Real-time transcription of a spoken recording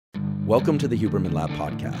Welcome to the Huberman Lab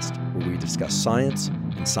podcast, where we discuss science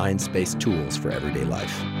and science-based tools for everyday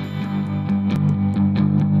life.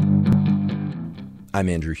 I'm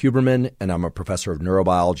Andrew Huberman, and I'm a professor of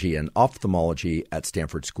neurobiology and ophthalmology at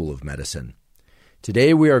Stanford School of Medicine.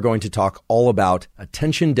 Today, we are going to talk all about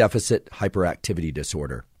attention deficit hyperactivity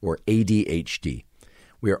disorder, or ADHD.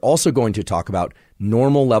 We are also going to talk about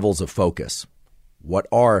normal levels of focus. What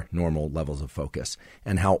are normal levels of focus?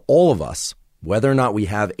 And how all of us, whether or not we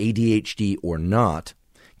have ADHD or not,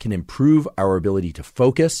 can improve our ability to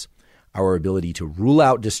focus, our ability to rule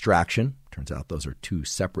out distraction. Turns out those are two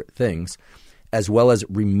separate things, as well as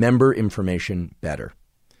remember information better.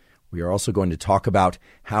 We are also going to talk about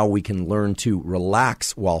how we can learn to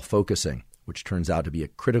relax while focusing, which turns out to be a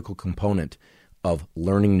critical component of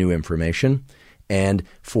learning new information and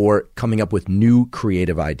for coming up with new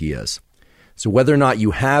creative ideas. So whether or not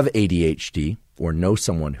you have ADHD or know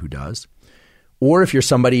someone who does, or if you're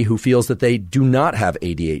somebody who feels that they do not have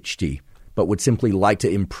ADHD, but would simply like to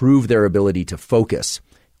improve their ability to focus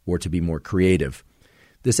or to be more creative,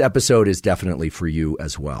 this episode is definitely for you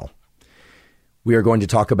as well. We are going to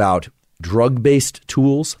talk about drug-based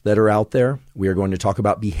tools that are out there. We are going to talk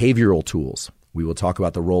about behavioral tools. We will talk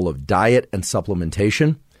about the role of diet and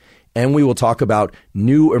supplementation. And we will talk about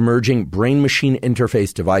new emerging brain-machine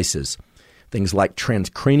interface devices, things like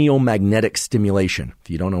transcranial magnetic stimulation. If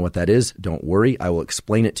you don't know what that is, don't worry. I will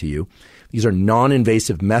explain it to you. These are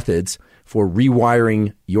non-invasive methods for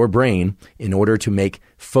rewiring your brain in order to make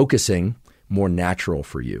focusing more natural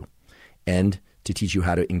for you and to teach you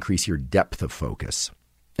how to increase your depth of focus.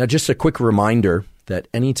 Now, just a quick reminder that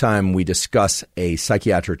anytime we discuss a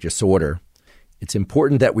psychiatric disorder, it's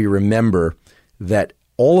important that we remember that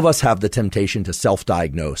all of us have the temptation to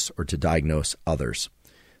self-diagnose or to diagnose others.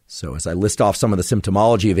 So as I list off some of the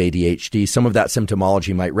symptomology of ADHD, some of that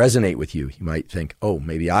symptomology might resonate with you. You might think, oh,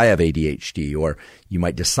 maybe I have ADHD, or you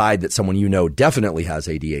might decide that someone you know definitely has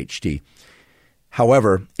ADHD.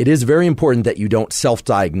 However, it is very important that you don't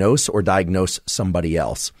self-diagnose or diagnose somebody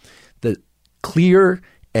else. The clear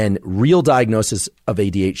and real diagnosis of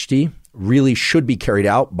ADHD really should be carried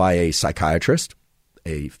out by a psychiatrist,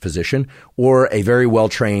 a physician, or a very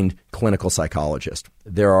well-trained clinical psychologist.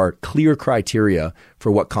 There are clear criteria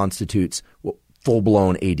for what constitutes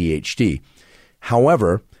full-blown ADHD.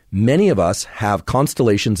 However, many of us have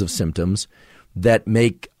constellations of symptoms that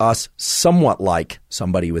make us somewhat like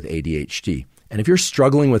somebody with ADHD. And if you're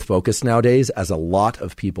struggling with focus nowadays, as a lot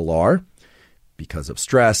of people are, because of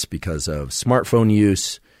stress, because of smartphone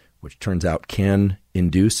use, which turns out can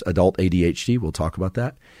induce adult ADHD, we'll talk about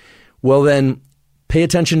that, well then pay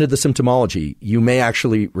attention to the symptomology. You may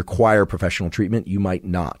actually require professional treatment. You might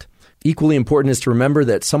not. Equally important is to remember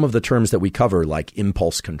that some of the terms that we cover, like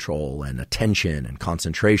impulse control and attention and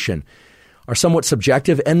concentration, are somewhat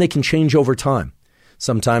subjective and they can change over time.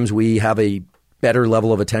 Sometimes we have a better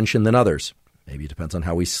level of attention than others. Maybe it depends on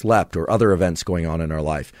how we slept or other events going on in our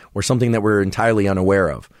life or something that we're entirely unaware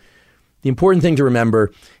of. The important thing to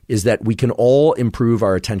remember is that we can all improve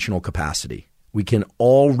our attentional capacity. We can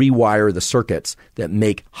all rewire the circuits that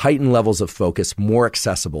make heightened levels of focus more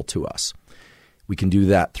accessible to us. We can do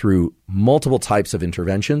that through multiple types of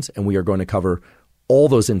interventions, and we are going to cover all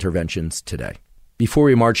those interventions today. Before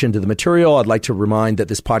we march into the material, I'd like to remind that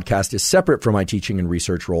this podcast is separate from my teaching and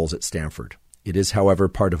research roles at Stanford. It is, however,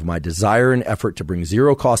 part of my desire and effort to bring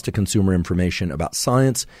zero cost to consumer information about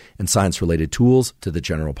science and science-related tools to the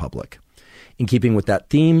general public. In keeping with that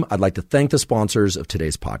theme, I'd like to thank the sponsors of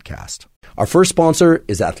today's podcast. Our first sponsor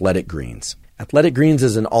is Athletic Greens. Athletic Greens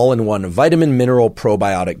is an all-in-one vitamin mineral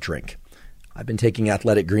probiotic drink. I've been taking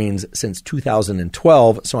Athletic Greens since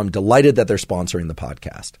 2012, so I'm delighted that they're sponsoring the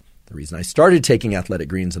podcast. The reason I started taking Athletic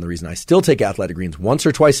Greens and the reason I still take Athletic Greens once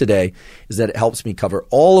or twice a day is that it helps me cover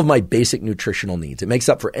all of my basic nutritional needs. It makes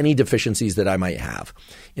up for any deficiencies that I might have.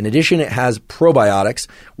 In addition, it has probiotics,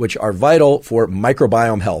 which are vital for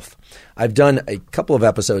microbiome health. I've done a couple of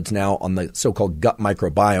episodes now on the so-called gut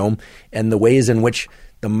microbiome and the ways in which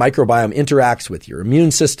the microbiome interacts with your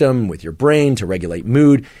immune system, with your brain to regulate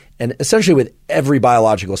mood, and essentially with every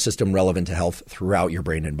biological system relevant to health throughout your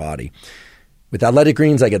brain and body. With Athletic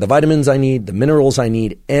Greens, I get the vitamins I need, the minerals I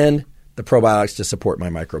need, and the probiotics to support my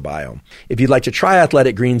microbiome. If you'd like to try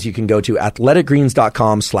Athletic Greens, you can go to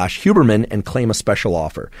athleticgreens.com/Huberman and claim a special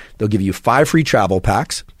offer. They'll give you 5 free travel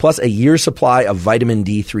packs, plus a year's supply of vitamin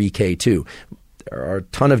D3K2. There are a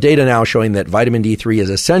ton of data now showing that vitamin D3 is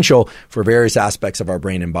essential for various aspects of our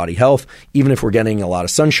brain and body health. Even if we're getting a lot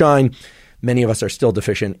of sunshine, many of us are still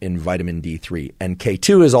deficient in vitamin D3. And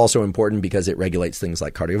K2 is also important because it regulates things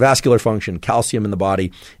like cardiovascular function, calcium in the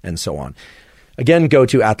body, and so on. Again, go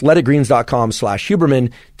to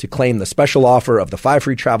athleticgreens.com/Huberman to claim the special offer of the 5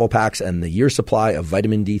 free travel packs and the year supply of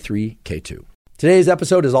vitamin D3 K2. Today's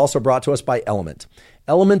episode is also brought to us by Element.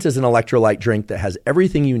 Element is an electrolyte drink that has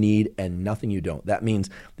everything you need and nothing you don't. That means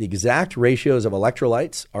the exact ratios of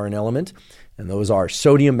electrolytes are in Element, and those are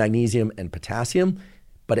sodium, magnesium, and potassium,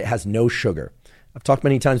 but it has no sugar. I've talked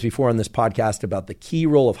many times before on this podcast about the key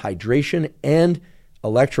role of hydration and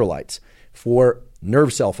electrolytes for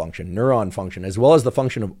nerve cell function, neuron function, as well as the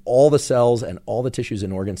function of all the cells and all the tissues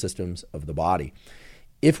and organ systems of the body.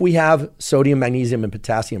 If we have sodium, magnesium, and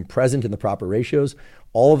potassium present in the proper ratios,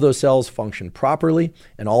 all of those cells function properly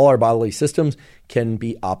and all our bodily systems can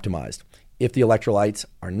be optimized. If the electrolytes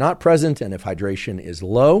are not present and if hydration is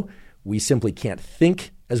low, we simply can't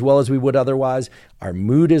think as well as we would otherwise. Our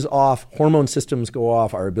mood is off, hormone systems go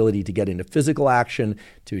off, our ability to get into physical action,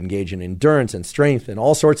 to engage in endurance and strength and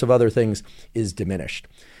all sorts of other things is diminished.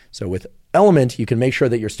 So with Element, you can make sure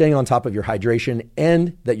that you're staying on top of your hydration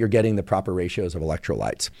and that you're getting the proper ratios of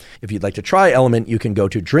electrolytes. If you'd like to try Element, you can go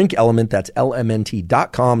to drinkelement, that's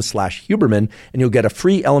lmnt.com/Huberman, and you'll get a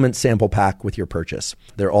free Element sample pack with your purchase.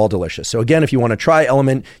 They're all delicious. So again, if you want to try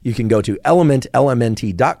Element, you can go to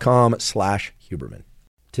lmnt.com/Huberman.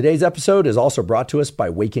 Today's episode is also brought to us by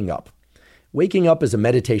Waking Up. Waking Up is a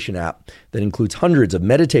meditation app that includes hundreds of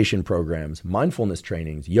meditation programs, mindfulness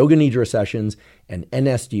trainings, yoga nidra sessions, and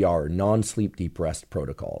NSDR, non-sleep deep rest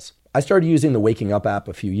protocols. I started using the Waking Up app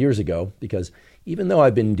a few years ago because even though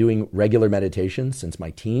I've been doing regular meditation since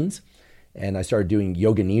my teens, and I started doing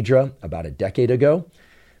yoga nidra about a decade ago,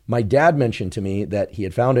 my dad mentioned to me that he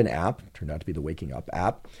had found an app, turned out to be the Waking Up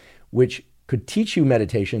app, which could teach you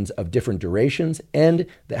meditations of different durations and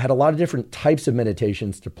that had a lot of different types of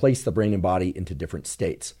meditations to place the brain and body into different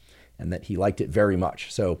states, and that he liked it very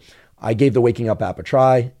much. So I gave the Waking Up app a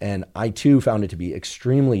try, and I too found it to be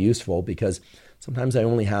extremely useful because sometimes I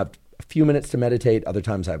only have a few minutes to meditate, other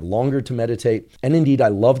times I have longer to meditate. And indeed, I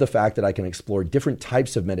love the fact that I can explore different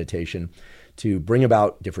types of meditation to bring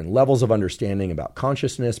about different levels of understanding about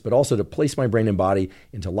consciousness, but also to place my brain and body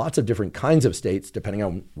into lots of different kinds of states depending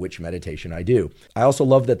on which meditation I do. I also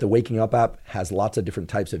love that the Waking Up app has lots of different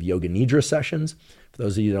types of yoga nidra sessions. For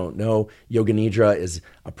those of you who don't know, yoga nidra is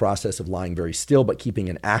a process of lying very still but keeping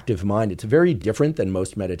an active mind. It's very different than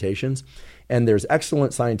most meditations. And there's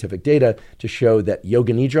excellent scientific data to show that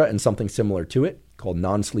yoga nidra and something similar to it, called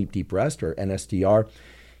non-sleep deep rest or NSDR,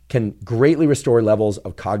 can greatly restore levels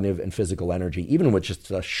of cognitive and physical energy, even with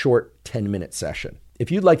just a short 10-minute session.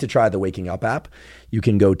 If you'd like to try the Waking Up app, you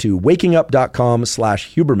can go to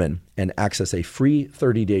wakingup.com/Huberman and access a free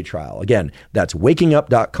 30-day trial. Again, that's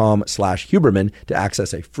wakingup.com/Huberman to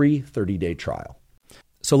access a free 30-day trial.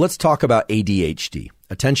 So let's talk about ADHD,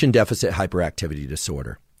 attention deficit hyperactivity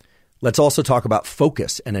disorder. Let's also talk about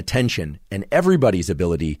focus and attention and everybody's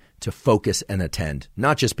ability to focus and attend,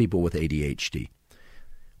 not just people with ADHD.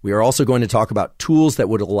 We are also going to talk about tools that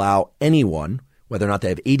would allow anyone, whether or not they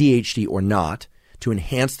have ADHD or not, to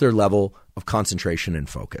enhance their level of concentration and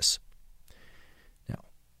focus. Now,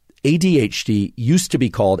 ADHD used to be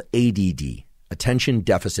called ADD, Attention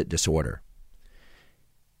Deficit Disorder.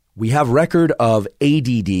 We have record of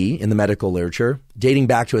ADD in the medical literature dating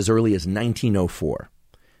back to as early as 1904.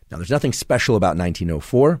 Now, there's nothing special about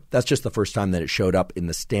 1904. That's just the first time that it showed up in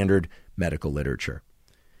the standard medical literature.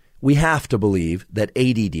 We have to believe that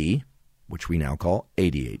ADD, which we now call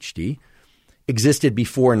ADHD, existed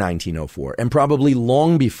before 1904 and probably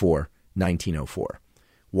long before 1904.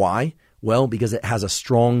 Why? Well, because it has a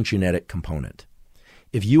strong genetic component.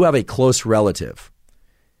 If you have a close relative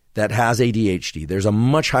that has ADHD, there's a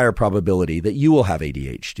much higher probability that you will have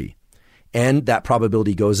ADHD. And that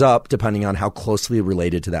probability goes up depending on how closely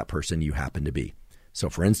related to that person you happen to be. So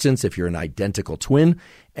for instance, if you're an identical twin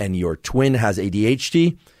and your twin has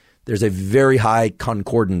ADHD, there's a very high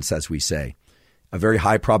concordance, as we say, a very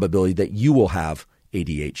high probability that you will have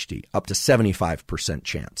ADHD, up to 75%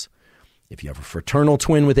 chance. If you have a fraternal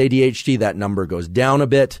twin with ADHD, that number goes down a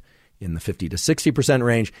bit in the 50 to 60%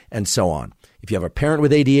 range, and so on. If you have a parent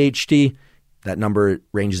with ADHD, that number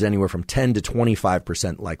ranges anywhere from 10 to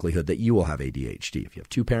 25% likelihood that you will have ADHD if you have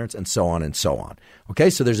two parents, and so on and so on.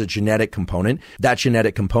 Okay, so there's a genetic component. That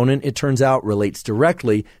genetic component, it turns out, relates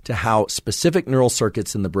directly to how specific neural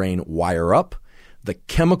circuits in the brain wire up, the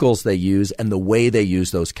chemicals they use, and the way they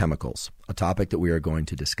use those chemicals, a topic that we are going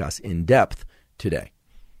to discuss in depth today.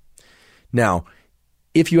 Now,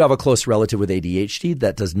 if you have a close relative with ADHD,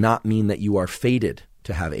 that does not mean that you are fated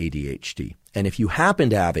to have ADHD. And if you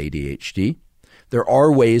happen to have ADHD, there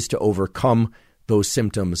are ways to overcome those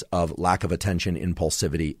symptoms of lack of attention,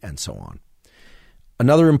 impulsivity, and so on.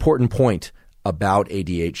 Another important point about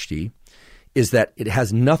ADHD is that it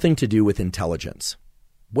has nothing to do with intelligence.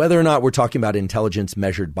 Whether or not we're talking about intelligence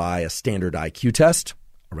measured by a standard IQ test,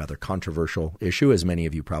 a rather controversial issue, as many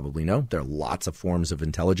of you probably know. There are lots of forms of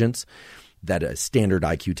intelligence that a standard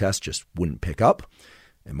IQ test just wouldn't pick up.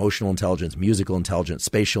 Emotional intelligence, musical intelligence,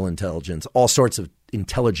 spatial intelligence, all sorts of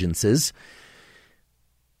intelligences.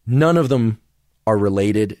 None of them are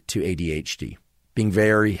related to ADHD. Being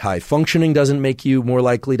very high functioning doesn't make you more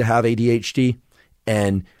likely to have ADHD,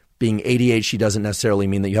 and being ADHD doesn't necessarily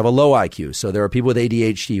mean that you have a low IQ. So there are people with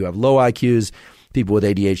ADHD who have low IQs, people with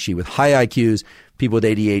ADHD with high IQs, people with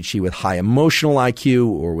ADHD with high emotional IQ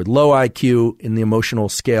or with low IQ in the emotional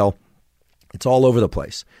scale. It's all over the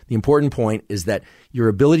place. The important point is that your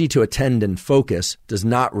ability to attend and focus does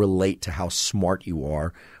not relate to how smart you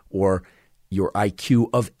are or your IQ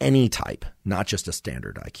of any type, not just a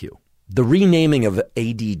standard IQ. The renaming of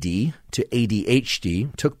ADD to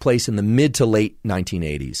ADHD took place in the mid to late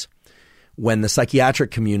 1980s when the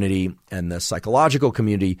psychiatric community and the psychological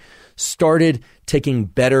community started taking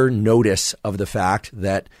better notice of the fact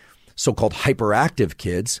that so-called hyperactive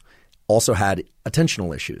kids also had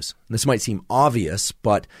attentional issues. This might seem obvious,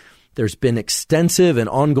 but there's been extensive and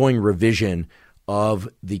ongoing revision of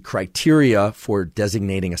the criteria for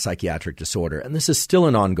designating a psychiatric disorder. And this is still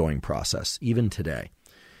an ongoing process, even today.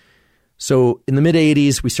 So in the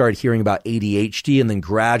mid-'80s, we started hearing about ADHD, and then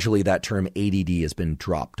gradually that term ADD has been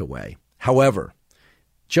dropped away. However,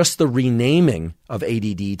 just the renaming of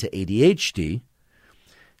ADD to ADHD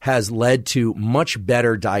has led to much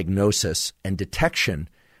better diagnosis and detection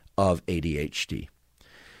of ADHD.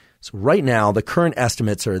 So right now, the current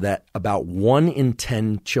estimates are that about 1 in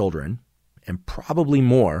 10 children, and probably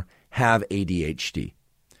more, have ADHD.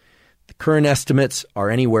 The current estimates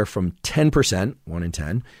are anywhere from 10%, 1 in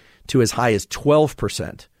 10, to as high as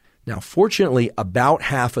 12%. Now, fortunately, about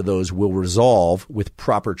half of those will resolve with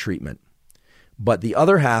proper treatment, but the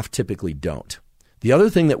other half typically don't. The other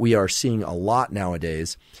thing that we are seeing a lot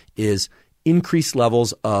nowadays is increased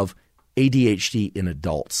levels of ADHD in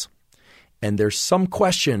adults. And there's some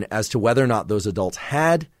question as to whether or not those adults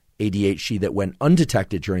had ADHD that went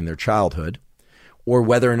undetected during their childhood, or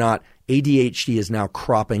whether or not ADHD is now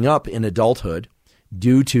cropping up in adulthood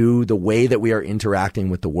due to the way that we are interacting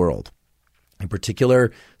with the world. In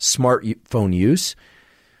particular, smartphone use,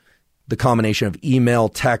 the combination of email,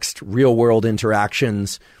 text, real-world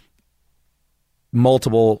interactions,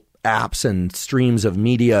 multiple apps and streams of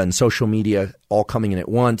media and social media all coming in at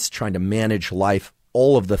once, trying to manage life,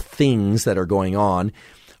 all of the things that are going on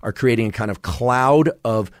are creating a kind of cloud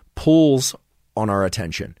of pulls on our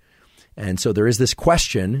attention. And so there is this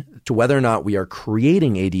question to whether or not we are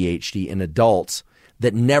creating ADHD in adults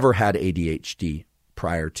that never had ADHD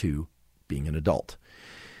prior to being an adult.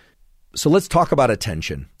 So let's talk about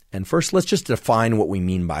attention. And first, let's just define what we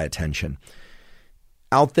mean by attention.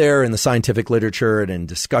 Out there in the scientific literature and in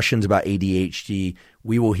discussions about ADHD,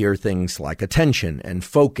 we will hear things like attention and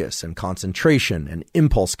focus and concentration and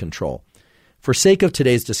impulse control. For sake of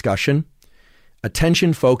today's discussion,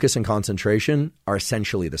 attention, focus, and concentration are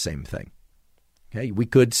essentially the same thing. Okay, we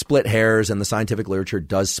could split hairs, and the scientific literature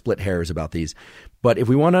does split hairs about these. But if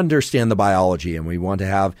we want to understand the biology and we want to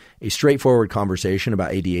have a straightforward conversation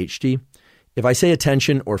about ADHD, if I say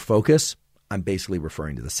attention or focus, I'm basically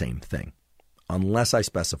referring to the same thing, unless I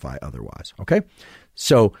specify otherwise. Okay?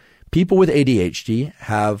 So people with ADHD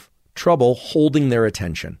have trouble holding their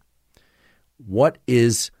attention. What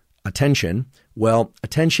is attention? Well,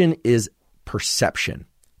 attention is perception.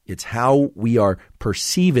 It's how we are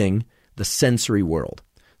perceiving the sensory world.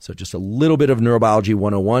 So just a little bit of neurobiology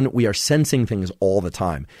 101. We are sensing things all the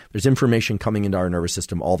time. There's information coming into our nervous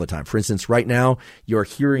system all the time. For instance, right now, you're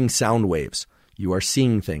hearing sound waves. You are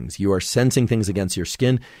seeing things. You are sensing things against your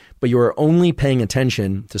skin, but you are only paying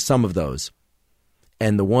attention to some of those.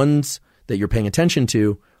 And the ones that you're paying attention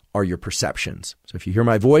to are your perceptions. So if you hear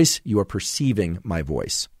my voice, you are perceiving my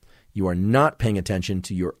voice. You are not paying attention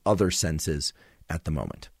to your other senses at the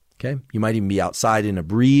moment. Okay? You might even be outside in a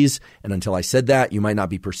breeze, and until I said that, you might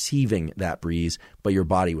not be perceiving that breeze, but your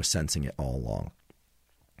body was sensing it all along.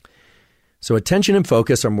 So attention and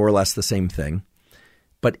focus are more or less the same thing,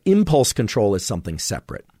 but impulse control is something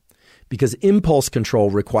separate, because impulse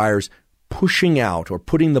control requires pushing out or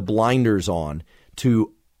putting the blinders on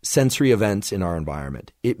to sensory events in our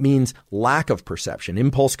environment. It means lack of perception.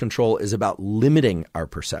 Impulse control is about limiting our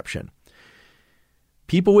perception.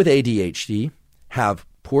 People with ADHD have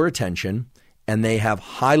poor attention, and they have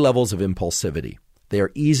high levels of impulsivity. They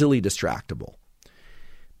are easily distractible.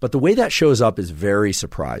 But the way that shows up is very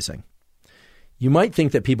surprising. You might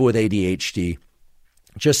think that people with ADHD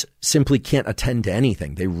just simply can't attend to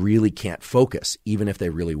anything. They really can't focus, even if they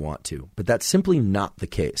really want to. But that's simply not the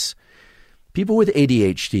case. People with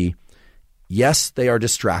ADHD, yes, they are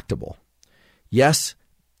distractible. Yes,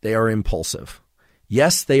 they are impulsive.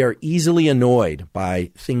 Yes, they are easily annoyed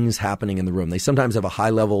by things happening in the room. They sometimes have a high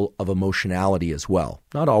level of emotionality as well.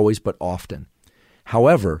 Not always, but often.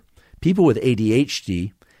 However, people with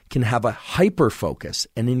ADHD can have a hyper-focus,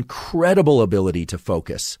 an incredible ability to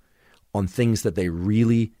focus on things that they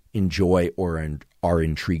really enjoy or are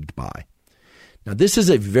intrigued by. Now, this is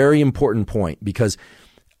a very important point because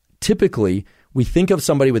typically we think of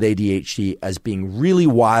somebody with ADHD as being really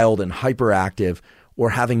wild and hyperactive or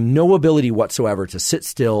having no ability whatsoever to sit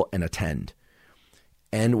still and attend.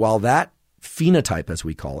 And while that phenotype, as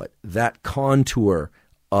we call it, that contour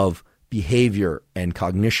of behavior and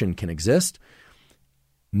cognition can exist,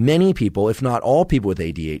 many people, if not all people with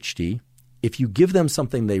ADHD, if you give them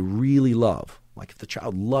something they really love, like if the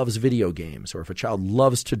child loves video games, or if a child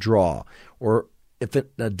loves to draw, or if an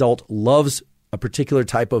adult loves a particular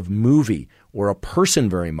type of movie or a person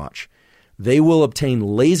very much, they will obtain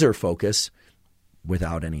laser focus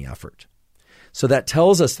without any effort. So that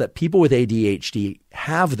tells us that people with ADHD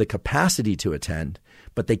have the capacity to attend,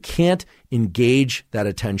 but they can't engage that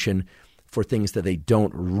attention for things that they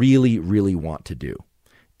don't really, really want to do.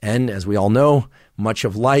 And as we all know, much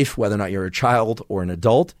of life, whether or not you're a child or an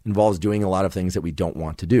adult, involves doing a lot of things that we don't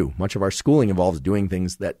want to do. Much of our schooling involves doing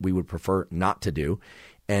things that we would prefer not to do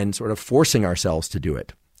and sort of forcing ourselves to do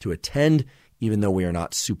it, to attend, even though we are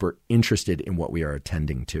not super interested in what we are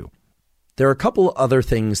attending to. There are a couple other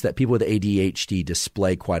things that people with ADHD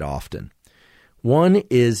display quite often. One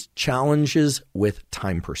is challenges with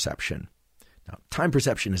time perception. Now, time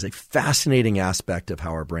perception is a fascinating aspect of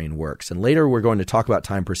how our brain works. And later we're going to talk about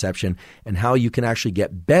time perception and how you can actually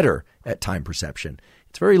get better at time perception.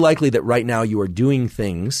 It's very likely that right now you are doing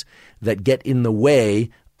things that get in the way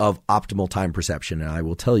of optimal time perception. And I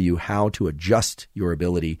will tell you how to adjust your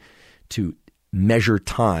ability to measure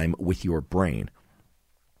time with your brain.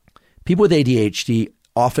 People with ADHD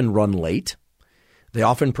often run late. They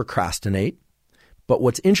often procrastinate. But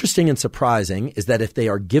what's interesting and surprising is that if they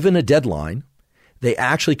are given a deadline, they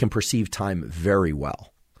actually can perceive time very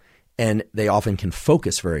well. And they often can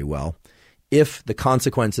focus very well if the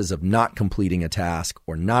consequences of not completing a task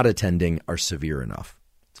or not attending are severe enough.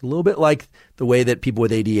 It's a little bit like the way that people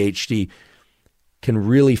with ADHD can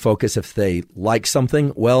really focus if they like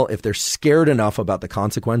something. Well, if they're scared enough about the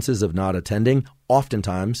consequences of not attending,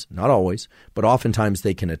 oftentimes, not always, but oftentimes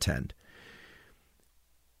they can attend.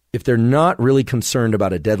 If they're not really concerned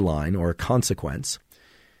about a deadline or a consequence,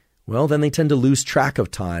 well, then they tend to lose track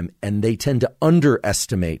of time and they tend to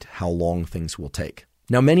underestimate how long things will take.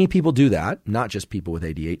 Now, many people do that, not just people with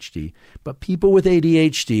ADHD, but people with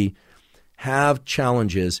ADHD have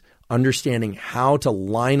challenges understanding how to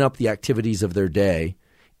line up the activities of their day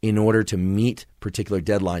in order to meet particular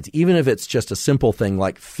deadlines, even if it's just a simple thing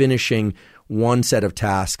like finishing one set of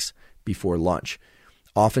tasks before lunch.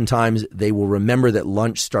 Oftentimes, they will remember that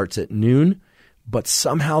lunch starts at noon, but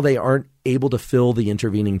somehow they aren't able to fill the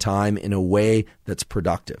intervening time in a way that's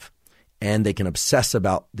productive. And they can obsess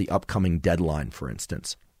about the upcoming deadline, for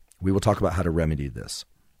instance. We will talk about how to remedy this.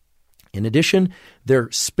 In addition,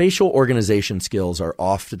 their spatial organization skills are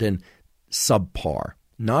often subpar.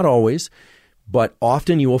 Not always, but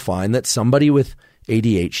often you will find that somebody with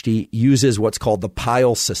ADHD uses what's called the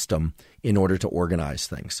pile system in order to organize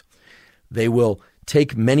things. They will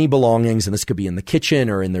take many belongings, and this could be in the kitchen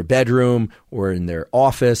or in their bedroom or in their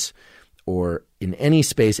office or in any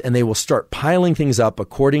space, and they will start piling things up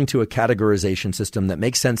according to a categorization system that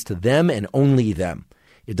makes sense to them and only them.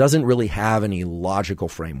 It doesn't really have any logical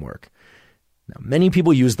framework. Now, many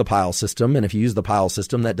people use the pile system, and if you use the pile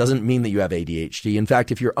system, that doesn't mean that you have ADHD. In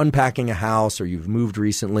fact, if you're unpacking a house or you've moved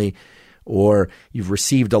recently or you've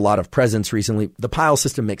received a lot of presents recently, the pile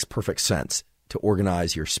system makes perfect sense to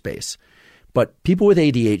organize your space. But people with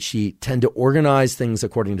ADHD tend to organize things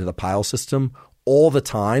according to the pile system all the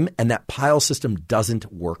time, and that pile system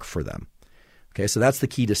doesn't work for them. Okay, so that's the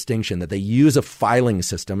key distinction, that they use a filing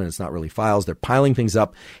system, and it's not really files. They're piling things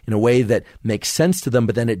up in a way that makes sense to them,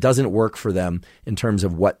 but then it doesn't work for them in terms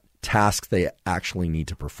of what tasks they actually need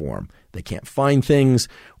to perform. They can't find things,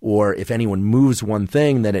 or if anyone moves one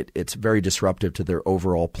thing, then it's very disruptive to their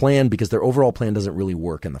overall plan because their overall plan doesn't really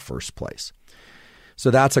work in the first place.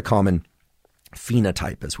 So that's a common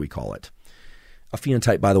phenotype, as we call it. A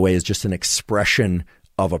phenotype, by the way, is just an expression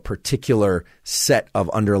of a particular set of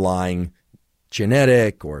underlying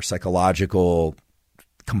genetic or psychological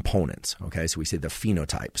components. Okay, so we say the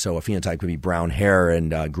phenotype. So a phenotype could be brown hair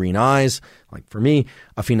and green eyes. Like for me,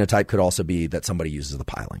 a phenotype could also be that somebody uses the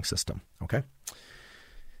piling system. Okay.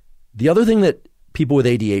 The other thing that people with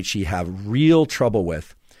ADHD have real trouble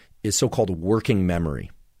with is so-called working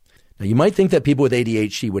memory. Now, you might think that people with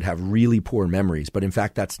ADHD would have really poor memories, but in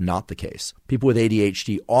fact, that's not the case. People with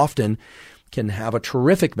ADHD often can have a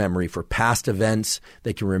terrific memory for past events.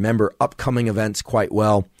 They can remember upcoming events quite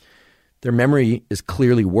well. Their memory is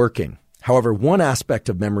clearly working. However, one aspect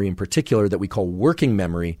of memory in particular that we call working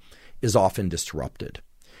memory is often disrupted.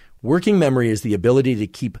 Working memory is the ability to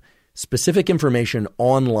keep specific information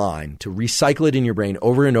online, to recycle it in your brain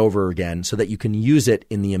over and over again so that you can use it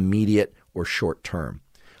in the immediate or short term.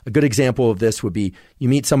 A good example of this would be you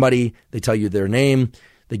meet somebody, they tell you their name,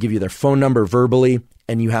 they give you their phone number verbally,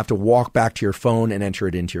 and you have to walk back to your phone and enter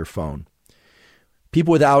it into your phone.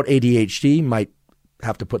 People without ADHD might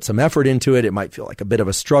have to put some effort into it. It might feel like a bit of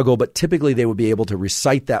a struggle, but typically they would be able to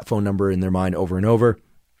recite that phone number in their mind over and over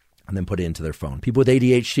and then put it into their phone. People with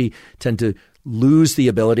ADHD tend to lose the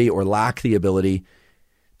ability or lack the ability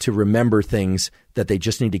to remember things that they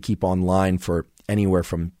just need to keep online for anywhere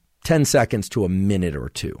from 10 seconds to a minute or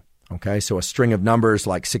two. Okay, so a string of numbers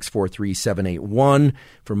like 643-781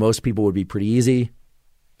 for most people would be pretty easy.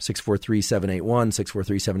 643-781,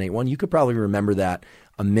 643-781. You could probably remember that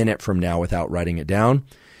a minute from now without writing it down.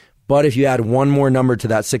 But if you add one more number to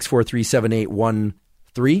that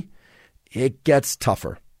 643-7813, it gets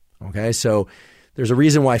tougher. Okay, so there's a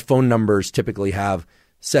reason why phone numbers typically have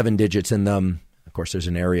 7 digits in them. Of course, there's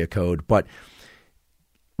an area code, but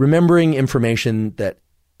remembering information that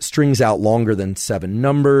strings out longer than 7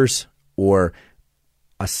 numbers or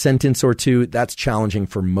a sentence or two, that's challenging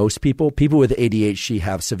for most people. People with ADHD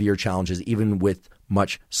have severe challenges even with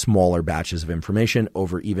much smaller batches of information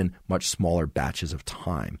over even much smaller batches of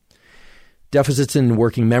time. Deficits in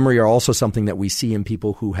working memory are also something that we see in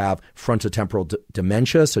people who have frontotemporal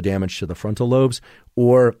dementia, so damage to the frontal lobes,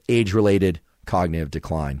 or age-related cognitive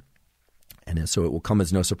decline. And so it will come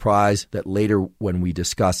as no surprise that later when we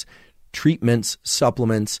discuss treatments,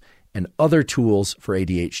 supplements, and other tools for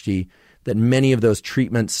ADHD, that many of those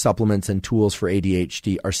treatments, supplements, and tools for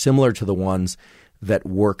ADHD are similar to the ones that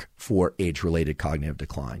work for age-related cognitive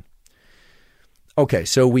decline. Okay,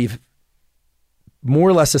 so we've more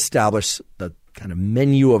or less established the kind of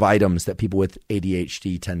menu of items that people with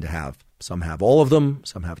ADHD tend to have. Some have all of them,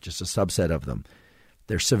 some have just a subset of them.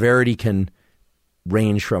 Their severity can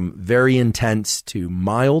range from very intense to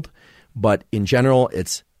mild, but in general,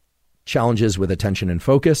 it's challenges with attention and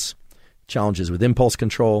focus, challenges with impulse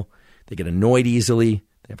control. They get annoyed easily.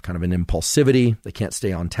 They have kind of an impulsivity. They can't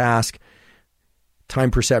stay on task.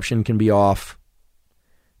 Time perception can be off.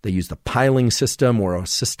 They use the piling system or a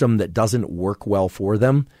system that doesn't work well for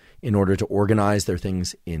them in order to organize their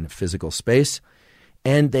things in physical space.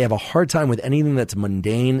 And they have a hard time with anything that's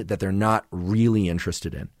mundane that they're not really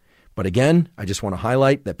interested in. But again, I just want to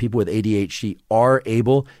highlight that people with ADHD are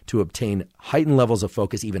able to obtain heightened levels of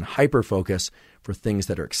focus, even hyperfocus, for things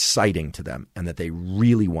that are exciting to them and that they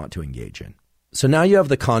really want to engage in. So now you have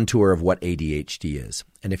the contour of what ADHD is.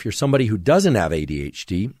 And if you're somebody who doesn't have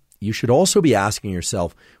ADHD, you should also be asking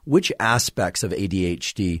yourself which aspects of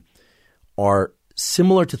ADHD are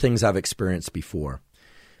similar to things I've experienced before.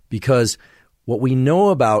 Because what we know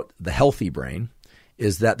about the healthy brain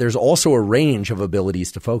is that there's also a range of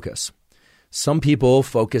abilities to focus. Some people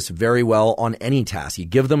focus very well on any task. You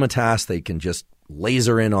give them a task, they can just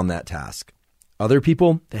laser in on that task. Other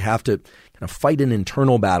people, they have to kind of fight an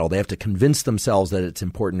internal battle. They have to convince themselves that it's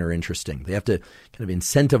important or interesting. They have to kind of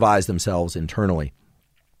incentivize themselves internally.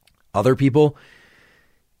 Other people,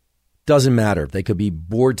 doesn't matter. They could be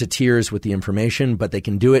bored to tears with the information, but they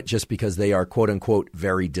can do it just because they are, quote unquote,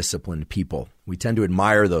 very disciplined people. We tend to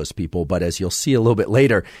admire those people, but as you'll see a little bit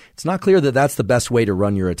later, it's not clear that that's the best way to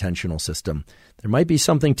run your attentional system. There might be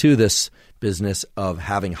something to this business of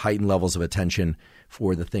having heightened levels of attention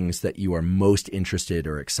for the things that you are most interested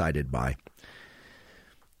or excited by.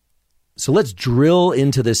 So let's drill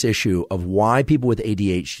into this issue of why people with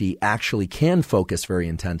ADHD actually can focus very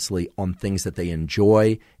intensely on things that they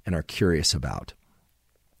enjoy and are curious about.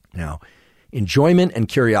 Now, enjoyment and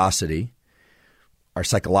curiosity are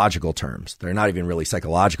psychological terms. They're not even really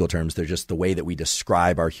psychological terms. They're just the way that we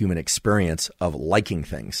describe our human experience of liking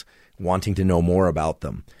things, wanting to know more about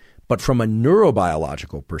them. But from a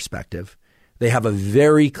neurobiological perspective, they have a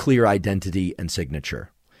very clear identity and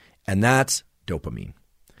signature, and that's dopamine.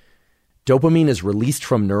 Dopamine is released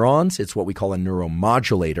from neurons. It's what we call a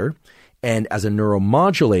neuromodulator. And as a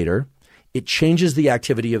neuromodulator, it changes the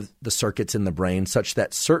activity of the circuits in the brain such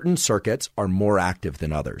that certain circuits are more active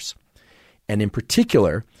than others. And in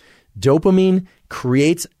particular, dopamine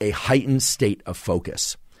creates a heightened state of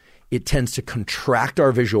focus. It tends to contract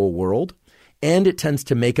our visual world, and it tends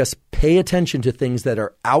to make us pay attention to things that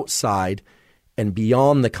are outside and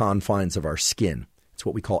beyond the confines of our skin. It's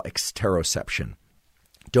what we call exteroception.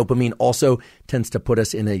 Dopamine also tends to put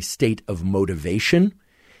us in a state of motivation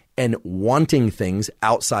and wanting things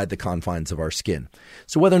outside the confines of our skin.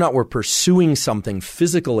 So whether or not we're pursuing something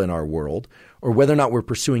physical in our world, or whether or not we're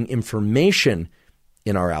pursuing information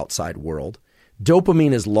in our outside world,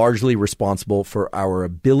 dopamine is largely responsible for our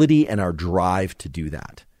ability and our drive to do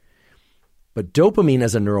that. But dopamine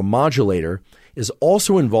as a neuromodulator is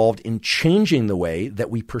also involved in changing the way that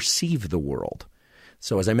we perceive the world.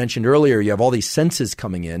 So as I mentioned earlier, you have all these senses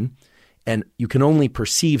coming in, and you can only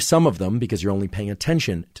perceive some of them because you're only paying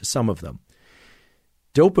attention to some of them.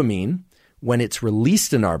 Dopamine, when it's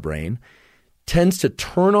released in our brain, tends to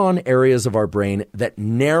turn on areas of our brain that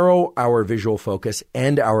narrow our visual focus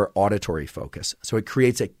and our auditory focus. So it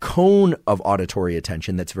creates a cone of auditory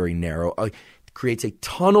attention that's very narrow. It creates a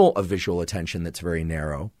tunnel of visual attention that's very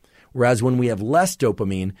narrow. Whereas when we have less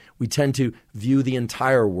dopamine, we tend to view the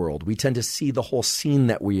entire world. We tend to see the whole scene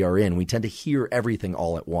that we are in. We tend to hear everything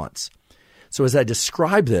all at once. So as I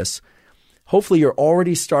describe this, hopefully you're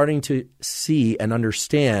already starting to see and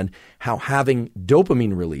understand how having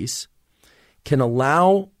dopamine release can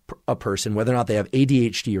allow a person, whether or not they have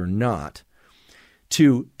ADHD or not,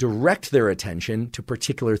 to direct their attention to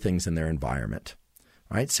particular things in their environment.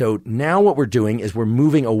 Right? So now what we're doing is we're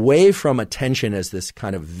moving away from attention as this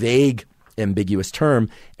kind of vague, ambiguous term,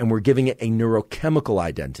 and we're giving it a neurochemical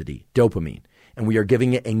identity, dopamine, and we are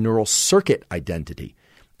giving it a neural circuit identity.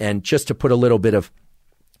 And just to put a little bit of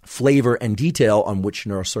flavor and detail on which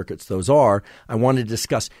neural circuits those are, I want to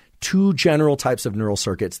discuss two general types of neural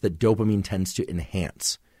circuits that dopamine tends to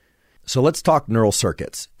enhance. So let's talk neural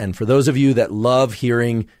circuits. And for those of you that love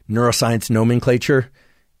hearing neuroscience nomenclature,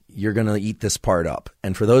 you're going to eat this part up.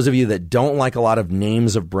 And for those of you that don't like a lot of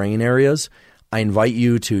names of brain areas, I invite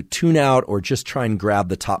you to tune out or just try and grab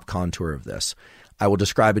the top contour of this. I will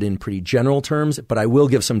describe it in pretty general terms, but I will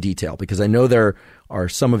give some detail because I know there are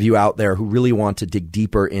some of you out there who really want to dig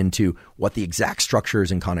deeper into what the exact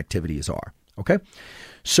structures and connectivities are. Okay?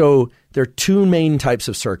 So there are two main types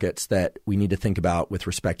of circuits that we need to think about with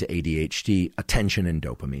respect to ADHD, attention and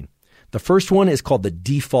dopamine. The first one is called the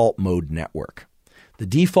default mode network. The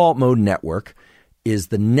default mode network is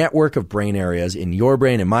the network of brain areas in your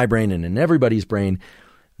brain, in my brain, and in everybody's brain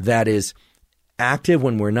that is active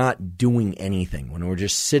when we're not doing anything, when we're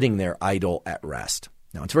just sitting there idle at rest.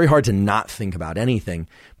 Now, it's very hard to not think about anything,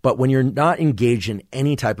 but when you're not engaged in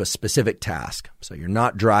any type of specific task, so you're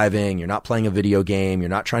not driving, you're not playing a video game, you're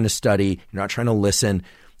not trying to study, you're not trying to listen,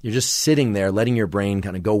 you're just sitting there letting your brain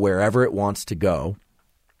kind of go wherever it wants to go,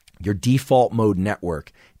 your default mode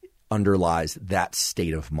network underlies that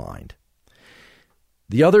state of mind.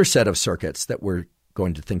 The other set of circuits that we're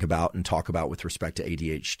going to think about and talk about with respect to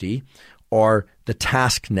ADHD are the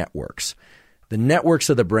task networks, the networks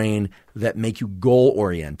of the brain that make you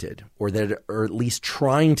goal-oriented or that are at least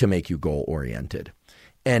trying to make you goal-oriented.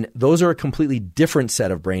 And those are a completely different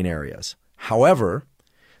set of brain areas. However,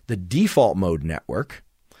 the default mode network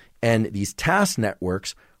and these task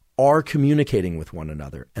networks are communicating with one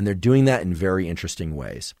another, and they're doing that in very interesting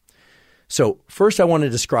ways. So first, I want to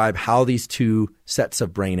describe how these two sets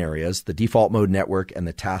of brain areas, the default mode network and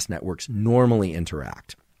the task networks, normally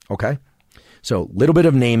interact. Okay? So a little bit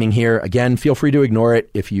of naming here. Again, feel free to ignore it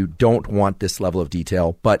if you don't want this level of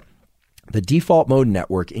detail. But the default mode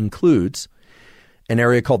network includes an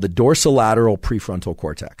area called the dorsolateral prefrontal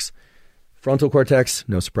cortex. Frontal cortex,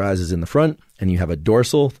 no surprise, is in the front, and you have a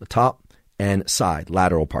dorsal, the top, and side,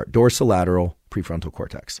 lateral part, dorsolateral prefrontal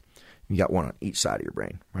cortex. You got one on each side of your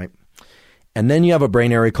brain, right? And then you have a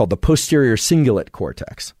brain area called the posterior cingulate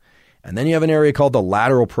cortex. And then you have an area called the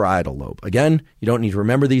lateral parietal lobe. Again, you don't need to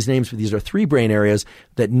remember these names, but these are three brain areas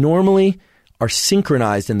that normally are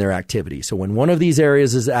synchronized in their activity. So when one of these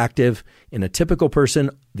areas is active in a typical person,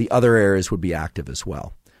 the other areas would be active as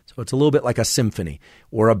well. So it's a little bit like a symphony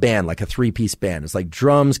or a band, like a three-piece band. It's like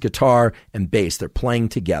drums, guitar, and bass. They're playing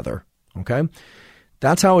together, okay?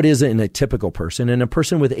 That's how it is in a typical person. In a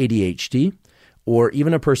person with ADHD, or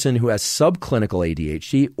even a person who has subclinical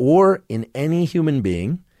ADHD, or in any human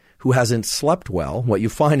being who hasn't slept well, what you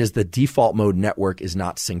find is the default mode network is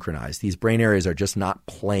not synchronized. These brain areas are just not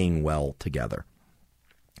playing well together.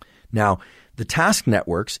 Now, the task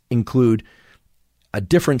networks include a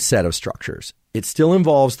different set of structures. It still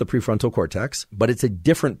involves the prefrontal cortex, but it's a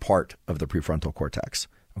different part of the prefrontal cortex.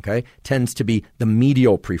 okay, tends to be the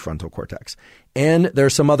medial prefrontal cortex. And there are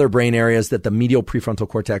some other brain areas that the medial prefrontal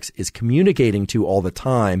cortex is communicating to all the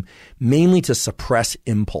time, mainly to suppress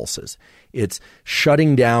impulses. It's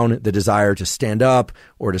shutting down the desire to stand up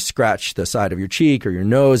or to scratch the side of your cheek or your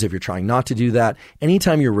nose if you're trying not to do that.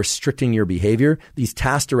 Anytime you're restricting your behavior, these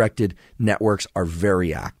task-directed networks are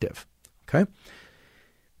very active, okay?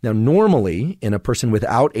 Now, normally, in a person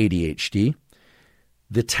without ADHD,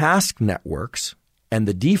 the task networks and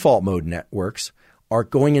the default mode networks are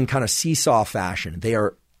going in kind of seesaw fashion. They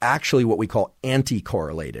are actually what we call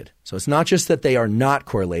anti-correlated. So it's not just that they are not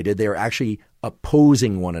correlated, they are actually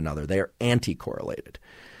opposing one another. They are anti-correlated.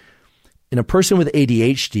 In a person with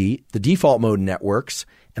ADHD, the default mode networks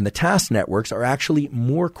and the task networks are actually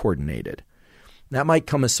more coordinated. That might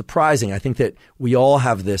come as surprising. I think that we all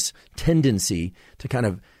have this tendency to kind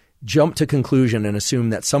of jump to conclusion and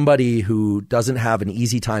assume that somebody who doesn't have an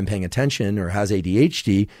easy time paying attention or has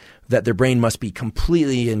ADHD, that their brain must be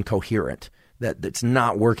completely incoherent, that it's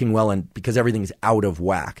not working well and because everything's out of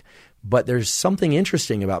whack. But there's something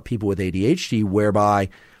interesting about people with ADHD whereby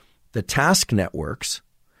the task networks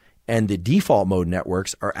and the default mode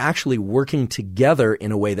networks are actually working together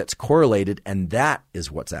in a way that's correlated, and that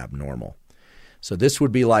is what's abnormal. So this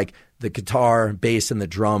would be like the guitar, bass, and the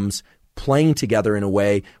drums playing together in a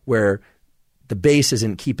way where the bass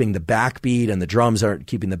isn't keeping the backbeat and the drums aren't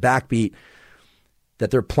keeping the backbeat,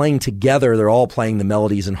 that they're playing together, they're all playing the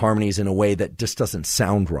melodies and harmonies in a way that just doesn't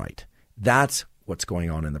sound right. That's what's going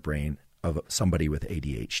on in the brain of somebody with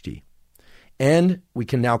ADHD. And we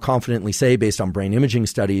can now confidently say, based on brain imaging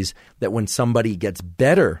studies, that when somebody gets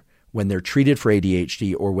better when they're treated for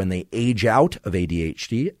ADHD or when they age out of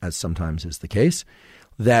ADHD, as sometimes is the case,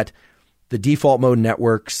 that the default mode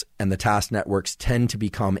networks and the task networks tend to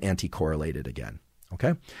become anti-correlated again.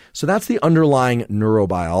 Okay? So that's the underlying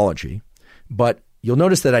neurobiology. But you'll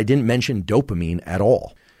notice that I didn't mention dopamine at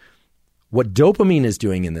all. What dopamine is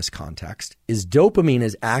doing in this context is dopamine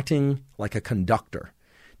is acting like a conductor.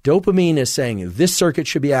 Dopamine is saying this circuit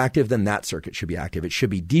should be active, then that circuit should be active. It should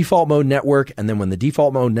be default mode network, and then when the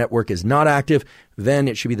default mode network is not active, then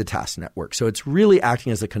it should be the task network. So it's really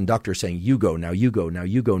acting as a conductor saying, you go, now you go, now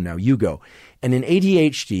you go, now you go. And in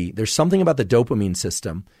ADHD, there's something about the dopamine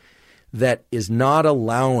system that is not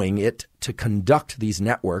allowing it to conduct these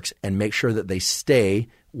networks and make sure that they stay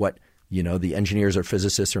what the engineers or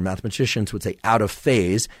physicists or mathematicians would say out of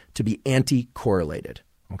phase, to be anti-correlated.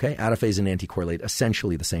 Okay, out of phase and anti-correlate,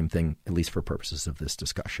 essentially the same thing, at least for purposes of this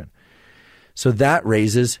discussion. So that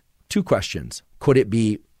raises two questions. Could it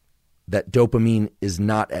be that dopamine is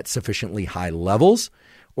not at sufficiently high levels?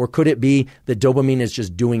 Or could it be that dopamine is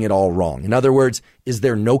just doing it all wrong? In other words, is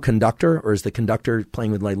there no conductor, or is the conductor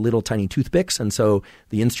playing with like little tiny toothpicks and so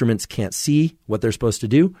the instruments can't see what they're supposed to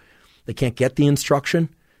do? They can't get the instruction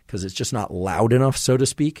because it's just not loud enough, so to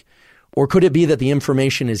speak. Or could it be that the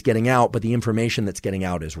information is getting out, but the information that's getting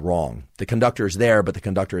out is wrong? The conductor is there, but the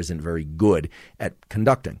conductor isn't very good at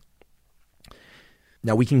conducting.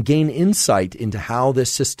 Now, we can gain insight into how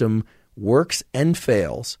this system works and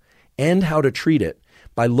fails and how to treat it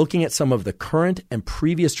by looking at some of the current and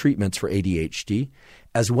previous treatments for ADHD,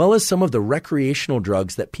 as well as some of the recreational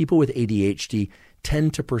drugs that people with ADHD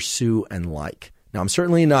tend to pursue and like. Now, I'm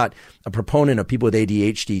certainly not a proponent of people with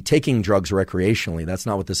ADHD taking drugs recreationally. That's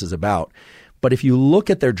not what this is about. But if you look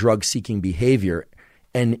at their drug-seeking behavior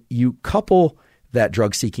and you couple that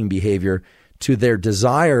drug-seeking behavior to their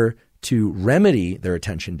desire to remedy their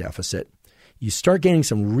attention deficit, you start gaining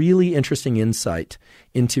some really interesting insight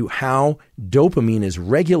into how dopamine is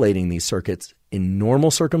regulating these circuits in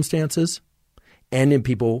normal circumstances and in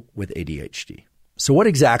people with ADHD. So what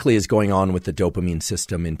exactly is going on with the dopamine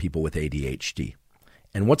system in people with ADHD?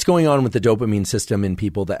 And what's going on with the dopamine system in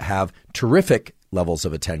people that have terrific levels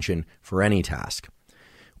of attention for any task?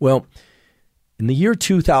 Well, in the year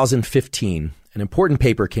 2015, an important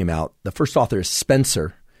paper came out. The first author is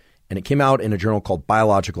Spencer, and it came out in a journal called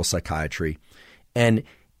Biological Psychiatry. And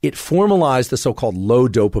it formalized the so-called low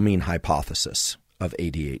dopamine hypothesis of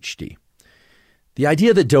ADHD. The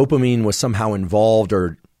idea that dopamine was somehow involved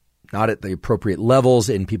or not at the appropriate levels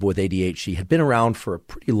in people with ADHD had been around for a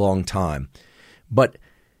pretty long time. But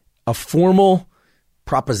a formal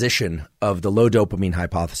proposition of the low dopamine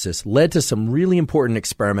hypothesis led to some really important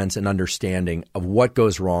experiments and understanding of what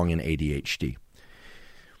goes wrong in ADHD.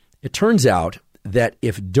 It turns out that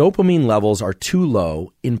if dopamine levels are too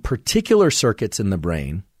low in particular circuits in the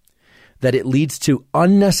brain, that it leads to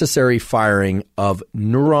unnecessary firing of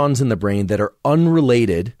neurons in the brain that are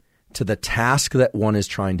unrelated to the task that one is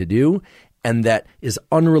trying to do and that is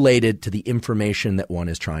unrelated to the information that one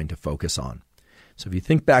is trying to focus on. So if you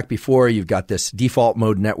think back before, you've got this default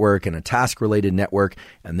mode network and a task-related network,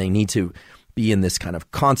 and they need to be in this kind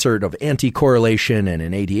of concert of anti-correlation, and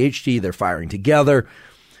in ADHD, they're firing together.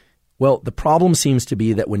 Well, the problem seems to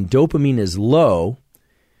be that when dopamine is low,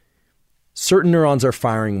 certain neurons are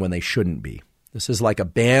firing when they shouldn't be. This is like a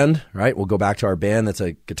band, right? We'll go back to our band. That's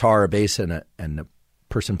a guitar, a bass, and a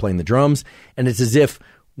person playing the drums. And it's as if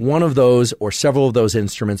one of those or several of those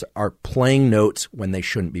instruments are playing notes when they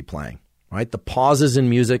shouldn't be playing, right? The pauses in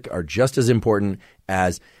music are just as important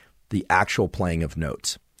as the actual playing of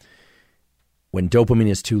notes. When dopamine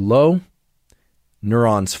is too low,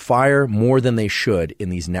 neurons fire more than they should in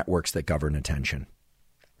these networks that govern attention.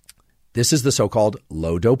 This is the so-called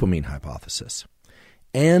low dopamine hypothesis.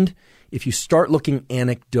 And if you start looking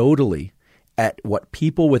anecdotally at what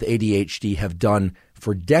people with ADHD have done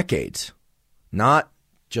for decades, not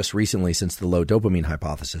just recently since the low dopamine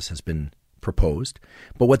hypothesis has been proposed,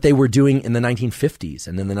 but what they were doing in the 1950s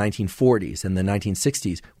and in the 1940s and the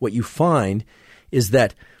 1960s, what you find is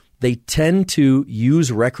that they tend to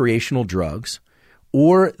use recreational drugs,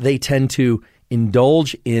 or they tend to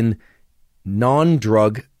indulge in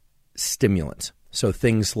non-drug stimulants. So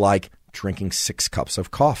things like drinking 6 cups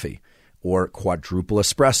of coffee or quadruple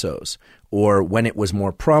espressos, or when it was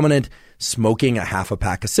more prominent, smoking a half a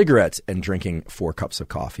pack of cigarettes and drinking 4 cups of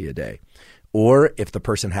coffee a day. Or if the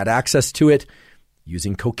person had access to it,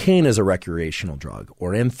 using cocaine as a recreational drug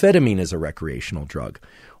or amphetamine as a recreational drug.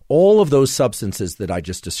 All of those substances that I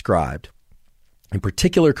just described, in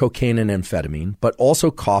particular cocaine and amphetamine, but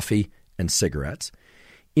also coffee and cigarettes,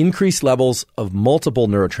 increase levels of multiple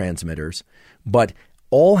neurotransmitters, but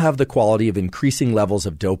all have the quality of increasing levels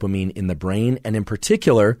of dopamine in the brain, and in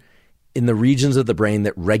particular, in the regions of the brain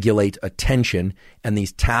that regulate attention and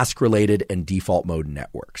these task-related and default mode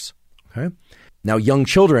networks. Okay? Now, young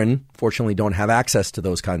children, fortunately, don't have access to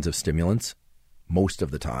those kinds of stimulants most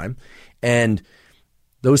of the time, and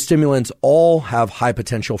those stimulants all have high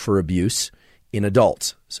potential for abuse in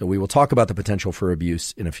adults. So we will talk about the potential for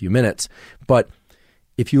abuse in a few minutes. But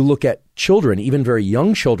if you look at children, even very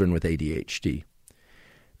young children with ADHD,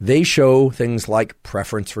 they show things like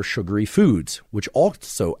preference for sugary foods, which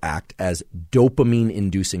also act as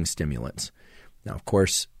dopamine-inducing stimulants. Now, of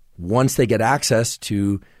course, once they get access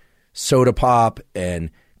to soda pop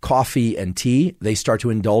and coffee and tea, they start to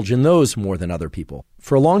indulge in those more than other people.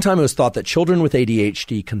 For a long time, it was thought that children with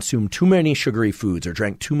ADHD consumed too many sugary foods or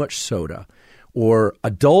drank too much soda, or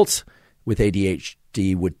adults with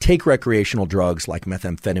ADHD would take recreational drugs like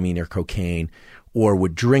methamphetamine or cocaine, or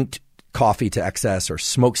would drink coffee to excess or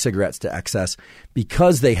smoke cigarettes to excess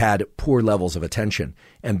because they had poor levels of attention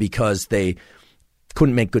and because they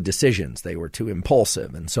couldn't make good decisions. They were too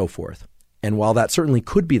impulsive and so forth. And while that certainly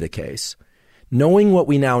could be the case, knowing what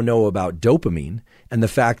we now know about dopamine and the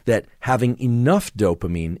fact that having enough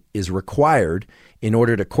dopamine is required in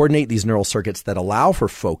order to coordinate these neural circuits that allow for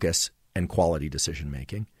focus and quality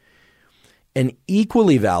decision-making, an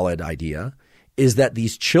equally valid idea is that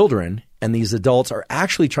these children and these adults are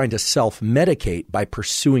actually trying to self-medicate by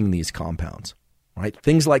pursuing these compounds, right?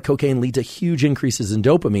 Things like cocaine lead to huge increases in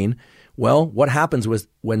dopamine. Well, what happens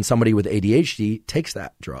when somebody with ADHD takes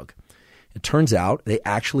that drug? It turns out they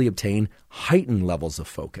actually obtain heightened levels of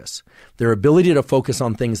focus. Their ability to focus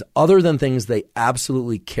on things other than things they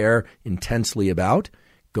absolutely care intensely about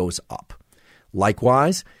goes up.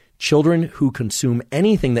 Likewise, children who consume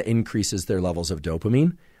anything that increases their levels of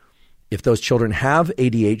dopamine, if those children have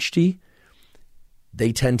ADHD,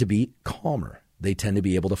 they tend to be calmer. They tend to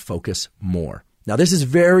be able to focus more. Now, this is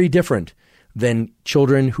very different than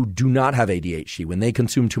children who do not have ADHD. When they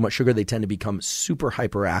consume too much sugar, they tend to become super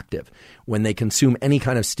hyperactive. When they consume any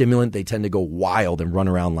kind of stimulant, they tend to go wild and run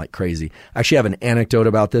around like crazy. I actually have an anecdote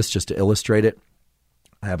about this just to illustrate it.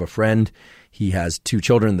 I have a friend. He has 2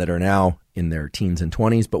 children that are now in their teens and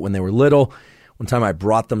 20s, but when they were little, one time I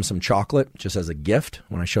brought them some chocolate just as a gift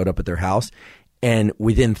when I showed up at their house. And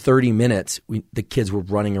within 30 minutes, the kids were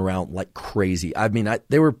running around like crazy. I mean,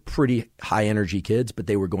 they were pretty high energy kids, but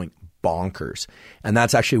they were going bonkers. And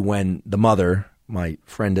that's actually when the mother, my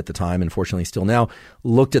friend at the time, unfortunately still now,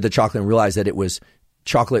 looked at the chocolate and realized that it was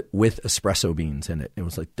chocolate with espresso beans in it. It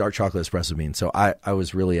was like dark chocolate espresso beans. So I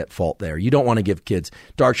was really at fault there. You don't want to give kids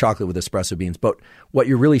dark chocolate with espresso beans, but what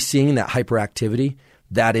you're really seeing, that hyperactivity,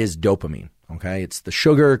 that is dopamine. Okay, it's the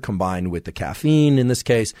sugar combined with the caffeine, in this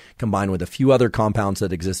case, combined with a few other compounds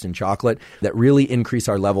that exist in chocolate that really increase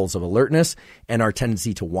our levels of alertness and our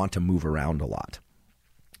tendency to want to move around a lot.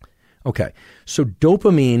 Okay, so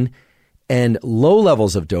dopamine and low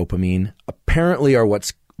levels of dopamine apparently are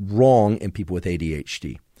what's wrong in people with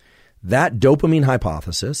ADHD. That dopamine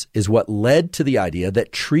hypothesis is what led to the idea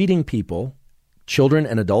that treating people children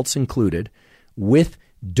and adults included, with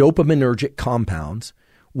dopaminergic compounds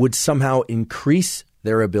would somehow increase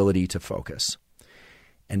their ability to focus.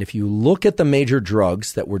 And if you look at the major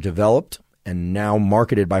drugs that were developed and now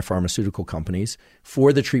marketed by pharmaceutical companies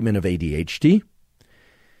for the treatment of ADHD,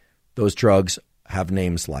 those drugs have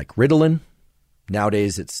names like Ritalin.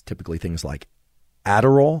 Nowadays, it's typically things like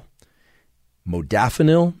Adderall,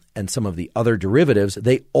 modafinil, and some of the other derivatives.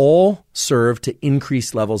 They all serve to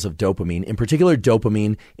increase levels of dopamine, in particular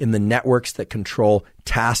dopamine in the networks that control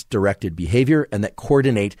task-directed behavior and that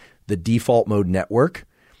coordinate the default mode network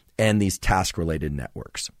and these task-related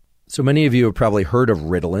networks. So many of you have probably heard of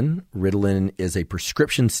Ritalin. Ritalin is a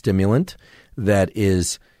prescription stimulant that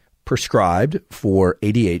is prescribed for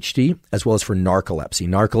ADHD as well as for narcolepsy.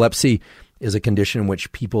 Narcolepsy is a condition in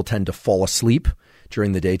which people tend to fall asleep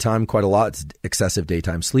during the daytime quite a lot. It's excessive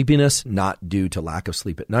daytime sleepiness, not due to lack of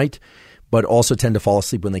sleep at night, but also tend to fall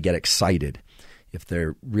asleep when they get excited. If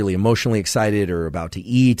they're really emotionally excited or about to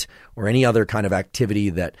eat or any other kind of activity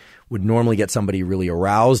that would normally get somebody really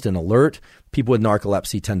aroused and alert, people with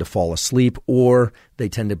narcolepsy tend to fall asleep, or they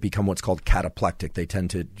tend to become what's called cataplectic. They tend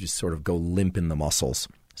to just sort of go limp in the muscles.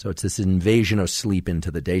 So it's this invasion of sleep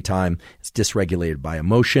into the daytime. It's dysregulated by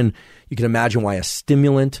emotion. You can imagine why a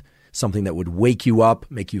stimulant, something that would wake you up,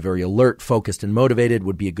 make you very alert, focused, and motivated,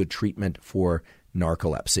 would be a good treatment for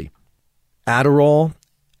narcolepsy. Adderall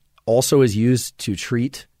also is used to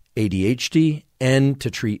treat ADHD and to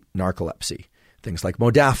treat narcolepsy. Things like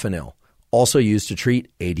modafinil, also used to treat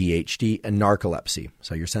ADHD and narcolepsy.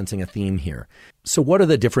 So you're sensing a theme here. So what are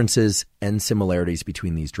the differences and similarities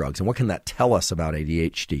between these drugs, and what can that tell us about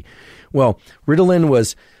ADHD? Well, Ritalin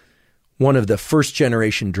was one of the first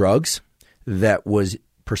generation drugs that was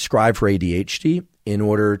prescribed for ADHD in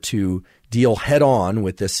order to deal head on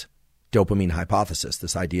with this dopamine hypothesis,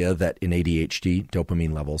 this idea that in ADHD,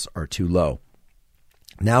 dopamine levels are too low.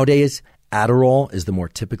 Nowadays, Adderall is the more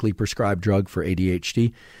typically prescribed drug for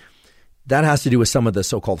ADHD. That has to do with some of the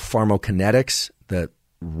so-called pharmacokinetics, the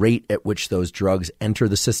rate at which those drugs enter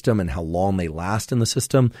the system and how long they last in the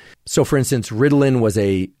system. So, for instance, Ritalin was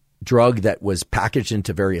a drug that was packaged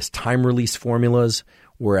into various time-release formulas,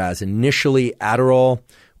 whereas initially Adderall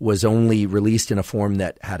was only released in a form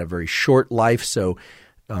that had a very short life, so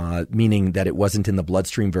meaning that it wasn't in the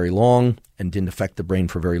bloodstream very long and didn't affect the brain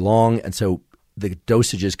for very long. And so the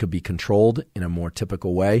dosages could be controlled in a more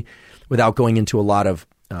typical way. Without going into a lot of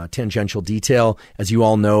tangential detail, as you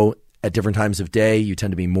all know, at different times of day, you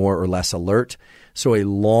tend to be more or less alert. So a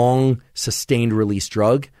long, sustained release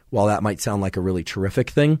drug, while that might sound like a really terrific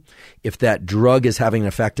thing, if that drug is having an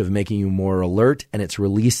effect of making you more alert and it's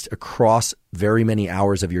released across very many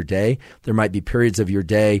hours of your day, there might be periods of your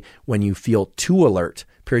day when you feel too alert,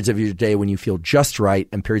 periods of your day when you feel just right,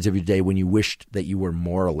 and periods of your day when you wished that you were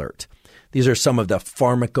more alert. These are some of the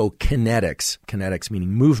pharmacokinetics, kinetics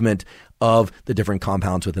meaning movement, of the different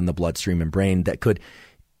compounds within the bloodstream and brain that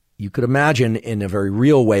you could imagine in a very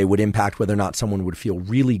real way would impact whether or not someone would feel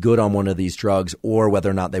really good on one of these drugs or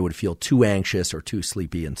whether or not they would feel too anxious or too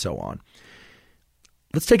sleepy and so on.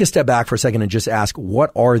 Let's take a step back for a second and just ask,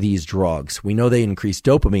 what are these drugs? We know they increase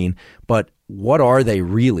dopamine, but what are they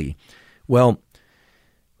really? Well,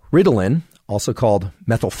 Ritalin, also called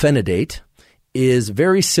methylphenidate, is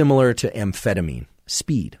very similar to amphetamine,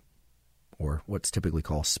 speed, or what's typically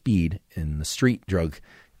called speed in the street drug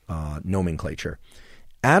nomenclature.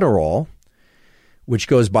 Adderall, which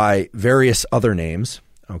goes by various other names,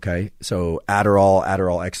 okay, so Adderall,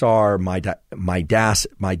 Adderall XR,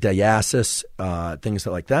 Midasis, things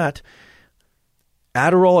like that.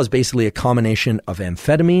 Adderall is basically a combination of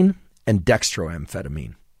amphetamine and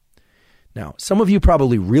dextroamphetamine. Now, some of you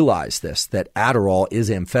probably realize this, that Adderall is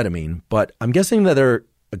amphetamine, but I'm guessing that there are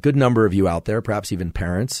a good number of you out there, perhaps even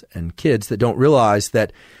parents and kids, that don't realize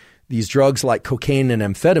that these drugs like cocaine and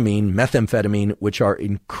amphetamine, methamphetamine, which are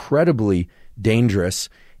incredibly dangerous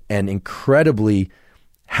and incredibly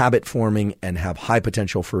habit-forming and have high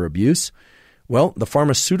potential for abuse, well, the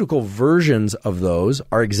pharmaceutical versions of those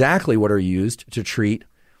are exactly what are used to treat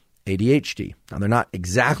ADHD. Now, they're not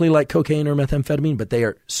exactly like cocaine or methamphetamine, but they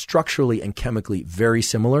are structurally and chemically very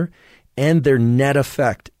similar, and their net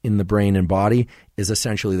effect in the brain and body is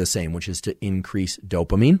essentially the same, which is to increase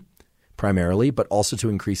dopamine primarily, but also to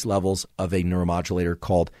increase levels of a neuromodulator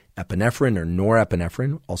called epinephrine or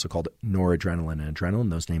norepinephrine, also called noradrenaline and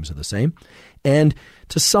adrenaline. Those names are the same. And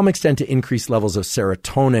to some extent to increase levels of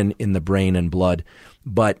serotonin in the brain and blood,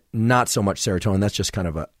 but not so much serotonin. That's just kind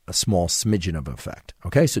of a small smidgen of effect.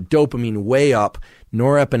 Okay, so dopamine way up,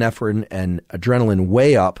 norepinephrine and adrenaline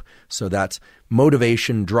way up. So that's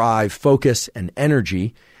motivation, drive, focus, and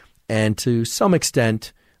energy. And to some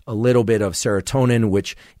extent, a little bit of serotonin,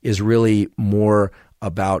 which is really more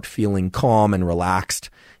about feeling calm and relaxed.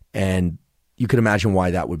 And you can imagine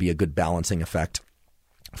why that would be a good balancing effect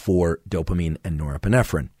for dopamine and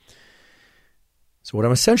norepinephrine. So what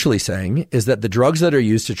I'm essentially saying is that the drugs that are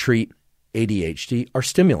used to treat ADHD are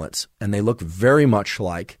stimulants, and they look very much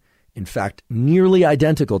like, in fact, nearly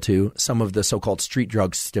identical to some of the so-called street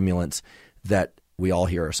drug stimulants that we all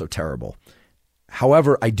hear are so terrible.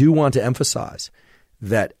 However, I do want to emphasize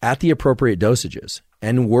that at the appropriate dosages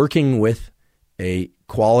and working with a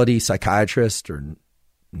quality psychiatrist or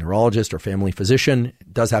neurologist or family physician,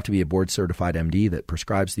 it does have to be a board-certified MD that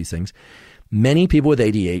prescribes these things, many people with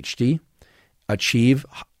ADHD achieve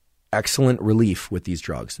excellent relief with these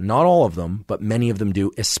drugs. Not all of them, but many of them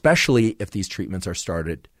do, especially if these treatments are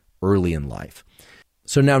started early in life.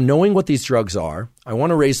 So now, knowing what these drugs are, I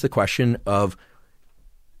want to raise the question of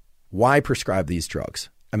why prescribe these drugs?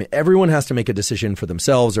 I mean, everyone has to make a decision for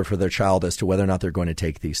themselves or for their child as to whether or not they're going to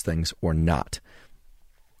take these things or not.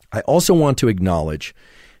 I also want to acknowledge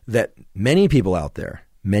that many people out there,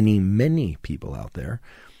 many people out there,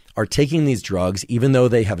 are taking these drugs even though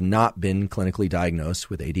they have not been clinically diagnosed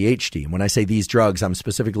with ADHD. And when I say these drugs, I'm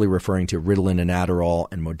specifically referring to Ritalin and Adderall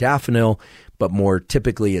and modafinil, but more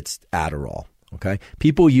typically it's Adderall. Okay,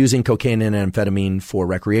 people using cocaine and amphetamine for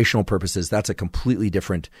recreational purposes, that's a completely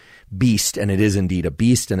different beast, and it is indeed a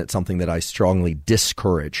beast, and it's something that I strongly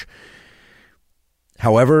discourage.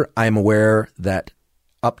 However, I am aware that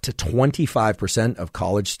up to 25% of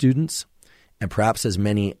college students and perhaps as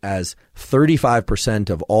many as 35%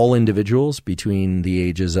 of all individuals between the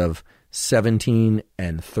ages of 17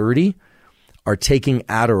 and 30 are taking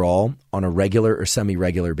Adderall on a regular or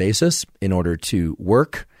semi-regular basis in order to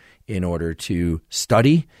work, in order to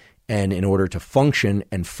study, and in order to function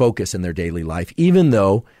and focus in their daily life, even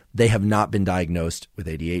though they have not been diagnosed with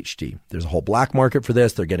ADHD. There's a whole black market for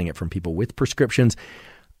this. They're getting it from people with prescriptions.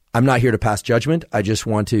 I'm not here to pass judgment. I just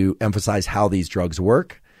want to emphasize how these drugs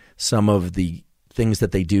work, some of the things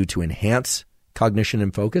that they do to enhance cognition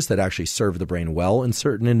and focus that actually serve the brain well in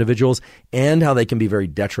certain individuals, and how they can be very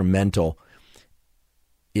detrimental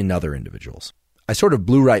in other individuals. I sort of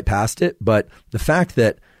blew right past it, but the fact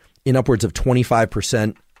that in upwards of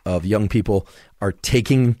 25% of young people are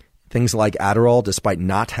taking things like Adderall despite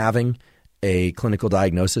not having a clinical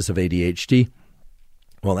diagnosis of ADHD,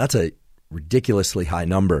 well, that's a ridiculously high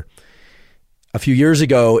number. A few years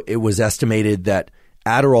ago, it was estimated that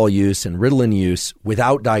Adderall use and Ritalin use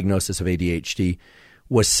without diagnosis of ADHD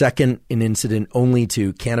was second in incident only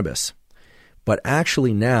to cannabis. But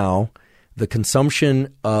actually now, the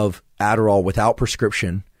consumption of Adderall without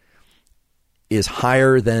prescription is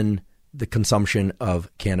higher than the consumption of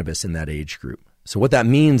cannabis in that age group. So what that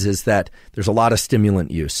means is that there's a lot of stimulant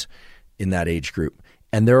use in that age group.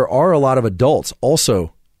 And there are a lot of adults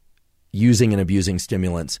also using and abusing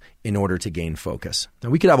stimulants in order to gain focus. Now,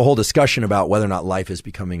 we could have a whole discussion about whether or not life is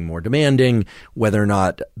becoming more demanding, whether or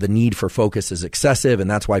not the need for focus is excessive,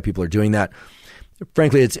 and that's why people are doing that.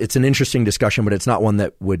 Frankly, it's an interesting discussion, but it's not one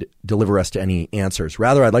that would deliver us to any answers.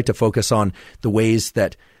 Rather, I'd like to focus on the ways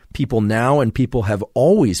that people now and people have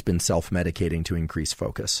always been self-medicating to increase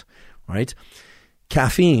focus, right?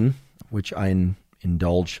 Caffeine, which I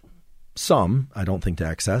indulge some, I don't think to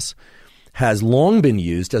excess, has long been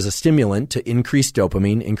used as a stimulant to increase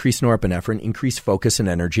dopamine, increase norepinephrine, increase focus and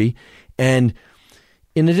energy. And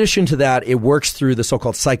in addition to that, it works through the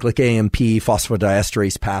so-called cyclic AMP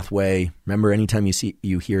phosphodiesterase pathway. Remember, anytime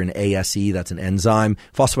you hear an ASE, that's an enzyme.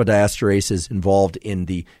 Phosphodiesterase is involved in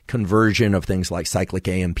the conversion of things like cyclic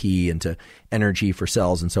AMP into energy for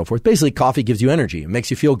cells and so forth. Basically, coffee gives you energy. It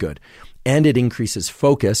makes you feel good. And it increases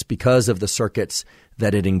focus because of the circuits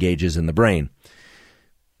that it engages in the brain.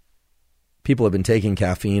 People have been taking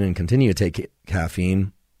caffeine and continue to take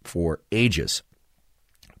caffeine for ages.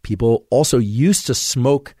 People also used to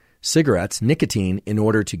smoke cigarettes, nicotine, in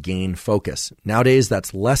order to gain focus. Nowadays,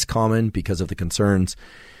 that's less common because of the concerns,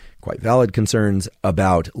 quite valid concerns,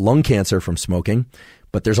 about lung cancer from smoking.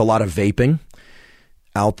 But there's a lot of vaping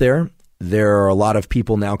out there. There are a lot of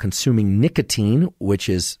people now consuming nicotine, which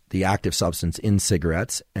is the active substance in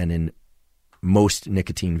cigarettes and in most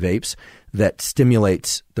nicotine vapes, that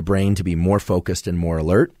stimulates the brain to be more focused and more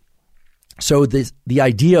alert. So the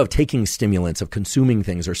idea of taking stimulants, of consuming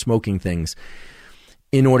things or smoking things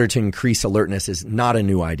in order to increase alertness is not a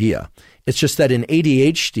new idea. It's just that in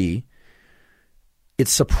ADHD,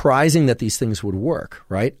 it's surprising that these things would work,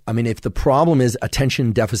 right? I mean, if the problem is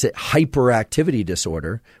attention deficit hyperactivity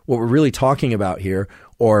disorder, what we're really talking about here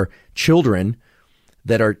are children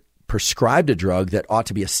that are prescribed a drug that ought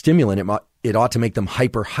to be a stimulant. It ought to make them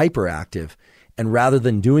hyperactive. And rather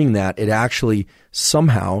than doing that, it actually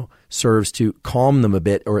somehow serves to calm them a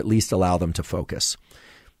bit or at least allow them to focus.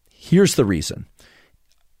 Here's the reason.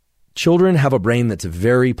 Children have a brain that's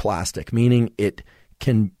very plastic, meaning it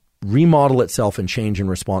can remodel itself and change in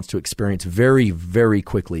response to experience very, very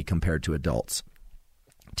quickly compared to adults.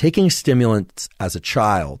 Taking stimulants as a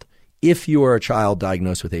child, if you are a child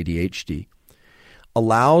diagnosed with ADHD,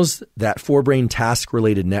 allows that forebrain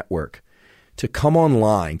task-related network to come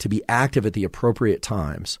online, to be active at the appropriate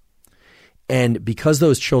times. And because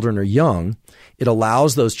those children are young, it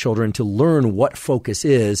allows those children to learn what focus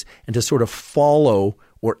is and to sort of follow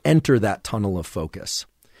or enter that tunnel of focus.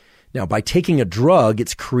 Now, by taking a drug,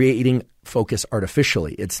 it's creating focus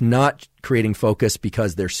artificially. It's not creating focus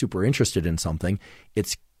because they're super interested in something.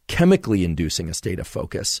 It's chemically inducing a state of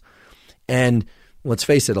focus. And let's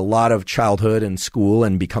face it, a lot of childhood and school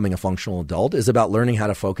and becoming a functional adult is about learning how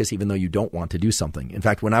to focus even though you don't want to do something. In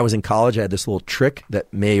fact, when I was in college, I had this little trick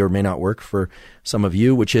that may or may not work for some of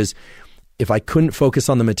you, which is if I couldn't focus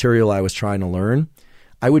on the material I was trying to learn,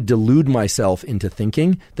 I would delude myself into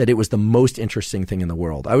thinking that it was the most interesting thing in the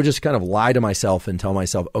world. I would just kind of lie to myself and tell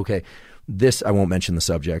myself, okay, this, I won't mention the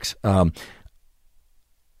subjects. I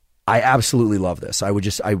absolutely love this. I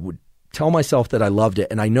would tell myself that I loved it.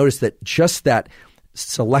 And I noticed that just that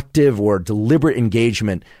selective or deliberate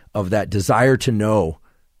engagement of that desire to know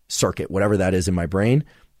circuit, whatever that is in my brain,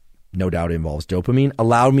 no doubt involves dopamine,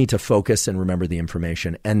 allowed me to focus and remember the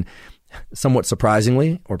information. And somewhat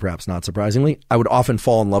surprisingly, or perhaps not surprisingly, I would often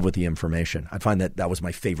fall in love with the information. I'd find that that was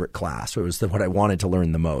my favorite class. It was what I wanted to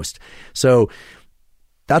learn the most. So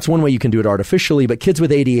that's one way you can do it artificially, but kids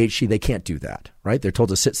with ADHD, they can't do that, right? They're told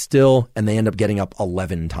to sit still and they end up getting up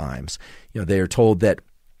 11 times. They are told that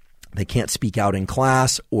they can't speak out in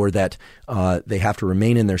class or that they have to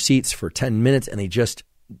remain in their seats for 10 minutes and they just,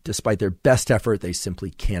 despite their best effort, they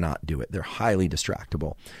simply cannot do it. They're highly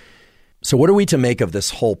distractible. So what are we to make of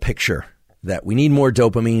this whole picture that we need more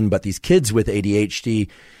dopamine, but these kids with ADHD,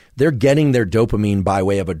 they're getting their dopamine by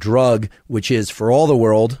way of a drug, which is, for all the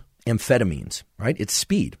world, amphetamines, right? It's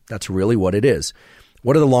speed. That's really what it is.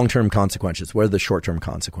 What are the long-term consequences? What are the short-term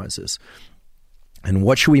consequences? And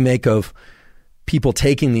what should we make of people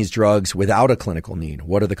taking these drugs without a clinical need?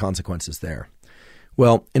 What are the consequences there?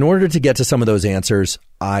 Well, in order to get to some of those answers,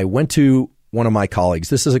 I went to one of my colleagues.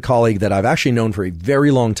 This is a colleague that I've actually known for a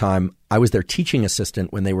very long time. I was their teaching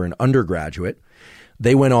assistant when they were an undergraduate.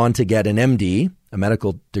 They went on to get an MD, a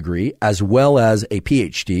medical degree, as well as a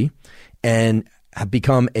PhD, and have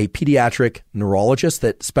become a pediatric neurologist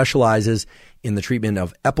that specializes in the treatment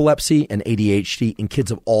of epilepsy and ADHD in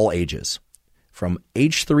kids of all ages, from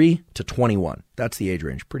age 3 to 21. That's the age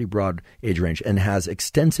range, pretty broad age range, and has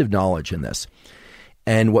extensive knowledge in this.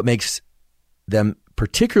 And what makes them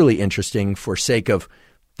particularly interesting for sake of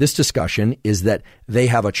this discussion is that they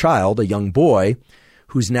have a child, a young boy,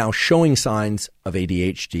 who's now showing signs of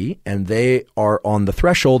ADHD, and they are on the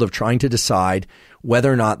threshold of trying to decide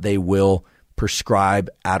whether or not they will prescribe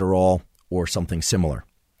Adderall or something similar.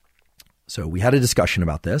 So we had a discussion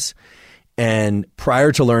about this, and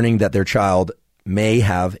prior to learning that their child may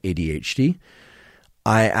have ADHD,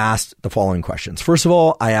 I asked the following questions. First of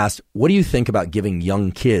all, I asked, what do you think about giving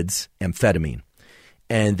young kids amphetamine?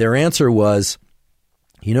 And their answer was,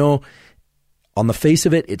 on the face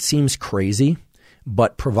of it, it seems crazy,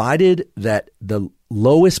 but provided that the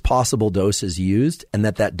lowest possible dose is used and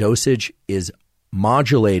that dosage is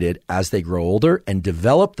modulated as they grow older and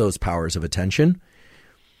develop those powers of attention,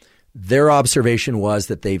 their observation was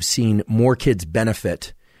that they've seen more kids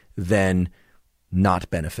benefit than not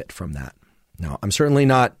benefit from that. Now, I'm certainly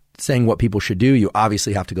not saying what people should do. You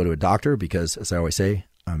obviously have to go to a doctor because, as I always say,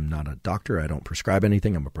 I'm not a doctor. I don't prescribe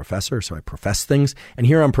anything. I'm a professor, so I profess things. And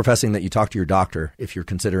here I'm professing that you talk to your doctor if you're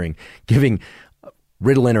considering giving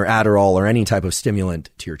Ritalin or Adderall or any type of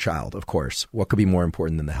stimulant to your child, of course. What could be more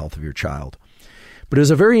important than the health of your child? But it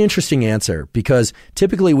was a very interesting answer because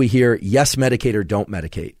typically we hear, yes, medicate or don't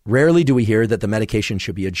medicate. Rarely do we hear that the medication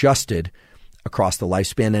should be adjusted across the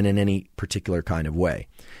lifespan and in any particular kind of way.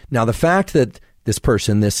 Now, the fact that this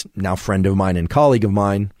person, this now friend of mine and colleague of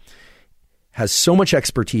mine, has so much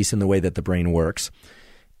expertise in the way that the brain works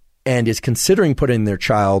and is considering putting their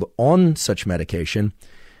child on such medication,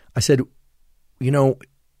 I said,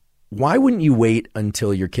 why wouldn't you wait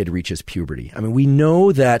until your kid reaches puberty? I mean, we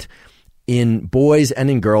know that in boys and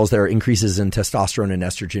in girls, there are increases in testosterone and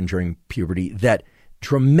estrogen during puberty that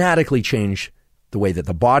dramatically change the way that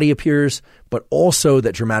the body appears, but also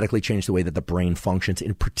that dramatically change the way that the brain functions.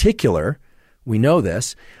 In particular, we know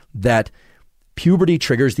this, that puberty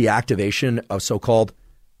triggers the activation of so-called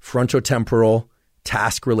frontotemporal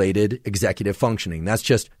task-related executive functioning. That's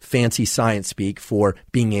just fancy science speak for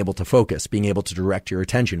being able to focus, being able to direct your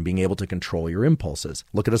attention, being able to control your impulses.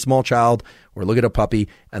 Look at a small child or look at a puppy,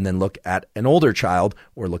 and then look at an older child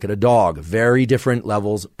or look at a dog. Very different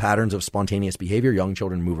levels, patterns of spontaneous behavior. Young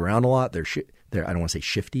children move around a lot. They're I don't want to say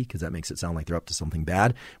shifty because that makes it sound like they're up to something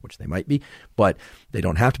bad, which they might be, but they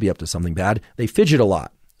don't have to be up to something bad. They fidget a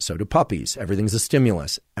lot. So do puppies. Everything's a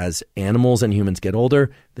stimulus. As animals and humans get older,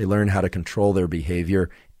 they learn how to control their behavior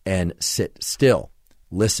and sit still,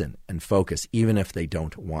 listen, and focus, even if they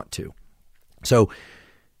don't want to. So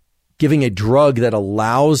giving a drug that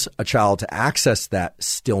allows a child to access that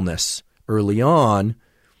stillness early on,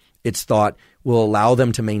 it's thought will allow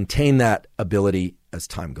them to maintain that ability as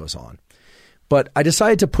time goes on. But I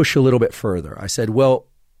decided to push a little bit further. I said, well,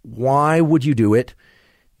 why would you do it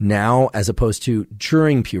now as opposed to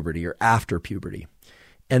during puberty or after puberty?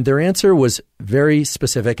 And their answer was very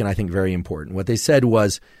specific and I think very important. What they said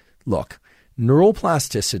was, look,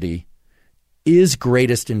 neuroplasticity is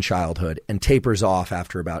greatest in childhood and tapers off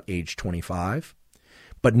after about age 25.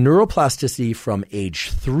 But neuroplasticity from age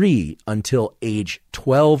 3 until age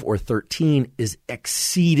 12 or 13 is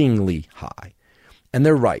exceedingly high. And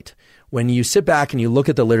they're right. When you sit back and you look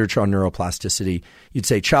at the literature on neuroplasticity, you'd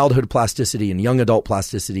say childhood plasticity and young adult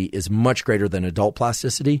plasticity is much greater than adult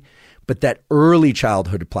plasticity, but that early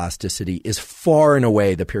childhood plasticity is far and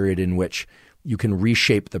away the period in which you can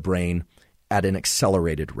reshape the brain at an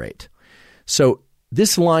accelerated rate. So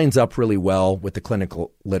this lines up really well with the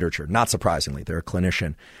clinical literature. Not surprisingly, they're a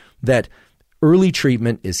clinician, that early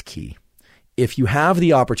treatment is key. If you have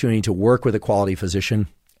the opportunity to work with a quality physician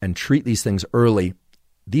and treat these things early,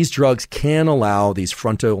 these drugs can allow these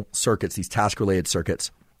frontal circuits, these task-related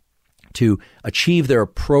circuits, to achieve their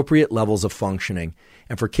appropriate levels of functioning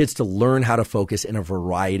and for kids to learn how to focus in a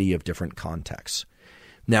variety of different contexts.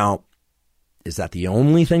 Now, is that the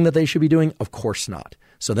only thing that they should be doing? Of course not.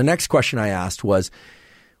 So the next question I asked was,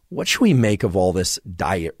 what should we make of all this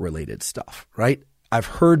diet-related stuff, right? I've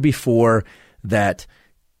heard before that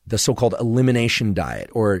the so-called elimination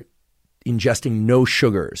diet or ingesting no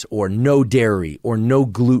sugars or no dairy or no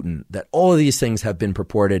gluten, that all of these things have been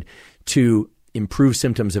purported to improve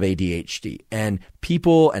symptoms of ADHD. And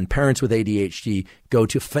people and parents with ADHD go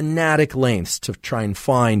to fanatic lengths to try and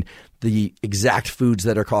find the exact foods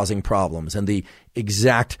that are causing problems and the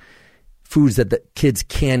exact foods that the kids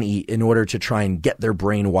can eat in order to try and get their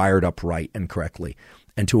brain wired up right and correctly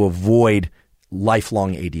and to avoid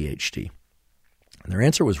lifelong ADHD. And their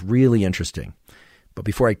answer was really interesting. But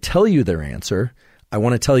before I tell you their answer, I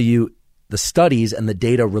want to tell you the studies and the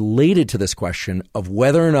data related to this question of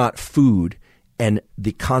whether or not food and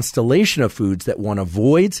the constellation of foods that one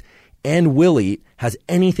avoids and will eat has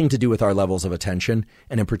anything to do with our levels of attention,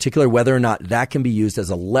 and in particular, whether or not that can be used as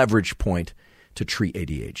a leverage point to treat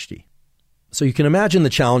ADHD. So you can imagine the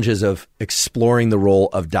challenges of exploring the role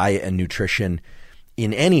of diet and nutrition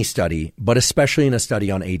in any study, but especially in a study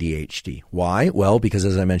on ADHD. Why? Well, because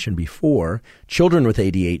as I mentioned before, children with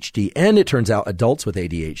ADHD, and it turns out adults with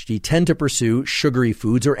ADHD, tend to pursue sugary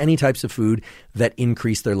foods or any types of food that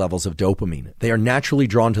increase their levels of dopamine. They are naturally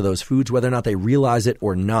drawn to those foods, whether or not they realize it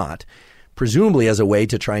or not, presumably as a way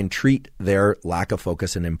to try and treat their lack of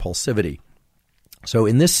focus and impulsivity. So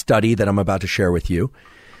in this study that I'm about to share with you,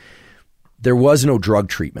 there was no drug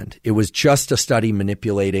treatment. It was just a study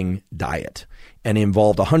manipulating diet, and it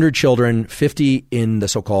involved 100 children, 50 in the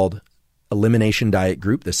so-called elimination diet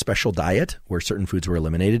group, the special diet where certain foods were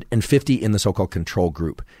eliminated, and 50 in the so-called control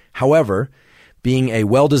group. However, being a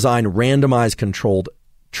well-designed randomized controlled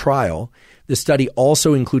trial, the study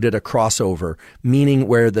also included a crossover, meaning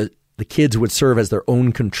where the kids would serve as their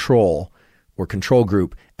own control or control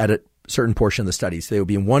group at a certain portion of the study. So they would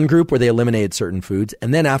be in one group where they eliminated certain foods,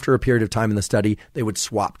 and then after a period of time in the study, they would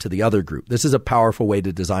swap to the other group. This is a powerful way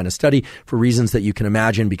to design a study for reasons that you can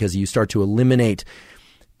imagine, because you start to eliminate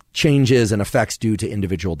changes and effects due to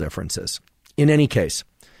individual differences. In any case,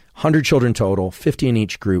 100 children total, 50 in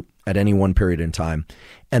each group at any one period in time,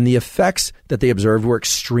 and the effects that they observed were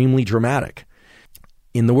extremely dramatic.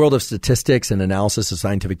 In the world of statistics and analysis of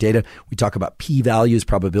scientific data, we talk about p-values,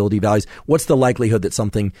 probability values. What's the likelihood that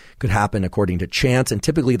something could happen according to chance? And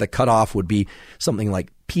typically the cutoff would be something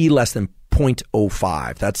like p less than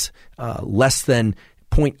 0.05. That's less than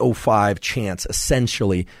 0.05 chance,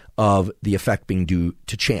 essentially, of the effect being due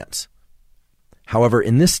to chance. However,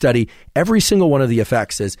 in this study, every single one of the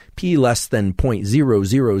effects is p less than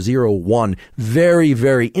 0.0001, very,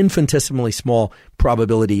 very infinitesimally small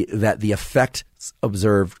probability that the effect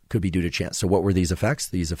observed could be due to chance. So what were these effects?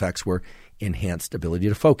 These effects were enhanced ability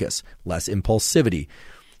to focus, less impulsivity,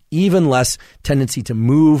 even less tendency to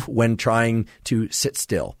move when trying to sit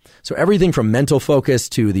still. So everything from mental focus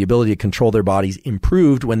to the ability to control their bodies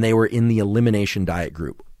improved when they were in the elimination diet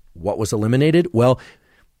group. What was eliminated? Well,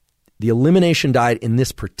 the elimination diet in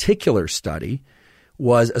this particular study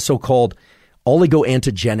was a so-called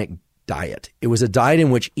oligoantigenic diet. It was a diet in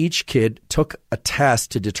which each kid took a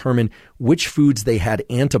test to determine which foods they had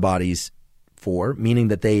antibodies for, meaning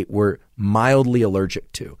that they were mildly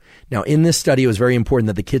allergic to. Now, in this study, it was very important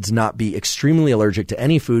that the kids not be extremely allergic to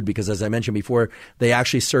any food because, as I mentioned before, they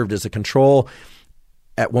actually served as a control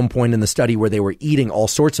at one point in the study where they were eating all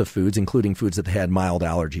sorts of foods, including foods that they had mild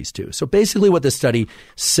allergies to. So basically what this study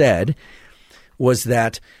said was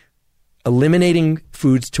that eliminating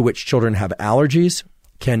foods to which children have allergies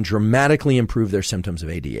can dramatically improve their symptoms of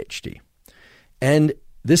ADHD. And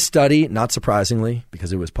this study, not surprisingly,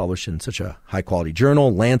 because it was published in such a high-quality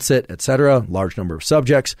journal, Lancet, etc., large number of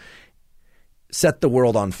subjects, set the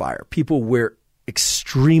world on fire. People were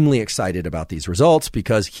extremely excited about these results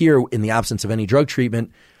because here, in the absence of any drug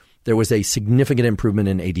treatment, there was a significant improvement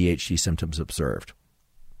in ADHD symptoms observed.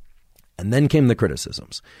 And then came the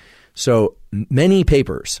criticisms. So many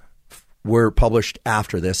papers were published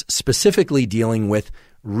after this, specifically dealing with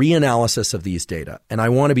reanalysis of these data. And I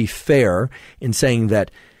want to be fair in saying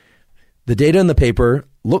that the data in the paper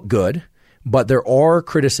look good, but there are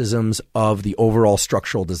criticisms of the overall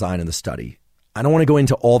structural design of the study. I don't want to go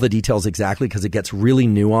into all the details exactly because it gets really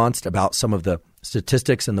nuanced about some of the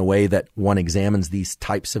statistics and the way that one examines these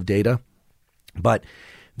types of data. But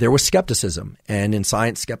there was skepticism, and in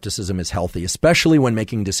science, skepticism is healthy, especially when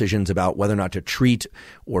making decisions about whether or not to treat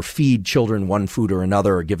or feed children one food or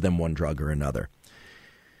another or give them one drug or another.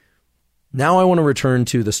 Now I want to return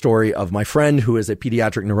to the story of my friend who is a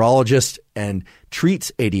pediatric neurologist and treats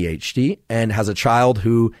ADHD and has a child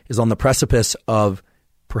who is on the precipice of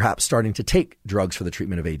perhaps starting to take drugs for the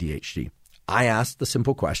treatment of ADHD. I asked the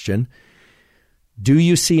simple question, do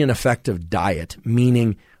you see an effect of diet?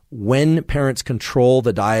 Meaning, when parents control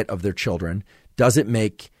the diet of their children, does it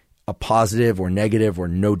make a positive or negative or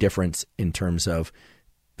no difference in terms of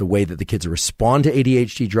the way that the kids respond to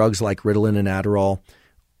ADHD drugs like Ritalin and Adderall,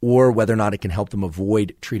 or whether or not it can help them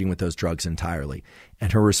avoid treating with those drugs entirely?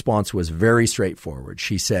 And her response was very straightforward.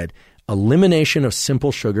 She said, elimination of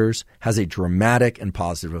simple sugars has a dramatic and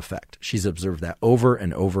positive effect. She's observed that over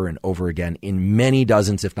and over and over again in many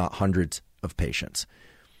dozens, if not hundreds, of patients.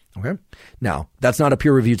 Okay. Now, that's not a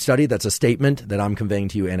peer-reviewed study. That's a statement that I'm conveying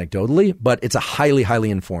to you anecdotally, but it's a highly, highly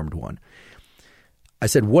informed one. I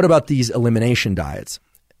said, what about these elimination diets?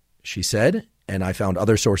 She said, and I found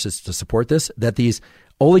other sources to support this, that these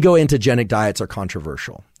oligoantigenic diets are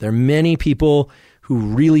controversial. There are many people who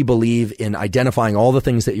really believe in identifying all the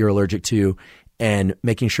things that you're allergic to and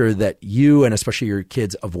making sure that you and especially your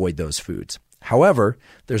kids avoid those foods. However,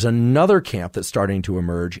 there's another camp that's starting to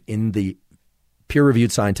emerge in the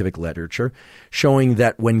peer-reviewed scientific literature showing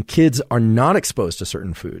that when kids are not exposed to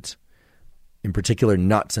certain foods, in particular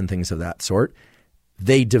nuts and things of that sort,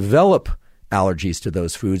 they develop allergies to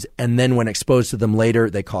those foods. And then when exposed to them later,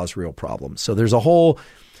 they cause real problems. So there's a whole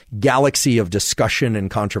galaxy of discussion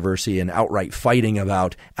and controversy and outright fighting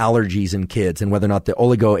about allergies in kids and whether or not the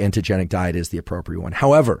oligoantigenic diet is the appropriate one.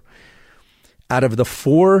 However, out of the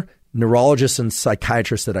 4 neurologists and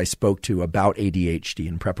psychiatrists that I spoke to about ADHD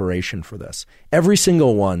in preparation for this, every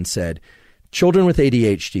single one said children with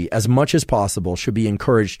ADHD, as much as possible, should be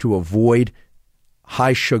encouraged to avoid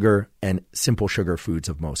high sugar and simple sugar foods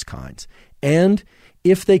of most kinds. And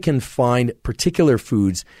if they can find particular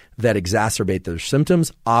foods that exacerbate their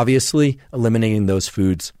symptoms, obviously eliminating those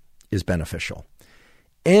foods is beneficial.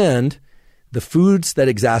 And the foods that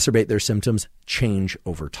exacerbate their symptoms change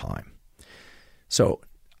over time. So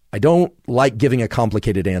I don't like giving a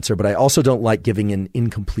complicated answer, but I also don't like giving an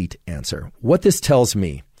incomplete answer. What this tells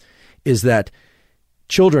me is that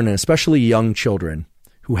children, and especially young children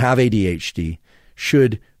who have ADHD,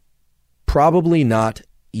 should probably not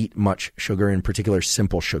eat much sugar, in particular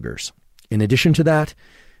simple sugars. In addition to that,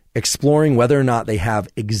 exploring whether or not they have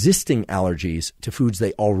existing allergies to foods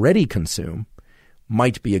they already consume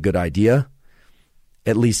might be a good idea.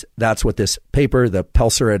 At least that's what this paper, the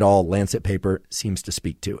Pelser et al. Lancet paper, seems to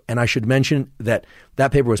speak to. And I should mention that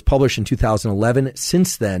that paper was published in 2011.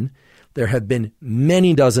 Since then, there have been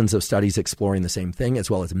many dozens of studies exploring the same thing, as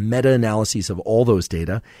well as meta-analyses of all those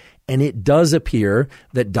data. And it does appear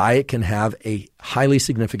that diet can have a highly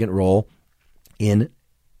significant role in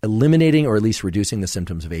eliminating or at least reducing the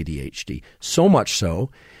symptoms of ADHD. So much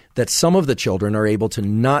so that some of the children are able to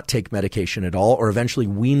not take medication at all or eventually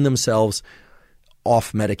wean themselves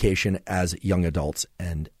off medication as young adults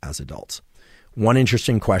and as adults. One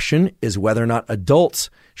interesting question is whether or not adults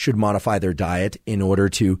should modify their diet in order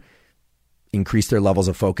to increase their levels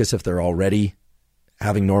of focus if they're already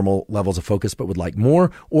having normal levels of focus but would like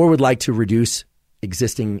more, or would like to reduce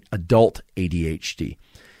existing adult ADHD.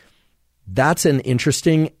 That's an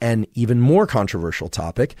interesting and even more controversial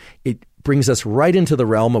topic. It brings us right into the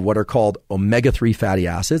realm of what are called omega-3 fatty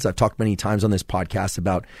acids. I've talked many times on this podcast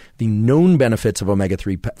about the known benefits of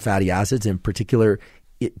omega-3 fatty acids, in particular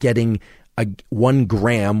getting 1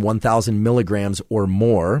 gram, 1,000 milligrams or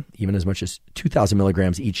more, even as much as 2,000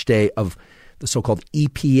 milligrams each day of the so-called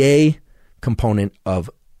EPA component of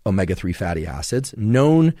omega-3 fatty acids,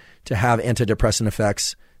 known to have antidepressant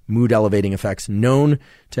effects, mood-elevating effects, known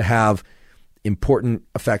to have important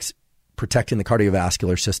effects protecting the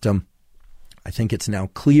cardiovascular system. I think it's now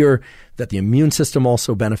clear that the immune system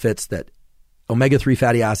also benefits, that omega-3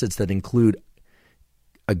 fatty acids that include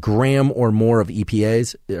 1 gram or more of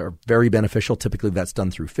EPAs are very beneficial. Typically, that's done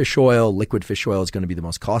through fish oil. Liquid fish oil is going to be the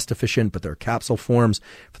most cost efficient, but there are capsule forms.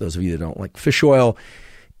 For those of you that don't like fish oil,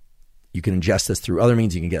 you can ingest this through other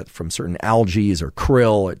means. You can get from certain algae or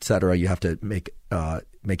krill, et cetera. You have to make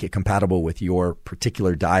it compatible with your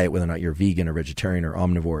particular diet, whether or not you're vegan or vegetarian or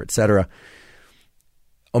omnivore, et cetera.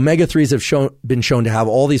 Omega-3s have been shown to have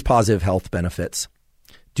all these positive health benefits.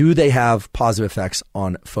 Do they have positive effects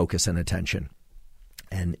on focus and attention?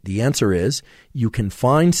 And the answer is you can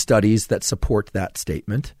find studies that support that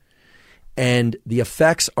statement, and the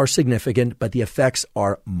effects are significant, but the effects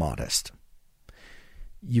are modest.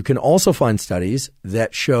 You can also find studies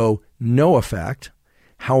that show no effect.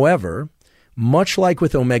 However, much like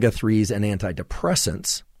with omega-3s and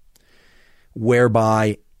antidepressants,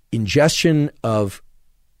 whereby ingestion of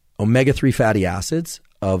omega-3 fatty acids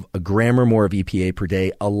of 1 gram or more of EPA per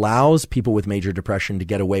day allows people with major depression to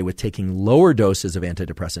get away with taking lower doses of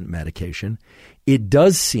antidepressant medication, it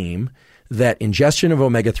does seem that ingestion of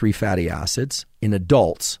omega-3 fatty acids in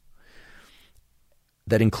adults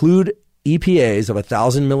that include EPAs of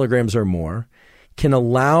 1,000 milligrams or more can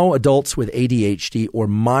allow adults with ADHD or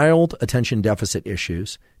mild attention deficit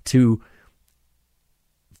issues to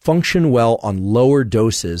function well on lower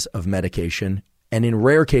doses of medication, and in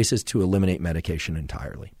rare cases to eliminate medication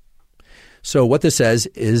entirely. So what this says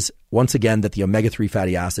is, once again, that the omega-3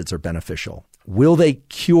 fatty acids are beneficial. Will they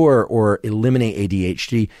cure or eliminate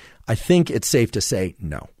ADHD? I think it's safe to say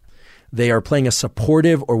no. They are playing a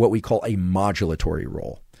supportive, or what we call a modulatory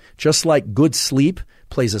role. Just like good sleep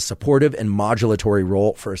plays a supportive and modulatory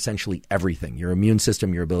role for essentially everything. Your immune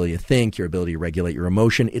system, your ability to think, your ability to regulate your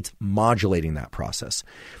emotion, it's modulating that process.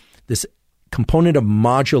 This component of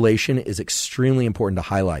modulation is extremely important to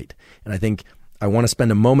highlight. And I think I want to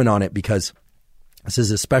spend a moment on it because this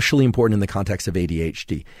is especially important in the context of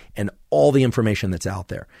ADHD and all the information that's out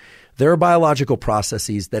there. There are biological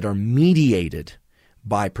processes that are mediated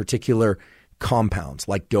by particular compounds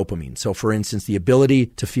like dopamine. So for instance, the ability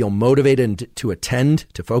to feel motivated and to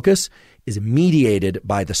attend, to focus, is mediated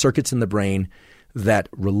by the circuits in the brain that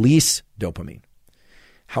release dopamine.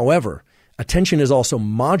 However, attention is also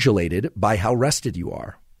modulated by how rested you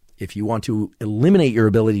are. If you want to eliminate your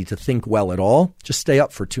ability to think well at all, just stay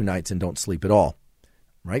up for 2 nights and don't sleep at all,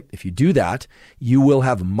 right? If you do that, you will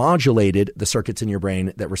have modulated the circuits in your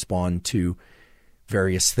brain that respond to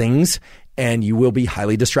various things, and you will be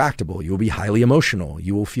highly distractible. You will be highly emotional.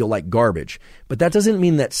 You will feel like garbage. But that doesn't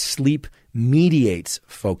mean that sleep mediates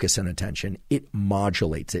focus and attention. It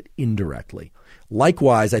modulates it indirectly.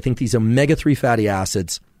 Likewise, I think these omega-3 fatty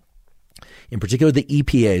acids, in particular the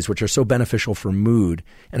EPAs, which are so beneficial for mood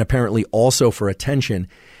and apparently also for attention,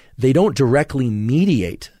 they don't directly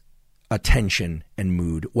mediate attention and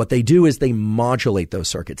mood. What they do is they modulate those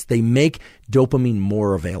circuits. They make dopamine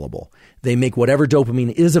more available. They make whatever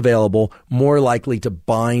dopamine is available more likely to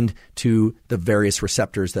bind to the various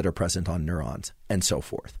receptors that are present on neurons and so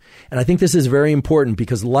forth. And I think this is very important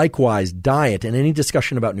because likewise, diet and any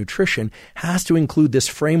discussion about nutrition has to include this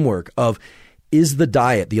framework of, is the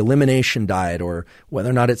diet, the elimination diet, or whether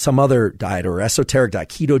or not it's some other diet or esoteric diet,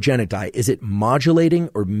 ketogenic diet, is it modulating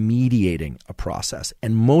or mediating a process?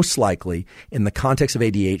 And most likely, in the context of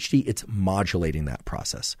ADHD, it's modulating that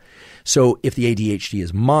process. So if the ADHD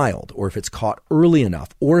is mild, or if it's caught early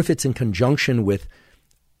enough, or if it's in conjunction with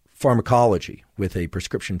pharmacology, with a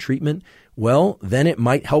prescription treatment, well, then it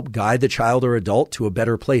might help guide the child or adult to a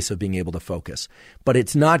better place of being able to focus. But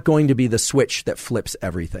it's not going to be the switch that flips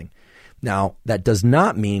everything. Now, that does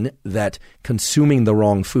not mean that consuming the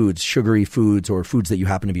wrong foods, sugary foods, or foods that you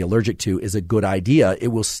happen to be allergic to is a good idea. It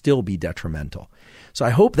will still be detrimental. So I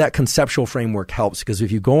hope that conceptual framework helps, because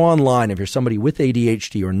if you go online, if you're somebody with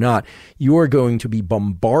ADHD or not, you are going to be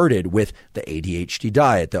bombarded with the ADHD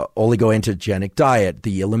diet, the oligoantogenic diet,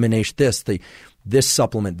 the elimination this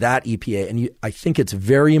supplement, that EPA. And I think it's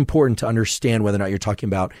very important to understand whether or not you're talking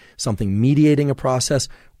about something mediating a process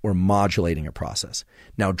or modulating a process.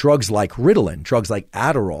 Now, drugs like Ritalin, drugs like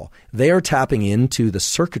Adderall, they are tapping into the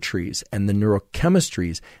circuitries and the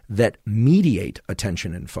neurochemistries that mediate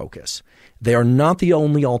attention and focus. They are not the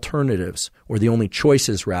only alternatives, or the only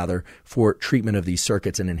choices, rather, for treatment of these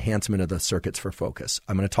circuits and enhancement of the circuits for focus.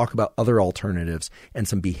 I'm going to talk about other alternatives and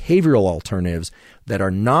some behavioral alternatives that are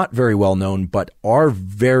not very well known, but are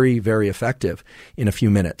very, very effective in a few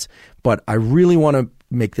minutes. But I really want to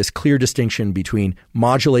make this clear distinction between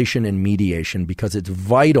modulation and mediation, because it's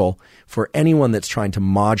vital for anyone that's trying to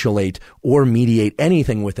modulate or mediate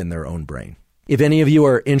anything within their own brain. If any of you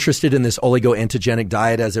are interested in this oligoantogenic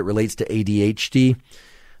diet as it relates to ADHD,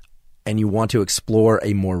 and you want to explore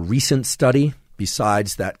a more recent study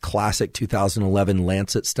besides that classic 2011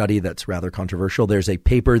 Lancet study that's rather controversial, there's a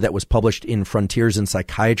paper that was published in Frontiers in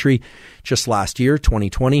Psychiatry just last year,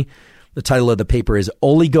 2020. The title of the paper is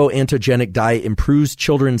Oligoantogenic Diet Improves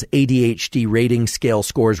Children's ADHD Rating Scale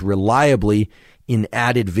Scores Reliably in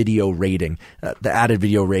Added Video Rating. The added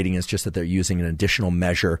video rating is just that they're using an additional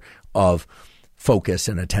measure of focus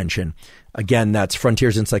and attention. Again, that's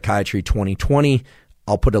Frontiers in Psychiatry 2020.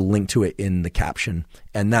 I'll put a link to it in the caption,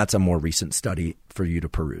 and that's a more recent study for you to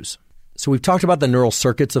peruse. So we've talked about the neural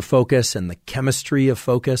circuits of focus and the chemistry of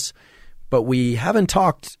focus, but we haven't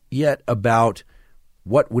talked yet about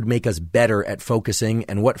what would make us better at focusing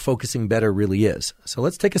and what focusing better really is. So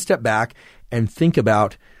let's take a step back and think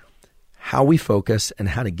about how we focus and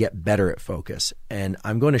how to get better at focus. And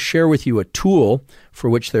I'm going to share with you a tool for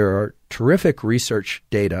which there are terrific research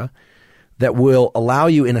data that will allow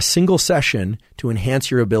you in a single session to enhance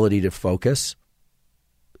your ability to focus,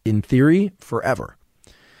 in theory, forever.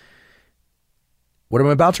 What I'm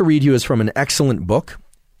about to read you is from an excellent book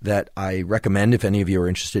that I recommend if any of you are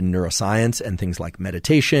interested in neuroscience and things like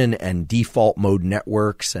meditation and default mode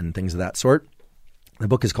networks and things of that sort. The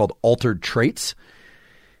book is called Altered Traits.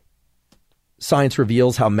 Science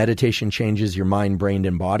reveals how meditation changes your mind, brain,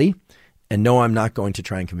 and body. And no, I'm not going to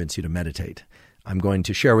try and convince you to meditate. I'm going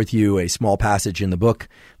to share with you a small passage in the book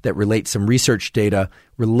that relates some research data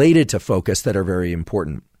related to focus that are very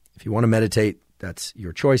important. If you want to meditate, that's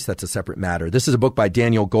your choice. That's a separate matter. This is a book by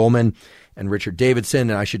Daniel Goleman and Richard Davidson.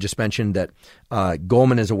 And I should just mention that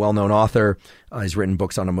Goleman is a well-known author. He's written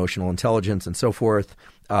books on emotional intelligence and so forth.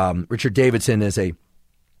 Richard Davidson is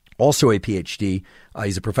also a PhD.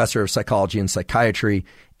 He's a professor of psychology and psychiatry,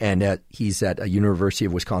 and he's at University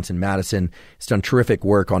of Wisconsin-Madison. He's done terrific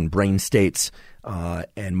work on brain states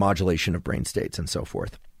and modulation of brain states and so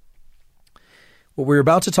forth. What we're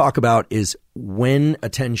about to talk about is when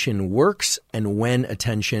attention works and when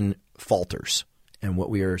attention falters. And what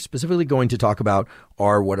we are specifically going to talk about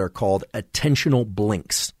are what are called attentional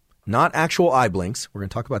blinks. Not actual eye blinks. We're going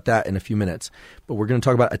to talk about that in a few minutes. But we're going to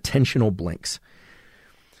talk about attentional blinks.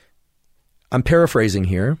 I'm paraphrasing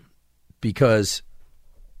here because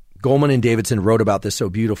Goleman and Davidson wrote about this so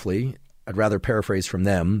beautifully. I'd rather paraphrase from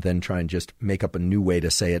them than try and just make up a new way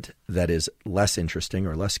to say it that is less interesting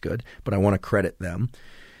or less good, but I want to credit them.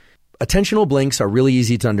 Attentional blinks are really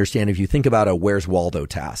easy to understand if you think about a Where's Waldo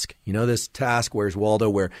task. You know this task, Where's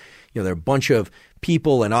Waldo, where there are a bunch of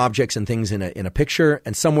people and objects and things in a picture,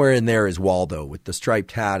 and somewhere in there is Waldo with the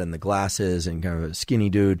striped hat and the glasses and kind of a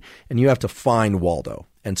skinny dude, and you have to find Waldo.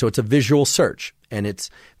 And so it's a visual search, and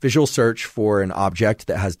it's visual search for an object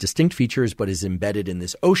that has distinct features but is embedded in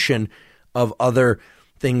this ocean of other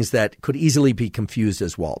things that could easily be confused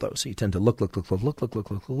as Waldo. So you tend to look,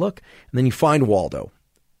 and then you find Waldo.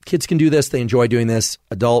 Kids can do this. They enjoy doing this.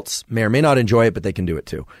 Adults may or may not enjoy it, but they can do it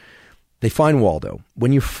too. They find Waldo.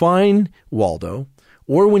 When you find Waldo,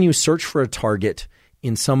 or when you search for a target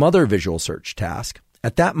in some other visual search task,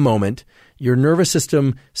 at that moment, your nervous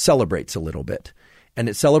system celebrates a little bit. And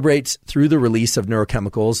it celebrates through the release of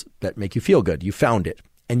neurochemicals that make you feel good. You found it,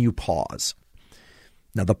 and you pause.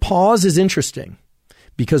 Now, the pause is interesting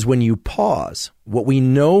because when you pause, what we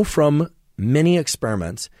know from many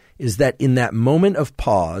experiments is that in that moment of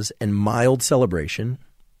pause and mild celebration,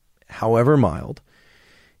 however mild,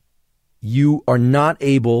 you are not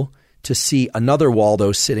able to see another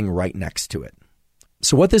Waldo sitting right next to it.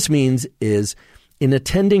 So what this means is in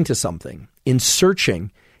attending to something, in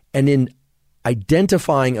searching, and in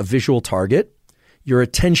identifying a visual target, your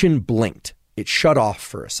attention blinked. It shut off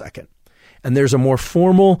for a second. And there's a more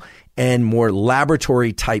formal and more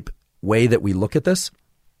laboratory type way that we look at this.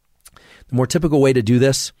 The more typical way to do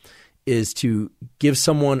this is to give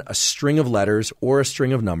someone a string of letters or a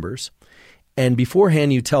string of numbers, and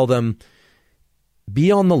beforehand you tell them,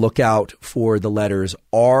 be on the lookout for the letters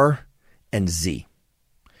R and Z.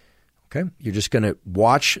 Okay, you're just going to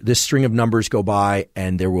watch this string of numbers go by,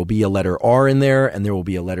 and there will be a letter R in there, and there will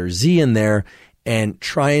be a letter Z in there, and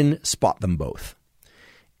try and spot them both.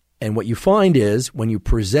 And what you find is when you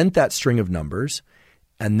present that string of numbers,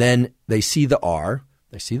 and then they see the R,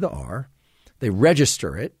 they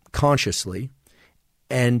register it consciously,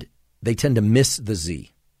 and they tend to miss the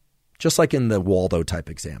Z, just like in the Waldo type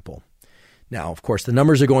example. Now, of course, the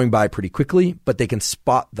numbers are going by pretty quickly, but they can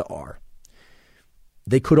spot the R.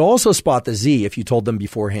 They could also spot the Z if you told them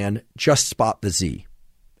beforehand, just spot the Z.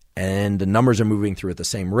 And the numbers are moving through at the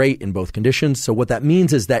same rate in both conditions. So what that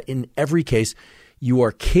means is that in every case, you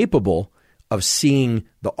are capable of seeing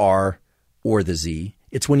the R or the Z.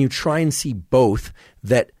 It's when you try and see both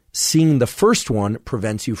that seeing the first one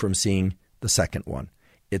prevents you from seeing the second one.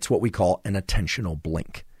 It's what we call an attentional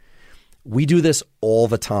blink. We do this all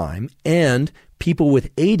the time, and people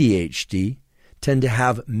with ADHD tend to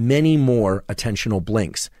have many more attentional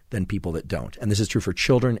blinks than people that don't. And this is true for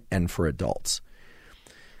children and for adults.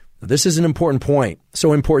 This is an important point,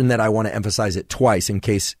 so important that I want to emphasize it twice in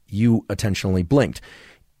case you attentionally blinked.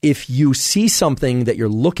 If you see something that you're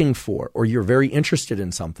looking for or you're very interested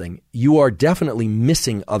in something, you are definitely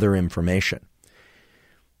missing other information,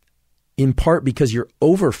 in part because you're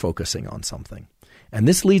over-focusing on something. And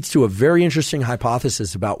this leads to a very interesting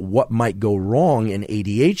hypothesis about what might go wrong in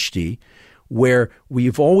ADHD, where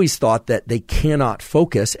we've always thought that they cannot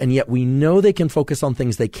focus, and yet we know they can focus on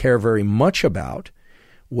things they care very much about.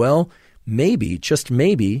 Well, maybe, just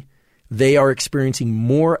maybe, they are experiencing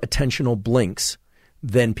more attentional blinks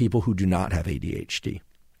than people who do not have ADHD.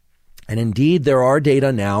 And indeed, there are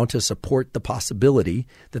data now to support the possibility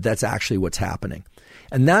that that's actually what's happening.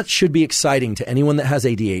 And that should be exciting to anyone that has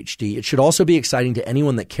ADHD. It should also be exciting to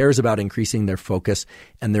anyone that cares about increasing their focus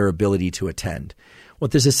and their ability to attend.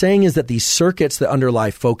 What this is saying is that these circuits that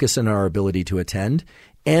underlie focus and our ability to attend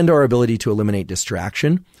and our ability to eliminate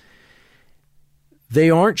distraction, they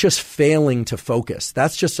aren't just failing to focus.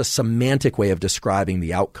 That's just a semantic way of describing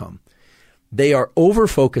the outcome. They are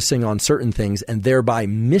over-focusing on certain things and thereby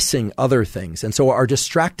missing other things. And so our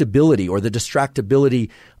distractibility, or the distractibility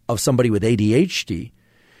of somebody with ADHD,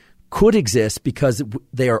 could exist because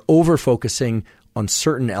they are over-focusing on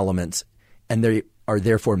certain elements and they are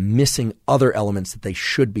therefore missing other elements that they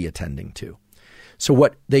should be attending to. So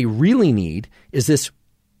what they really need is this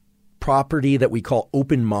property that we call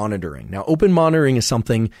open monitoring. Now, open monitoring is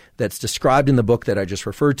something that's described in the book that I just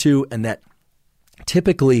referred to, and that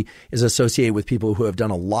typically is associated with people who have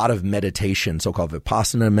done a lot of meditation, so-called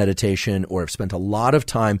Vipassana meditation, or have spent a lot of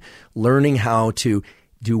time learning how to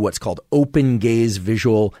do what's called open gaze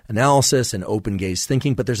visual analysis and open gaze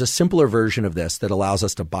thinking. But there's a simpler version of this that allows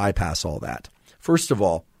us to bypass all that. First of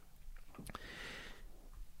all,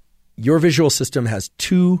 your visual system has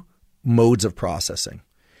two modes of processing.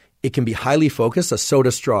 It can be highly focused, a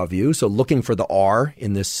soda straw view, so looking for the R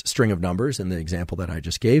in this string of numbers in the example that I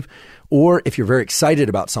just gave. Or if you're very excited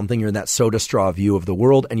about something, you're in that soda straw view of the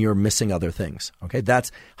world and you're missing other things. Okay,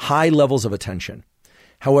 that's high levels of attention.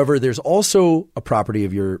 However, there's also a property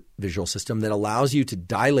of your visual system that allows you to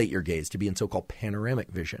dilate your gaze to be in so-called panoramic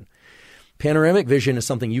vision. Panoramic vision is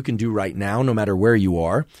something you can do right now, no matter where you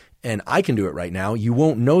are, and I can do it right now. You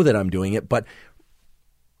won't know that I'm doing it, but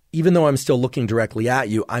even though I'm still looking directly at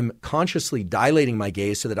you, I'm consciously dilating my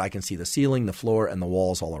gaze so that I can see the ceiling, the floor, and the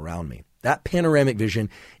walls all around me. That panoramic vision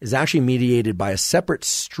is actually mediated by a separate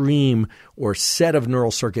stream or set of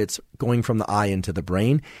neural circuits going from the eye into the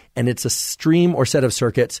brain. And it's a stream or set of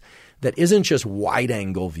circuits that isn't just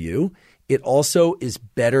wide-angle view. It also is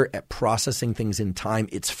better at processing things in time.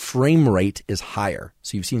 Its frame rate is higher.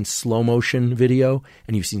 So you've seen slow motion video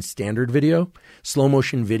and you've seen standard video. Slow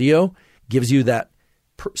motion video gives you that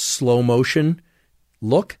slow motion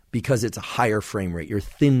look because it's a higher frame rate. You're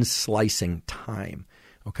thin slicing time.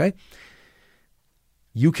 Okay?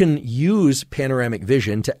 You can use panoramic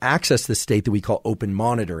vision to access the state that we call open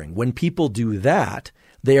monitoring. When people do that,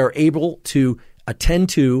 they are able to attend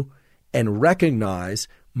to and recognize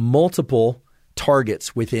multiple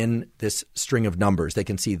targets within this string of numbers. They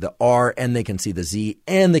can see the R and they can see the Z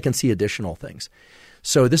and they can see additional things.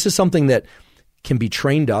 So this is something that can be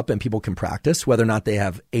trained up and people can practice whether or not they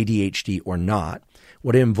have ADHD or not.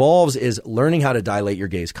 What it involves is learning how to dilate your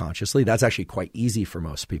gaze consciously. That's actually quite easy for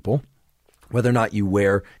most people. Whether or not you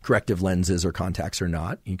wear corrective lenses or contacts or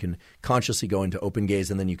not, you can consciously go into open gaze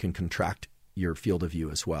and then you can contract your field of view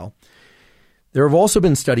as well. There have also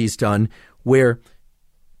been studies done where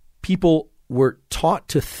people were taught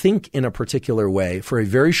to think in a particular way for a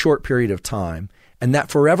very short period of time, and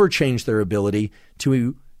that forever changed their ability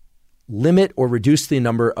to limit or reduce the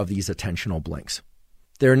number of these attentional blinks.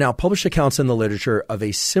 There are now published accounts in the literature of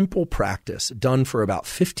a simple practice done for about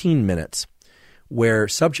 15 minutes where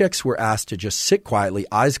subjects were asked to just sit quietly,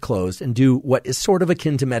 eyes closed, and do what is sort of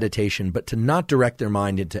akin to meditation, but to not direct their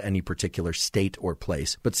mind into any particular state or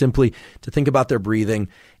place, but simply to think about their breathing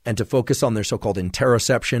and to focus on their so-called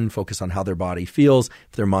interoception, focus on how their body feels,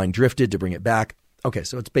 if their mind drifted, to bring it back. Okay,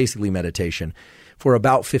 so it's basically meditation for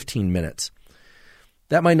about 15 minutes.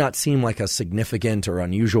 That might not seem like a significant or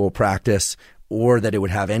unusual practice or that it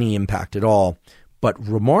would have any impact at all, but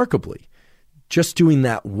remarkably, just doing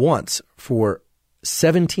that once for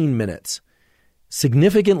 17 minutes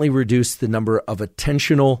significantly reduced the number of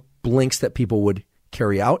attentional blinks that people would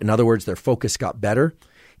carry out. In other words, their focus got better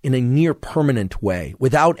in a near permanent way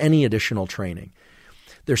without any additional training.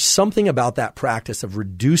 There's something about that practice of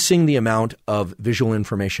reducing the amount of visual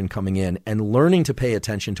information coming in and learning to pay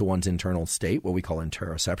attention to one's internal state, what we call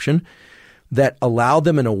interoception, that allowed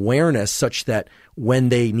them an awareness such that when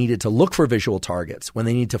they needed to look for visual targets, when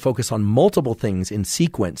they need to focus on multiple things in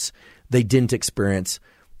sequence, they didn't experience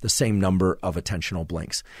the same number of attentional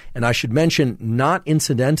blinks. And I should mention, not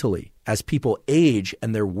incidentally, as people age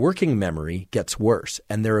and their working memory gets worse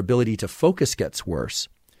and their ability to focus gets worse,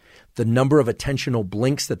 the number of attentional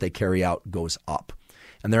blinks that they carry out goes up.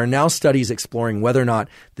 And there are now studies exploring whether or not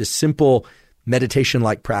this simple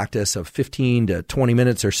meditation-like practice of 15 to 20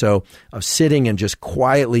 minutes or so of sitting and just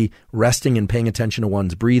quietly resting and paying attention to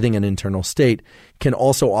one's breathing and internal state can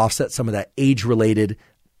also offset some of that age-related,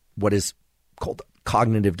 what is called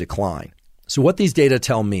cognitive decline. So what these data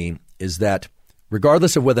tell me is that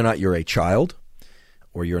regardless of whether or not you're a child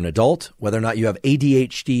or you're an adult, whether or not you have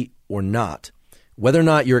ADHD or not, whether or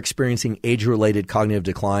not you're experiencing age-related cognitive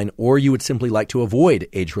decline or you would simply like to avoid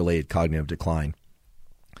age-related cognitive decline,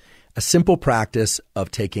 a simple practice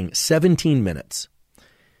of taking 17 minutes,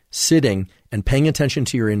 sitting and paying attention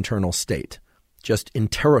to your internal state, just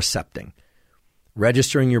interocepting,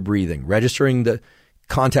 registering your breathing, registering the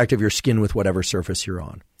contact of your skin with whatever surface you're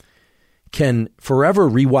on, can forever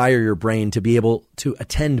rewire your brain to be able to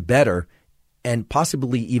attend better and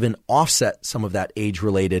possibly even offset some of that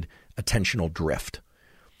age-related attentional drift.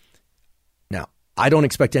 Now, I don't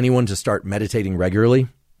expect anyone to start meditating regularly.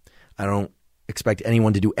 I don't expect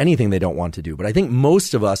anyone to do anything they don't want to do. But I think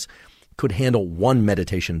most of us could handle one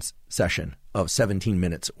meditation session of 17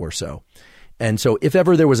 minutes or so. And so if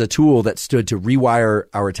ever there was a tool that stood to rewire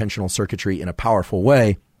our attentional circuitry in a powerful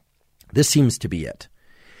way, this seems to be it.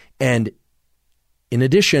 And in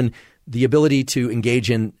addition, the ability to engage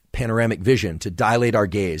in panoramic vision, to dilate our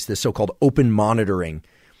gaze, this so-called open monitoring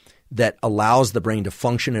that allows the brain to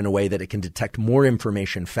function in a way that it can detect more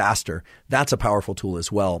information faster, that's a powerful tool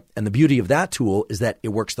as well. And the beauty of that tool is that it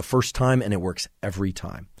works the first time and it works every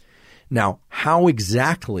time. Now, how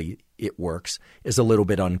exactly it works is a little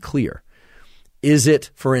bit unclear. Is it,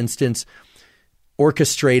 for instance,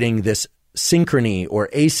 orchestrating this synchrony or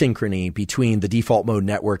asynchrony between the default mode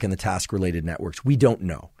network and the task-related networks? We don't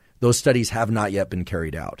know. Those studies have not yet been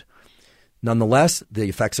carried out. Nonetheless, the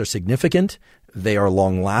effects are significant, they are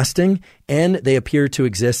long-lasting, and they appear to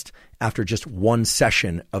exist after just one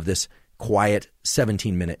session of this quiet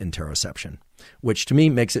 17-minute interoception, which to me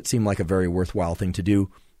makes it seem like a very worthwhile thing to do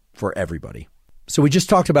for everybody. So we just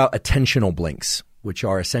talked about attentional blinks, which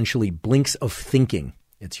are essentially blinks of thinking.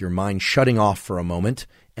 It's your mind shutting off for a moment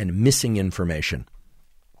and missing information.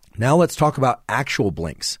 Now let's talk about actual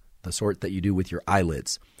blinks, the sort that you do with your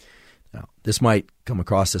eyelids. Now, this might come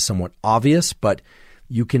across as somewhat obvious, but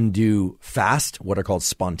you can do fast, what are called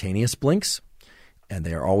spontaneous blinks, and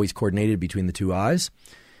they are always coordinated between the two eyes.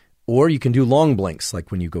 Or you can do long blinks,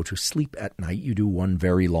 like when you go to sleep at night, you do one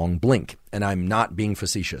very long blink. And I'm not being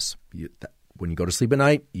facetious. When you go to sleep at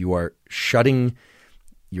night, you are shutting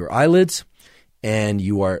your eyelids and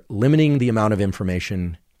you are limiting the amount of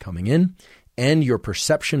information coming in, and your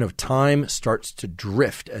perception of time starts to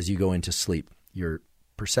drift as you go into sleep. Your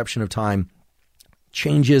perception of time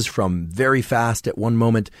changes from very fast at one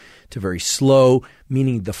moment to very slow,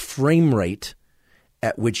 meaning the frame rate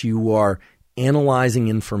at which you are analyzing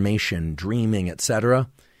information, dreaming, etc.,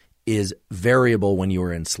 is variable when you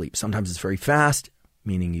are in sleep. Sometimes it's very fast,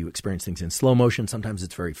 meaning you experience things in slow motion. Sometimes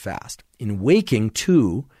it's very fast. In waking,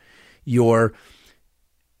 too, your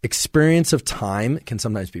experience of time can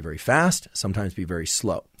sometimes be very fast, sometimes be very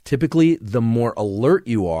slow. Typically, the more alert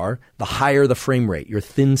you are, the higher the frame rate. You're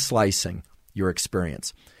thin slicing your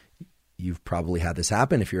experience. You've probably had this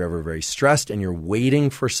happen if you're ever very stressed and you're waiting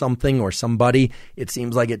for something or somebody. It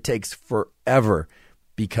seems like it takes forever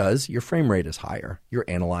because your frame rate is higher. You're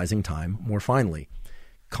analyzing time more finely.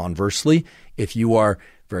 Conversely, if you are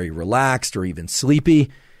very relaxed or even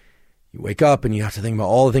sleepy, you wake up and you have to think about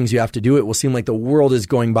all the things you have to do. It will seem like the world is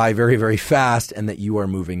going by very, very fast and that you are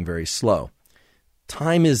moving very slow.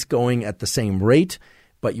 Time is going at the same rate,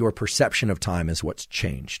 but your perception of time is what's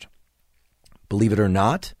changed. Believe it or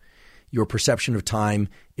not, your perception of time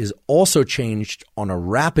is also changed on a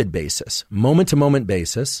rapid basis, moment-to-moment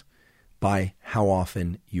basis, by how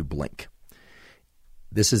often you blink.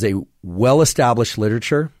 This is a well-established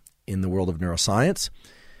literature in the world of neuroscience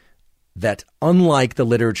that, unlike the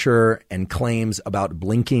literature and claims about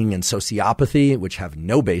blinking and sociopathy, which have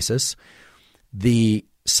no basis, the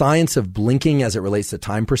science of blinking as it relates to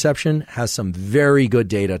time perception has some very good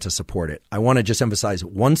data to support it. I want to just emphasize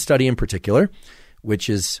one study in particular, which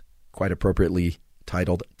is quite appropriately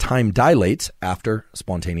titled Time Dilates After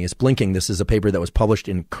Spontaneous Blinking. This is a paper that was published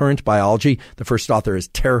in Current Biology. The first author is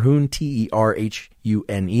Terhune, Terhune.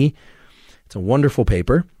 It's a wonderful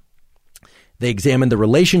paper. They examined the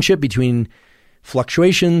relationship between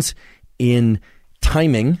fluctuations in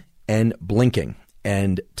timing and blinking.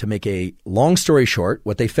 And to make a long story short,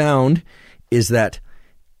 what they found is that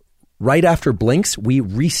right after blinks, we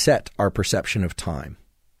reset our perception of time.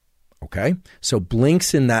 Okay? So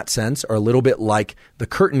blinks in that sense are a little bit like the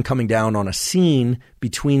curtain coming down on a scene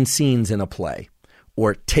between scenes in a play,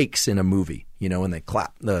 or takes in a movie, and they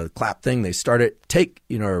clap, the clap thing, they start it, take,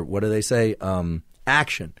 or what do they say?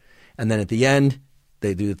 Action. And then at the end,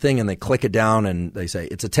 they do the thing and they click it down and they say,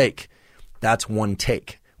 it's a take. That's one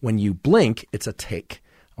take. When you blink, it's a take.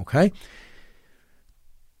 Okay?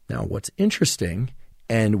 Now, what's interesting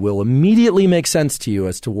and will immediately make sense to you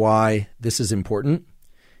as to why this is important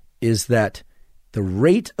is that the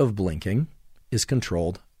rate of blinking is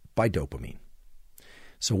controlled by dopamine.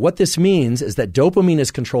 So what this means is that dopamine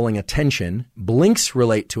is controlling attention, blinks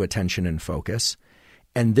relate to attention and focus,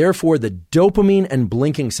 and therefore the dopamine and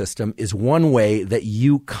blinking system is one way that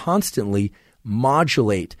you constantly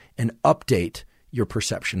modulate and update your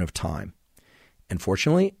perception of time. And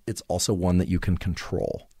fortunately, it's also one that you can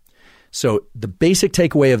control. So the basic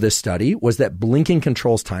takeaway of this study was that blinking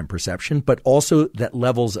controls time perception, but also that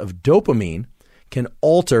levels of dopamine can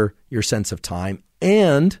alter your sense of time,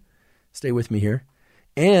 and, stay with me here,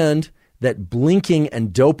 and that blinking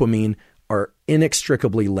and dopamine are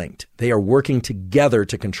inextricably linked. They are working together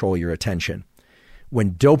to control your attention.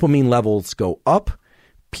 When dopamine levels go up,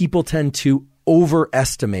 people tend to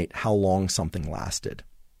overestimate how long something lasted.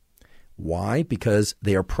 Why? Because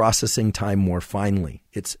they are processing time more finely.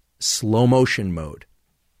 It's slow motion mode.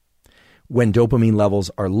 When dopamine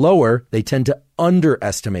levels are lower, they tend to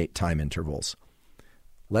underestimate time intervals.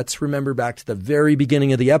 Let's remember back to the very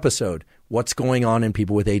beginning of the episode. What's going on in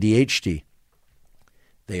people with ADHD?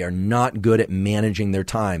 They are not good at managing their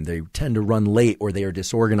time. They tend to run late, or they are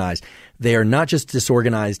disorganized. They are not just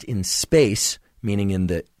disorganized in space, meaning in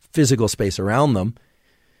the physical space around them.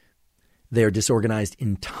 They are disorganized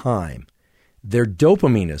in time. Their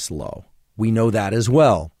dopamine is low. We know that as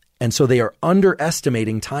well. And so they are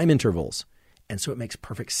underestimating time intervals. And so it makes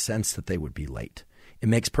perfect sense that they would be late. It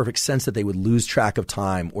makes perfect sense that they would lose track of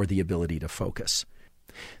time or the ability to focus.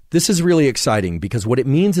 This is really exciting because what it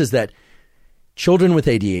means is that children with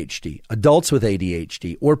ADHD, adults with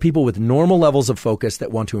ADHD, or people with normal levels of focus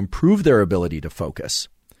that want to improve their ability to focus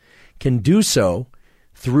can do so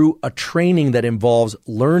through a training that involves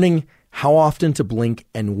learning how often to blink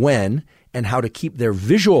and when, and how to keep their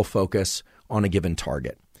visual focus on a given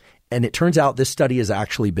target. And it turns out this study has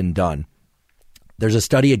actually been done. There's a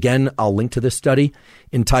study, again, I'll link to this study,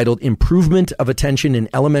 entitled Improvement of Attention in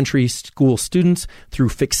Elementary School Students Through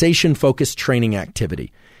Fixation-Focused Training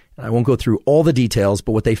Activity. And I won't go through all the details,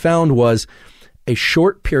 but what they found was a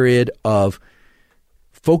short period of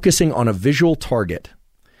focusing on a visual target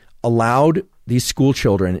allowed these school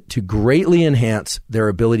children to greatly enhance their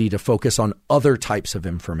ability to focus on other types of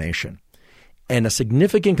information. And a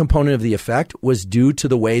significant component of the effect was due to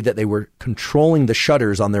the way that they were controlling the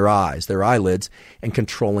shutters on their eyes, their eyelids, and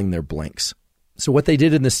controlling their blinks. So what they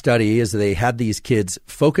did in this study is they had these kids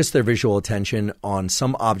focus their visual attention on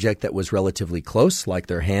some object that was relatively close, like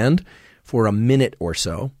their hand, for a minute or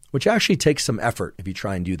so, which actually takes some effort if you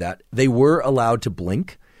try and do that. They were allowed to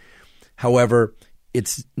blink. However,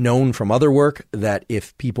 it's known from other work that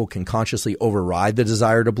if people can consciously override the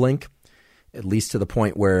desire to blink, at least to the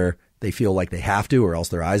point where they feel like they have to or else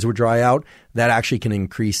their eyes would dry out, that actually can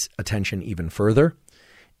increase attention even further.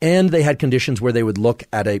 And they had conditions where they would look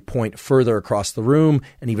at a point further across the room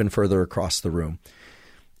and even further across the room.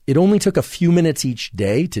 It only took a few minutes each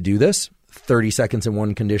day to do this, 30 seconds in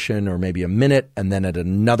one condition or maybe a minute, and then at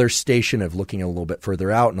another station of looking a little bit further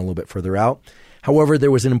out and a little bit further out. However,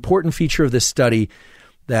 there was an important feature of this study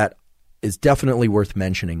that is definitely worth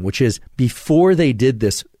mentioning, which is before they did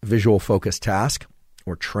this visual focus task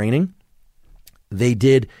or training, they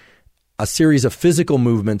did a series of physical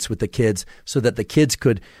movements with the kids so that the kids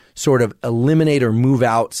could sort of eliminate or move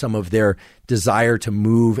out some of their desire to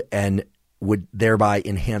move and would thereby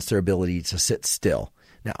enhance their ability to sit still.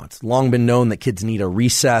 Now, it's long been known that kids need a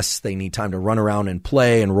recess. They need time to run around and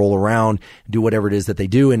play and roll around, do whatever it is that they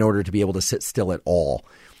do in order to be able to sit still at all.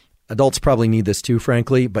 Adults probably need this too,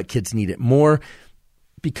 frankly, but kids need it more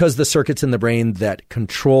because the circuits in the brain that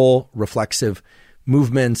control reflexive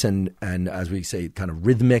movements and as we say, kind of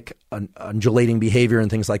rhythmic undulating behavior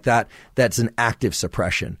and things like that, that's an active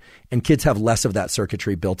suppression. And kids have less of that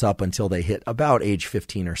circuitry built up until they hit about age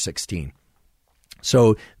 15 or 16.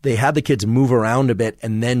 So they had the kids move around a bit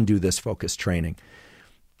and then do this focus training.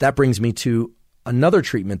 That brings me to another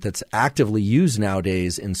treatment that's actively used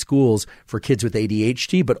nowadays in schools for kids with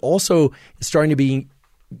ADHD, but also is starting to be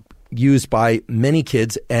used by many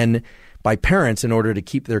kids and by parents in order to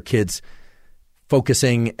keep their kids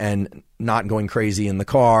focusing and not going crazy in the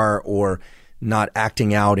car or not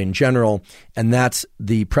acting out in general. And that's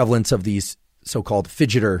the prevalence of these so-called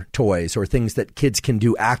fidgeter toys or things that kids can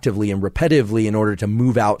do actively and repetitively in order to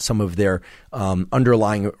move out some of their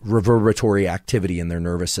underlying reverberatory activity in their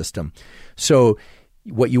nervous system. So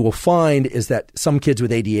what you will find is that some kids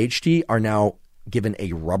with ADHD are now given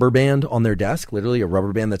a rubber band on their desk, literally a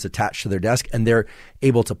rubber band that's attached to their desk, and they're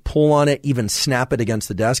able to pull on it, even snap it against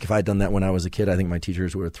the desk. If I had done that when I was a kid, I think my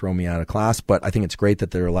teachers would have thrown me out of class, but I think it's great that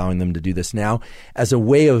they're allowing them to do this now as a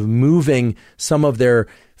way of moving some of their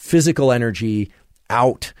physical energy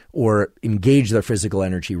out or engage their physical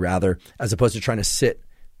energy rather, as opposed to trying to sit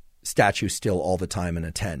statue still all the time and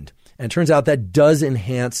attend. And it turns out that does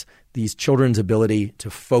enhance these children's ability to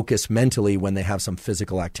focus mentally when they have some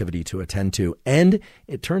physical activity to attend to. And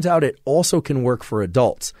it turns out it also can work for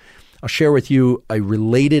adults. I'll share with you a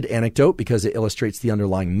related anecdote because it illustrates the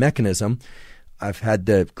underlying mechanism. I've had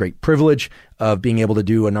the great privilege of being able to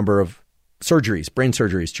do a number of surgeries, brain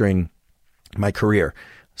surgeries during my career.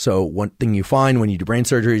 So one thing you find when you do brain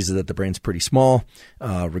surgeries is that the brain's pretty small,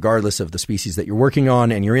 regardless of the species that you're working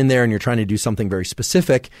on, and you're in there and you're trying to do something very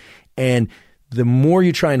specific. And the more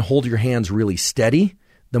you try and hold your hands really steady,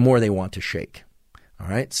 the more they want to shake. All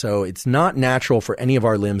right. So it's not natural for any of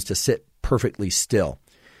our limbs to sit perfectly still.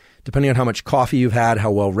 Depending on how much coffee you've had,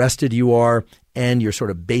 how well rested you are, and your sort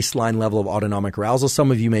of baseline level of autonomic arousal, some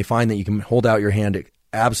of you may find that you can hold out your hand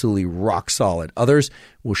absolutely rock solid. Others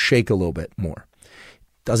will shake a little bit more.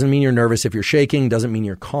 Doesn't mean you're nervous if you're shaking. Doesn't mean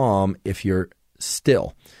you're calm if you're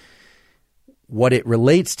still. What it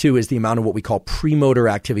relates to is the amount of what we call premotor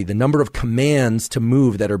activity, the number of commands to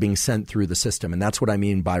move that are being sent through the system. And that's what I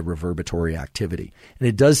mean by reverberatory activity. And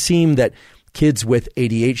it does seem that kids with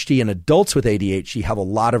ADHD and adults with ADHD have a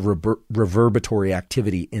lot of reverberatory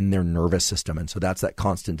activity in their nervous system. And so that's that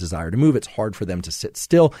constant desire to move. It's hard for them to sit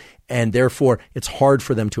still, and therefore it's hard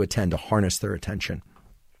for them to attend, to harness their attention.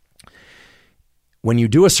 When you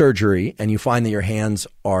do a surgery and you find that your hands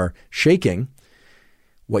are shaking,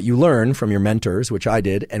 what you learn from your mentors, which I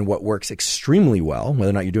did, and what works extremely well,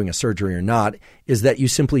 whether or not you're doing a surgery or not, is that you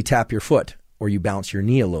simply tap your foot or you bounce your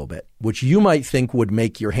knee a little bit, which you might think would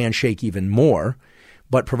make your hand shake even more.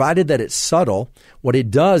 But provided that it's subtle, what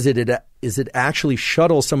it does is it actually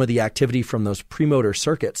shuttles some of the activity from those premotor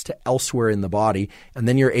circuits to elsewhere in the body, and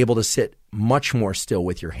then you're able to sit much more still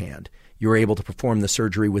with your hand. You're able to perform the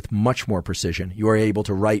surgery with much more precision. You are able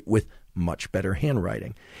to write with much better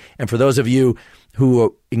handwriting. And for those of you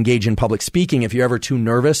who engage in public speaking, if you're ever too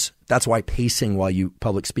nervous, that's why pacing while you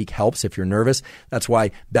public speak helps if you're nervous. That's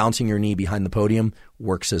why bouncing your knee behind the podium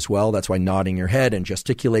works as well. That's why nodding your head and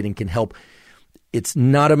gesticulating can help. It's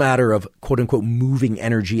not a matter of quote unquote moving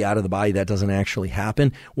energy out of the body. That doesn't actually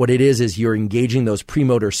happen. What it is you're engaging those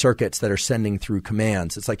premotor circuits that are sending through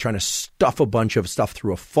commands. It's like trying to stuff a bunch of stuff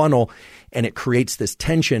through a funnel, and it creates this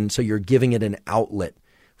tension. So you're giving it an outlet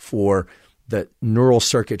for the neural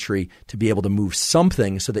circuitry to be able to move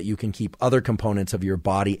something so that you can keep other components of your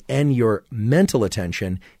body and your mental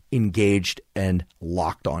attention engaged and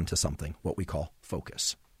locked onto something, what we call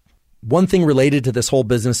focus. One thing related to this whole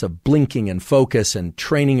business of blinking and focus and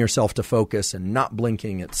training yourself to focus and not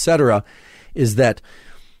blinking, etc., is that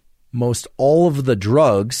most all of the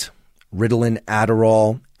drugs, Ritalin,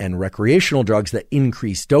 Adderall, and recreational drugs that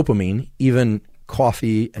increase dopamine, even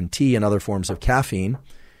coffee and tea and other forms of caffeine,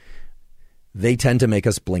 they tend to make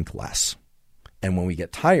us blink less. And when we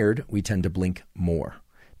get tired, we tend to blink more.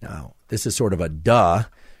 Now, this is sort of a duh,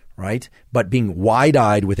 right? But being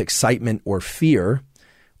wide-eyed with excitement or fear,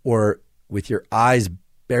 or with your eyes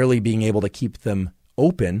barely being able to keep them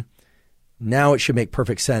open, now it should make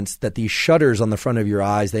perfect sense that these shutters on the front of your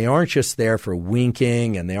eyes, they aren't just there for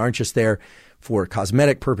winking, and they aren't just there for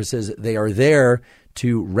cosmetic purposes. They are there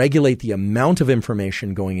to regulate the amount of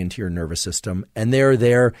information going into your nervous system, and they're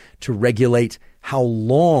there to regulate how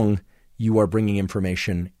long you are bringing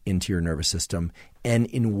information into your nervous system and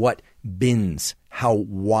in what bins. How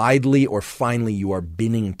widely or finely you are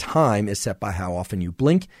binning time is set by how often you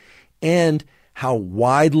blink, and how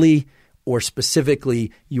widely or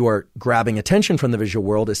specifically you are grabbing attention from the visual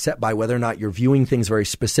world is set by whether or not you're viewing things very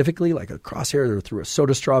specifically, like a crosshair or through a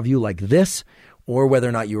soda straw view like this, or whether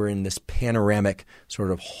or not you are in this panoramic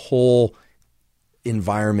sort of whole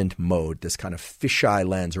environment mode, this kind of fisheye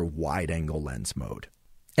lens or wide-angle lens mode.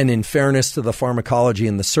 And in fairness to the pharmacology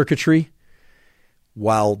and the circuitry,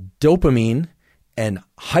 while dopamine and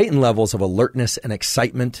heightened levels of alertness and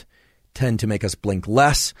excitement tend to make us blink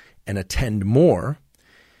less and attend more,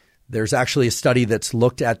 there's actually a study that's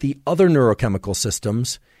looked at the other neurochemical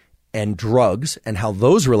systems and drugs and how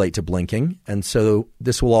those relate to blinking. And so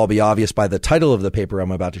this will all be obvious by the title of the paper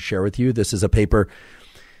I'm about to share with you. This is a paper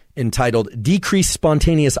entitled Decreased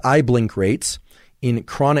Spontaneous Eye Blink Rates in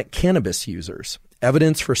Chronic Cannabis Users,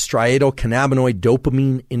 Evidence for Striatal Cannabinoid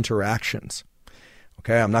Dopamine Interactions.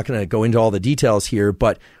 Okay, I'm not going to go into all the details here,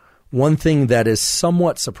 but one thing that is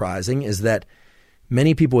somewhat surprising is that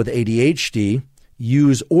many people with ADHD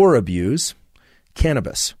use or abuse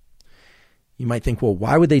cannabis. You might think, well,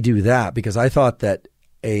 why would they do that? Because I thought that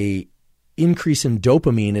a increase in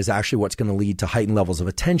dopamine is actually what's going to lead to heightened levels of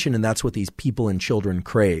attention, and that's what these people and children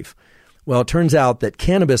crave. Well, it turns out that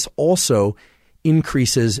cannabis also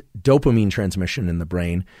increases dopamine transmission in the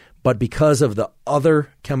brain, but because of the other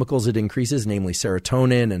chemicals it increases, namely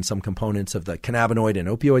serotonin and some components of the cannabinoid and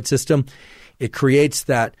opioid system, it creates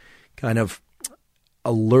that kind of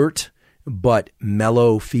alert but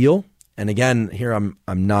mellow feel. And again, here I'm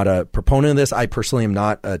not a proponent of this. I personally am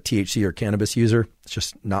not a THC or cannabis user. It's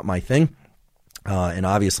just not my thing. And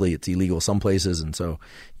obviously it's illegal some places, and so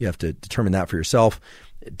you have to determine that for yourself.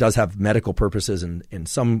 It does have medical purposes, and in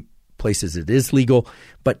some places it is legal.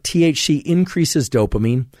 But THC increases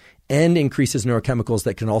dopamine and increases neurochemicals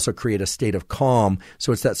that can also create a state of calm.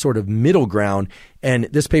 So it's that sort of middle ground. And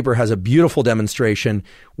this paper has a beautiful demonstration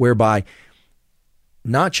whereby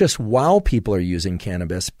not just while people are using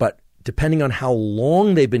cannabis, but depending on how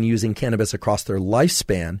long they've been using cannabis across their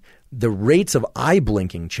lifespan, the rates of eye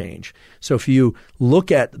blinking change. So if you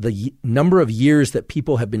look at the number of years that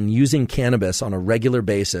people have been using cannabis on a regular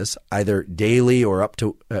basis, either daily or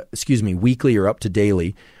weekly or up to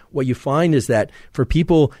daily, what you find is that for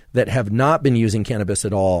people that have not been using cannabis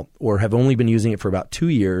at all or have only been using it for about 2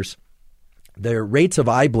 years, their rates of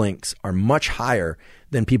eye blinks are much higher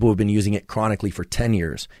than people who have been using it chronically for 10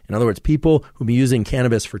 years. In other words, people who've been using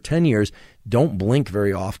cannabis for 10 years don't blink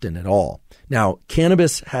very often at all. Now,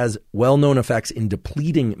 cannabis has well-known effects in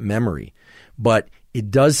depleting memory, but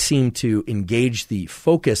it does seem to engage the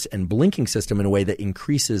focus and blinking system in a way that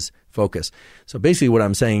increases focus. So basically what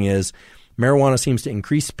I'm saying is marijuana seems to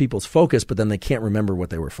increase people's focus, but then they can't remember what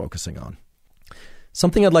they were focusing on.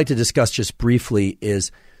 Something I'd like to discuss just briefly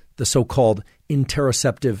is the so-called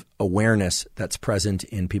interoceptive awareness that's present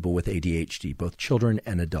in people with ADHD, both children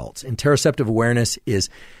and adults. Interoceptive awareness is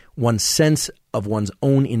one's sense of one's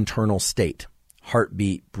own internal state,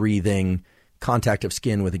 heartbeat, breathing, contact of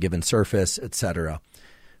skin with a given surface, etc.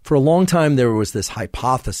 For a long time, there was this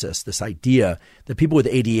hypothesis, this idea that people with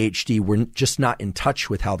ADHD were just not in touch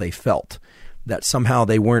with how they felt, that somehow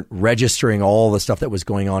they weren't registering all the stuff that was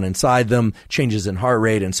going on inside them, changes in heart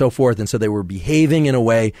rate and so forth. And so they were behaving in a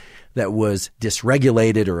way that was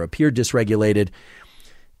dysregulated or appeared dysregulated.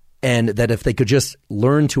 And that if they could just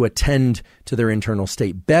learn to attend to their internal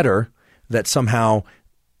state better, that somehow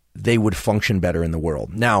they would function better in the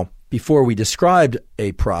world. Now, before we described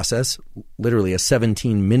a process, literally a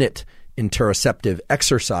 17-minute interoceptive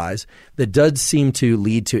exercise that does seem to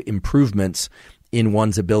lead to improvements in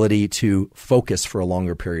one's ability to focus for a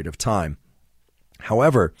longer period of time.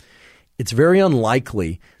 However, it's very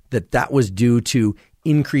unlikely that that was due to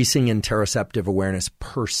increasing interoceptive awareness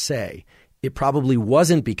per se. It probably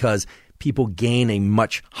wasn't because people gain a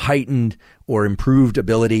much heightened or improved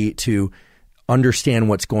ability to understand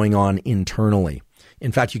what's going on internally.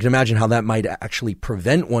 In fact, you can imagine how that might actually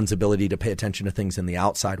prevent one's ability to pay attention to things in the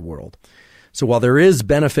outside world. So while there is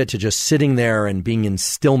benefit to just sitting there and being in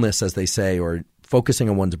stillness, as they say, or focusing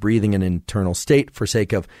on one's breathing and internal state for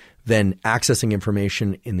sake of then accessing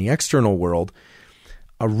information in the external world,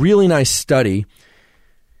 a really nice study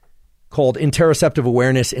called Interoceptive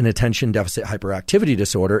Awareness in Attention Deficit Hyperactivity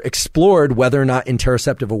Disorder explored whether or not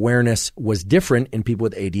interoceptive awareness was different in people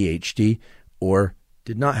with ADHD or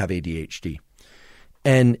did not have ADHD.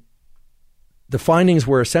 And the findings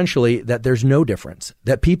were essentially that there's no difference,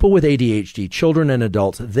 that people with ADHD, children and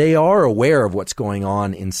adults, they are aware of what's going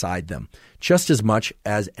on inside them just as much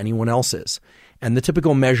as anyone else is. And the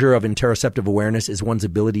typical measure of interoceptive awareness is one's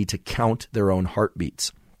ability to count their own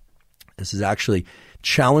heartbeats. This is actually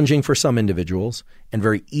challenging for some individuals and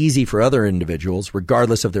very easy for other individuals,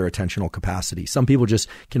 regardless of their attentional capacity. Some people just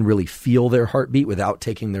can really feel their heartbeat without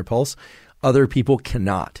taking their pulse. Other people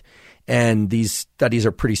cannot. And these studies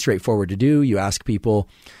are pretty straightforward to do. You ask people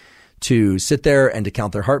to sit there and to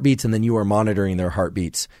count their heartbeats, and then you are monitoring their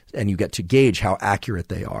heartbeats, and you get to gauge how accurate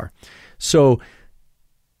they are. So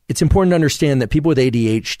it's important to understand that people with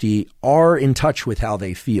ADHD are in touch with how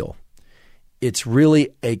they feel. It's really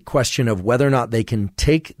a question of whether or not they can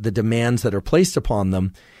take the demands that are placed upon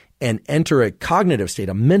them and enter a cognitive state,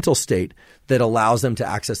 a mental state that allows them to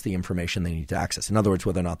access the information they need to access. In other words,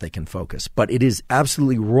 whether or not they can focus. But it is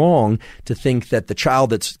absolutely wrong to think that the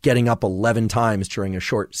child that's getting up 11 times during a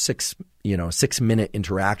short 6-minute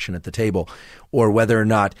interaction at the table, or whether or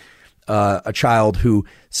not a child who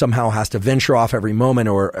somehow has to venture off every moment,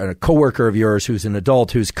 or a coworker of yours who's an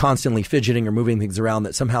adult who's constantly fidgeting or moving things around,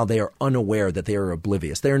 that somehow they are unaware, that they are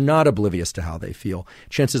oblivious. They are not oblivious to how they feel.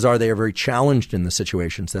 Chances are they are very challenged in the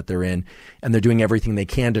situations that they're in, and they're doing everything they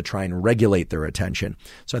can to try and regulate their attention.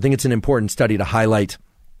 So I think it's an important study to highlight,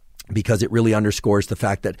 because it really underscores the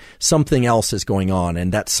fact that something else is going on,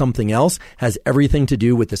 and that something else has everything to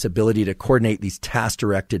do with this ability to coordinate these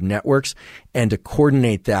task-directed networks and to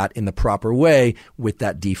coordinate that in the proper way with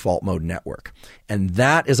that default mode network. And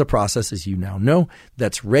that is a process, as you now know,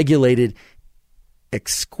 that's regulated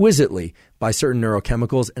exquisitely by certain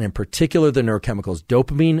neurochemicals, and in particular the neurochemicals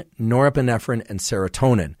dopamine, norepinephrine, and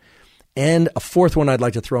serotonin. And a fourth one I'd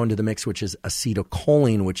like to throw into the mix, which is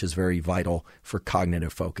acetylcholine, which is very vital for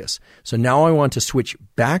cognitive focus. So now I want to switch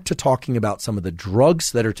back to talking about some of the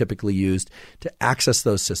drugs that are typically used to access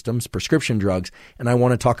those systems, prescription drugs, and I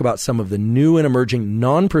want to talk about some of the new and emerging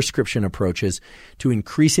non-prescription approaches to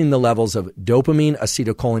increasing the levels of dopamine,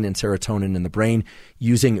 acetylcholine, and serotonin in the brain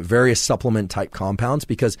using various supplement-type compounds,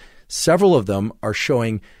 because several of them are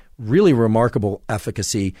showing really remarkable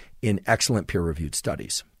efficacy in excellent peer-reviewed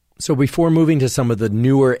studies. So before moving to some of the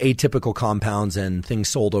newer atypical compounds and things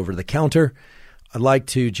sold over the counter, I'd like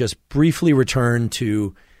to just briefly return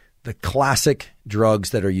to the classic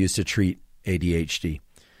drugs that are used to treat ADHD.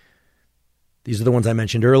 These are the ones I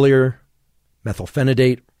mentioned earlier: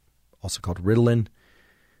 methylphenidate, also called Ritalin,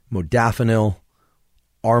 modafinil,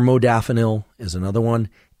 armodafinil is another one,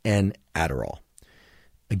 and Adderall.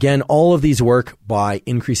 Again, all of these work by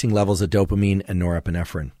increasing levels of dopamine and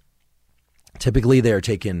norepinephrine. Typically, they are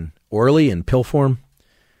taken orally in pill form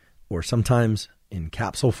or sometimes in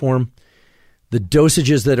capsule form. The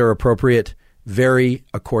dosages that are appropriate vary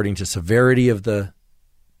according to severity of the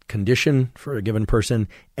condition for a given person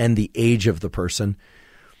and the age of the person.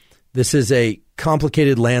 This is a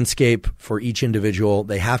complicated landscape for each individual.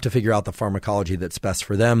 They have to figure out the pharmacology that's best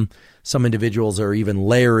for them. Some individuals are even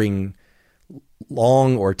layering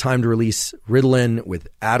long or time to release Ritalin with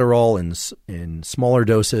Adderall in smaller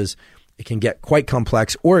doses. It can get quite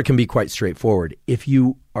complex, or it can be quite straightforward. If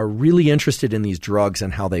you are really interested in these drugs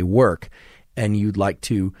and how they work, and you'd like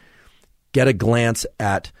to get a glance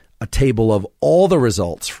at a table of all the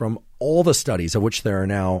results from all the studies, of which there are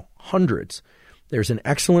now hundreds, there's an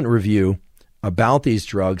excellent review about these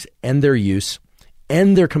drugs and their use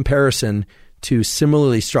and their comparison to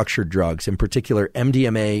similarly structured drugs, in particular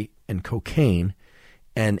MDMA and cocaine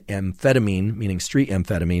and amphetamine, meaning street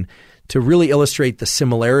amphetamine, to really illustrate the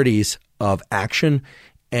similarities of action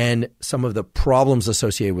and some of the problems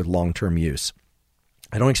associated with long-term use.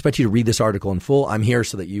 I don't expect you to read this article in full. I'm here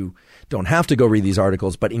so that you don't have to go read these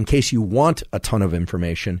articles, but in case you want a ton of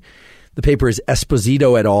information, the paper is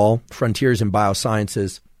Esposito et al., Frontiers in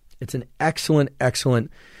Biosciences. It's an excellent,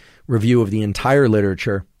 excellent review of the entire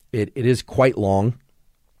literature. It is quite long.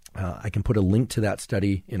 I can put a link to that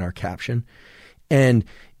study in our caption. And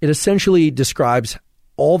it essentially describes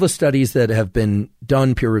all the studies that have been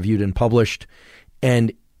done, peer-reviewed, and published,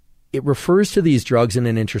 and it refers to these drugs in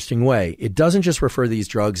an interesting way. It doesn't just refer to these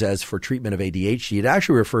drugs as for treatment of ADHD. It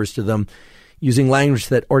actually refers to them using language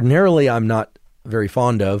that ordinarily I'm not very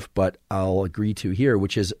fond of, but I'll agree to here,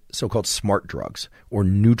 which is so-called smart drugs or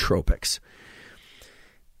nootropics.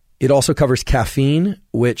 It also covers caffeine,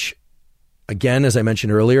 which, again, as I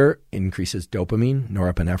mentioned earlier, increases dopamine,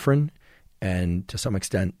 norepinephrine, and to some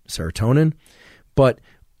extent serotonin. But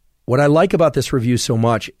What I like about this review so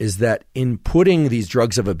much is that in putting these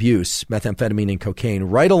drugs of abuse, methamphetamine and cocaine,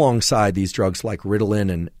 right alongside these drugs like Ritalin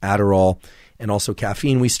and Adderall and also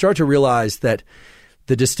caffeine, we start to realize that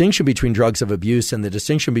the distinction between drugs of abuse and the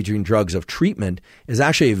distinction between drugs of treatment is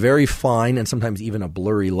actually a very fine and sometimes even a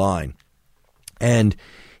blurry line. And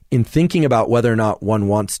in thinking about whether or not one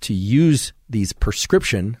wants to use these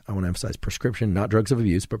prescription, I want to emphasize prescription, not drugs of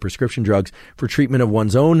abuse, but prescription drugs for treatment of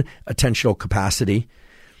one's own attentional capacity,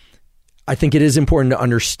 I think it is important to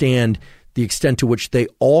understand the extent to which they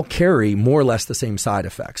all carry more or less the same side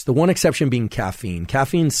effects. The one exception being caffeine.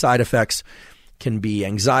 Caffeine's side effects can be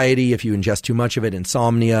anxiety if you ingest too much of it,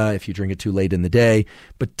 insomnia if you drink it too late in the day,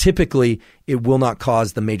 but typically it will not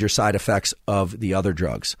cause the major side effects of the other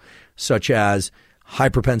drugs, such as high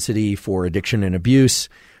propensity for addiction and abuse.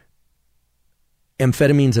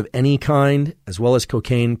 Amphetamines of any kind, as well as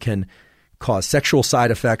cocaine, can cause sexual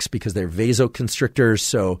side effects because they're vasoconstrictors.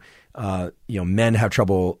 So, men have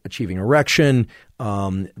trouble achieving erection.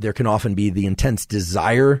 There can often be the intense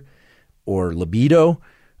desire or libido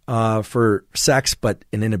for sex, but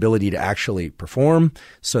an inability to actually perform.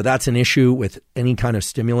 So that's an issue with any kind of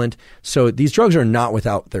stimulant. So these drugs are not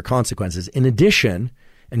without their consequences. In addition,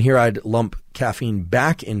 and here I'd lump caffeine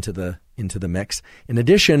back into the mix. In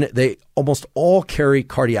addition, they almost all carry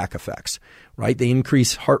cardiac effects, right? They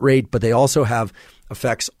increase heart rate, but they also have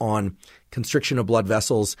effects on constriction of blood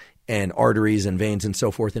vessels and arteries and veins and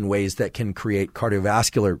so forth in ways that can create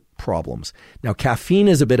cardiovascular problems. Now, caffeine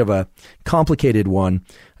is a bit of a complicated one.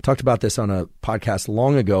 I talked about this on a podcast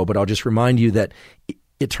long ago, but I'll just remind you that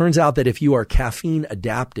it turns out that if you are caffeine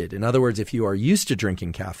adapted, in other words, if you are used to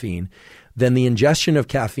drinking caffeine, then the ingestion of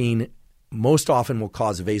caffeine most often will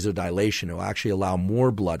cause vasodilation. It will actually allow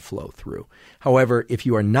more blood flow through. However, if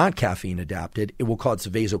you are not caffeine adapted, it will cause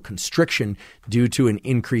vasoconstriction due to an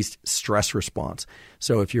increased stress response.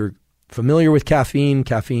 So if you're familiar with caffeine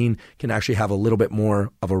can actually have a little bit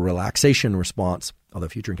more of a relaxation response. Although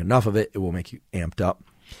if you drink enough of it, it will make you amped up.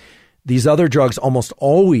 These other drugs almost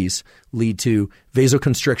always lead to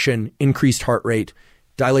vasoconstriction, increased heart rate,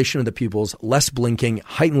 dilation of the pupils, less blinking,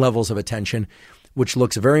 heightened levels of attention, which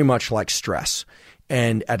looks very much like stress.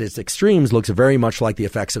 And at its extremes, looks very much like the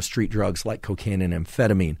effects of street drugs like cocaine and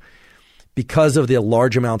amphetamine. Because of the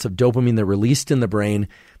large amounts of dopamine that are released in the brain,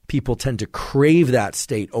 people tend to crave that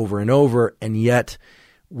state over and over, and yet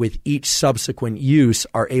with each subsequent use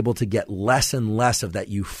are able to get less and less of that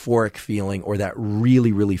euphoric feeling or that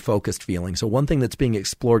really, really focused feeling. So one thing that's being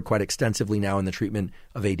explored quite extensively now in the treatment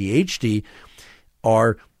of ADHD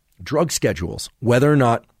are drug schedules, whether or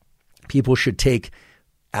not people should take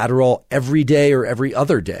Adderall every day or every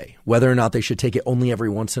other day, whether or not they should take it only every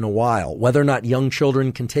once in a while, whether or not young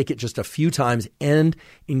children can take it just a few times and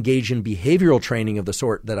engage in behavioral training of the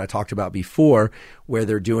sort that I talked about before, where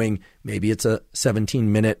they're doing, maybe it's a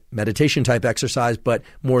 17-minute meditation type exercise, but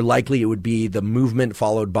more likely it would be the movement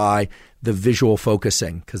followed by the visual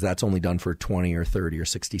focusing, because that's only done for 20 or 30 or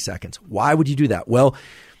 60 seconds. Why would you do that? Well,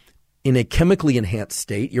 in a chemically enhanced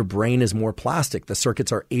state, your brain is more plastic. The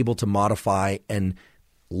circuits are able to modify and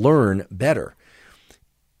learn better.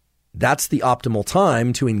 That's the optimal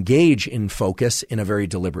time to engage in focus in a very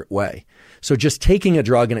deliberate way. So just taking a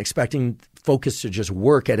drug and expecting focus to just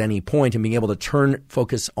work at any point and being able to turn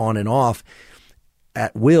focus on and off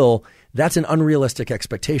at will, that's an unrealistic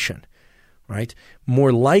expectation, right?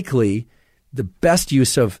 More likely, the best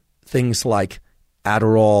use of things like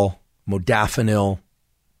Adderall, modafinil,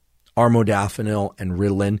 armodafinil, and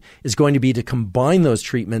Ritalin is going to be to combine those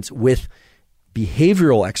treatments with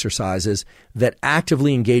behavioral exercises that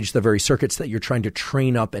actively engage the very circuits that you're trying to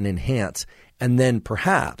train up and enhance. And then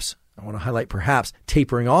perhaps, I want to highlight perhaps,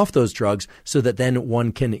 tapering off those drugs so that then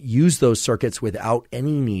one can use those circuits without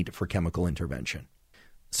any need for chemical intervention.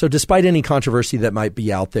 So despite any controversy that might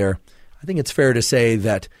be out there, I think it's fair to say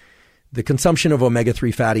that the consumption of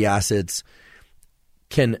omega-3 fatty acids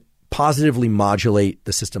can positively modulate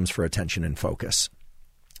the systems for attention and focus.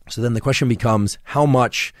 So then the question becomes, how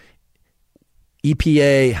much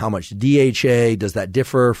EPA, how much DHA, does that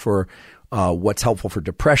differ for what's helpful for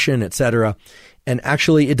depression, et cetera? And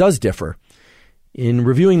actually, it does differ. In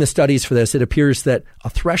reviewing the studies for this, it appears that a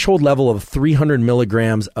threshold level of 300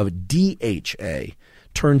 milligrams of DHA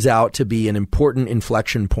turns out to be an important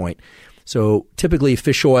inflection point. So typically,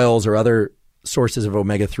 fish oils or other sources of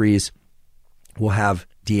omega-3s will have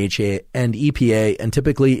DHA and EPA, and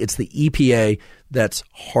typically it's the EPA that's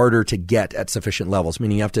harder to get at sufficient levels,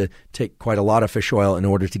 meaning you have to take quite a lot of fish oil in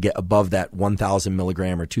order to get above that 1,000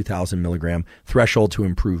 milligram or 2,000 milligram threshold to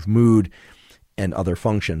improve mood and other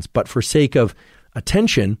functions. But for sake of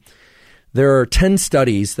attention, There are 10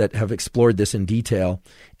 studies that have explored this in detail.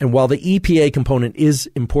 And while the EPA component is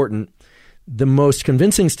important, the most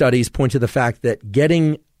convincing studies point to the fact that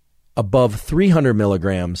getting above 300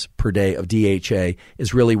 milligrams per day of DHA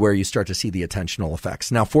is really where you start to see the attentional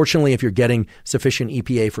effects. Now, fortunately, if you're getting sufficient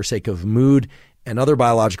EPA for sake of mood and other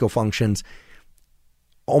biological functions,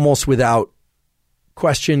 almost without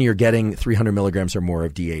question, you're getting 300 milligrams or more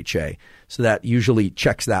of DHA. So that usually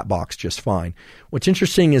checks that box just fine. What's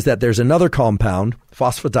interesting is that there's another compound,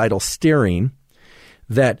 phosphatidylserine,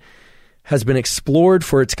 that has been explored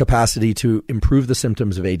for its capacity to improve the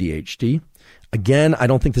symptoms of ADHD. Again, I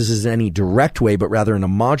don't think this is in any direct way, but rather in a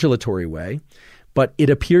modulatory way. But it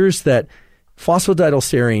appears that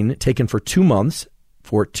phosphatidylserine taken for 2 months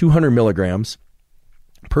for 200 milligrams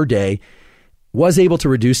per day was able to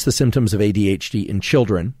reduce the symptoms of ADHD in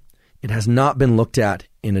children. It has not been looked at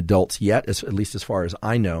in adults yet, at least as far as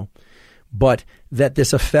I know, but that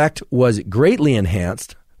this effect was greatly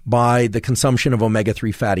enhanced by the consumption of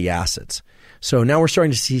omega-3 fatty acids. So now we're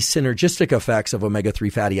starting to see synergistic effects of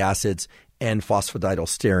omega-3 fatty acids and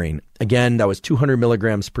phosphatidylserine. Again, that was 200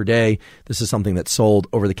 milligrams per day. This is something that's sold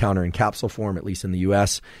over the counter in capsule form, at least in the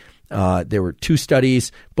U.S. There were 2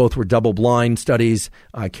 studies. Both were double-blind studies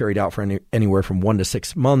carried out for anywhere from 1 to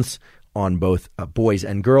 6 months on both boys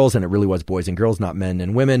and girls, and it really was boys and girls, not men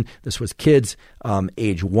and women. This was kids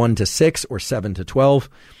age 1 to 6 or 7 to 12,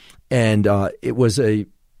 and it was a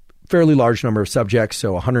fairly large number of subjects,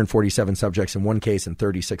 so 147 subjects in one case and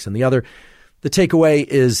 36 in the other. The takeaway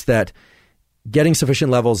is that getting sufficient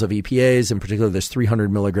levels of EPAs, in particular this 300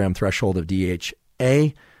 milligram threshold of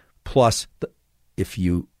DHA, plus if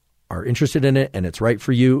you are interested in it and it's right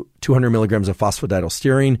for you, 200 milligrams of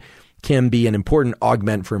phosphatidylserine can be an important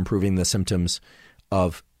augment for improving the symptoms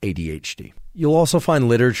of ADHD. You'll also find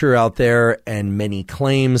literature out there and many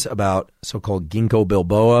claims about so-called ginkgo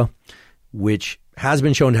biloba, which has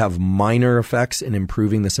been shown to have minor effects in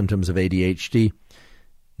improving the symptoms of ADHD,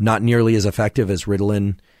 not nearly as effective as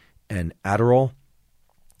Ritalin and Adderall.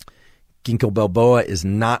 Ginkgo biloba is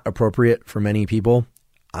not appropriate for many people.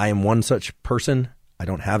 I am one such person. I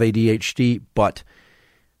don't have ADHD, but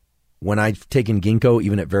when I've taken ginkgo,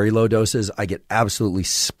 even at very low doses, I get absolutely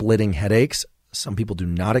splitting headaches. Some people do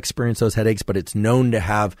not experience those headaches, but it's known to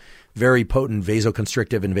have very potent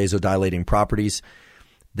vasoconstrictive and vasodilating properties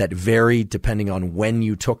that vary depending on when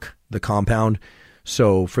you took the compound.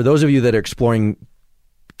 So for those of you that are exploring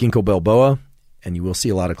ginkgo biloba, and you will see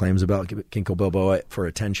a lot of claims about ginkgo biloba for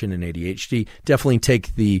attention and ADHD, definitely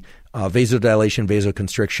take the vasodilation,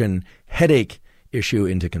 vasoconstriction, headache issue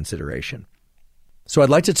into consideration. So I'd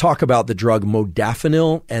like to talk about the drug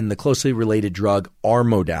modafinil and the closely related drug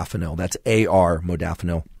armodafinil. That's AR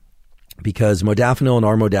modafinil, because modafinil and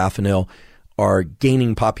armodafinil are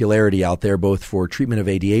gaining popularity out there, both for treatment of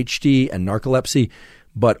ADHD and narcolepsy,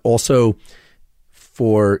 but also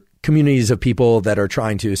for communities of people that are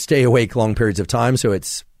trying to stay awake long periods of time. So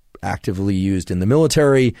it's actively used in the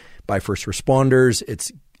military, by first responders.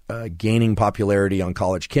 It's gaining popularity on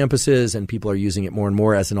college campuses, and people are using it more and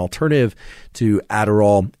more as an alternative to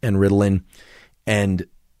Adderall and Ritalin and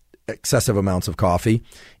excessive amounts of coffee.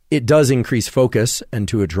 It does increase focus, and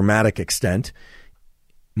to a dramatic extent.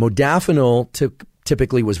 Modafinil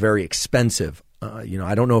typically was very expensive. I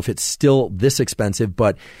don't know if it's still this expensive,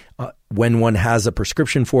 but when one has a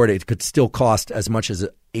prescription for it, it could still cost as much as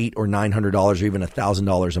 $800 or $900 or even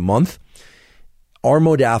 $1,000 a month.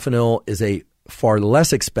 Armodafinil is a far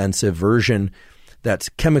less expensive version that's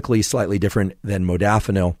chemically slightly different than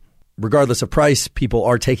modafinil. Regardless of price, people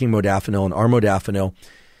are taking modafinil and armodafinil. I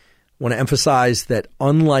want to emphasize that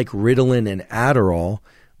unlike Ritalin and Adderall,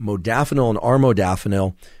 modafinil and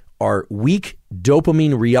armodafinil are weak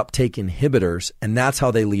dopamine reuptake inhibitors, and that's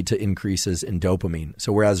how they lead to increases in dopamine.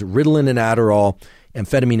 So whereas Ritalin and Adderall,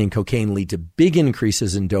 amphetamine and cocaine lead to big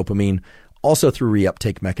increases in dopamine, also through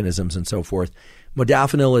reuptake mechanisms and so forth,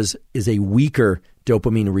 modafinil is a weaker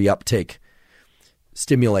dopamine reuptake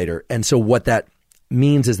stimulator. And so what that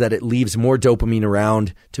means is that it leaves more dopamine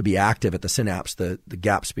around to be active at the synapse, the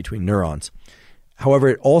gaps between neurons. However,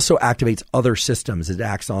 it also activates other systems. It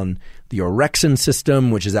acts on the orexin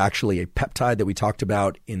system, which is actually a peptide that we talked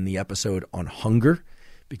about in the episode on hunger,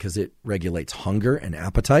 because it regulates hunger and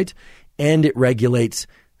appetite, and it regulates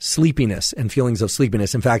sleepiness and feelings of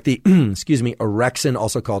sleepiness. In fact, the orexin,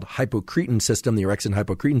 also called hypocretin system, the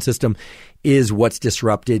orexin-hypocretin system, is what's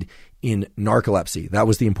disrupted in narcolepsy. That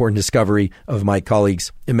was the important discovery of my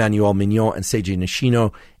colleagues Emmanuel Mignon and Seiji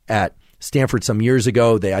Nishino at Stanford some years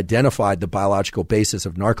ago. They identified the biological basis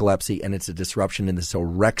of narcolepsy, and it's a disruption in this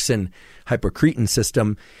orexin-hypocretin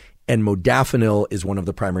system. And modafinil is one of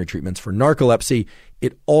the primary treatments for narcolepsy.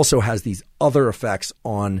 it also has these other effects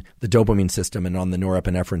on the dopamine system and on the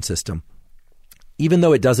norepinephrine system. Even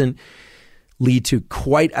though it doesn't lead to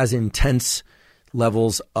quite as intense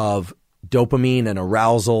levels of dopamine and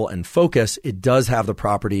arousal and focus, it does have the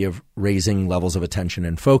property of raising levels of attention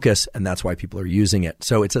and focus, and that's why people are using it.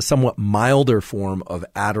 So it's a somewhat milder form of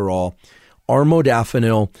Adderall.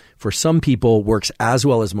 Armodafinil, for some people, works as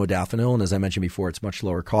well as modafinil, and as I mentioned before, it's much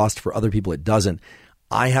lower cost. For other people, it doesn't.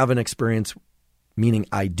 I have an experience, meaning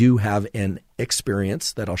I do have an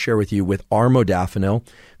experience that I'll share with you with armodafinil.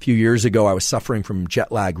 A few years ago, I was suffering from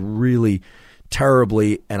jet lag really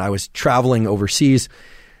terribly, and I was traveling overseas.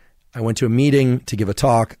 I went to a meeting to give a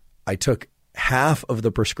talk. I took half of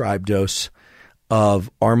the prescribed dose of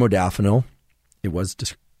armodafinil. It was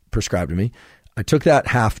prescribed to me. I took that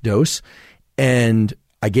half dose and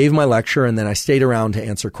I gave my lecture, and then I stayed around to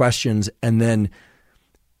answer questions. And then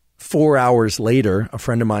 4 hours later, a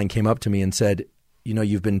friend of mine came up to me and said,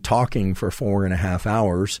 you've been talking for 4.5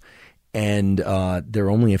 hours and there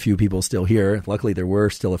are only a few people still here. Luckily, there were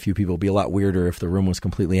still a few people. It'd be a lot weirder if the room was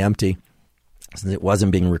completely empty, since it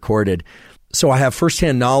wasn't being recorded. So I have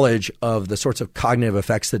firsthand knowledge of the sorts of cognitive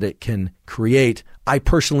effects that it can create. I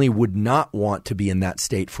personally would not want to be in that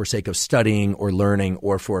state for sake of studying or learning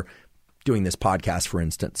or for doing this podcast, for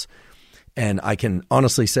instance. And I can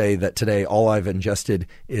honestly say that today all I've ingested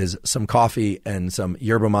is some coffee and some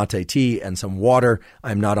yerba mate tea and some water.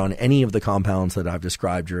 I'm not on any of the compounds that I've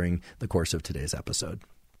described during the course of today's episode.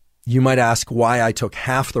 You might ask why I took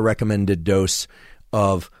half the recommended dose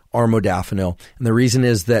of armodafinil. And the reason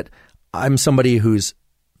is that I'm somebody who's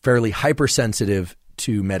fairly hypersensitive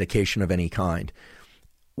to medication of any kind.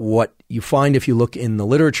 What you find if you look in the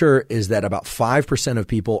literature is that about 5% of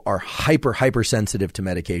people are hypersensitive to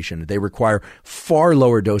medication. They require far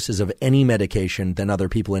lower doses of any medication than other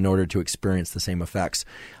people in order to experience the same effects.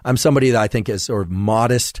 I'm somebody that I think is sort of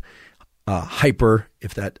modest, hyper,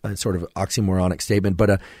 if that sort of oxymoronic statement, but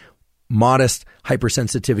a modest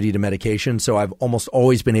hypersensitivity to medication. So I've almost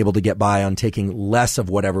always been able to get by on taking less of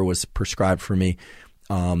whatever was prescribed for me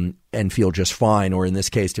and feel just fine, or in this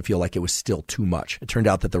case, to feel like it was still too much. It turned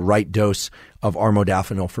out that the right dose of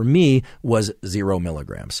armodafinil for me was 0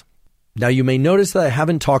 milligrams. Now, you may notice that I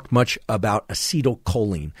haven't talked much about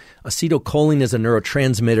acetylcholine. Acetylcholine is a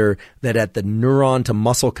neurotransmitter that at the neuron to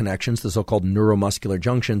muscle connections, the so-called neuromuscular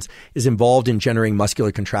junctions, is involved in generating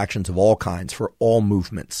muscular contractions of all kinds for all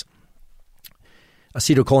movements.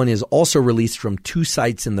 Acetylcholine is also released from 2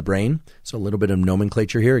 sites in the brain. So a little bit of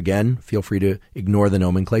nomenclature here. Again, feel free to ignore the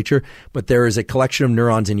nomenclature. But there is a collection of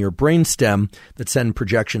neurons in your brainstem that send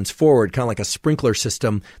projections forward, kind of like a sprinkler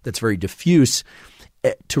system that's very diffuse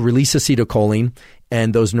to release acetylcholine.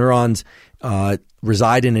 And those neurons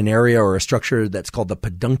reside in an area or a structure that's called the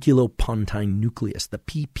pedunculopontine nucleus, the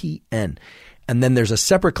PPN. And then there's a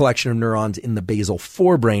separate collection of neurons in the basal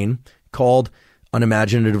forebrain called,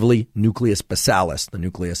 unimaginatively, nucleus basalis, the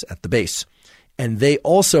nucleus at the base. And they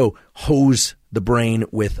also hose the brain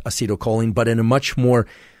with acetylcholine, but in a much more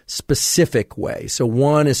specific way. So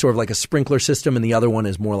one is sort of like a sprinkler system, and the other one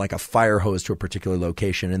is more like a fire hose to a particular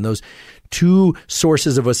location. And those 2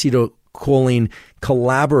 sources of acetylcholine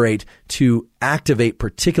collaborate to activate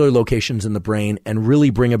particular locations in the brain and really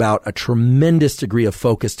bring about a tremendous degree of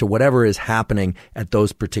focus to whatever is happening at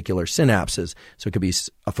those particular synapses. So it could be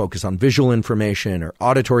a focus on visual information or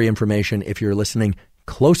auditory information. If you're listening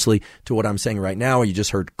closely to what I'm saying right now, or you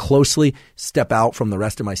just heard closely, step out from the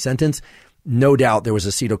rest of my sentence. No doubt there was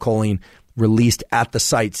acetylcholine released at the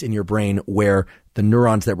sites in your brain where the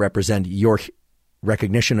neurons that represent your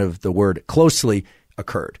recognition of the word closely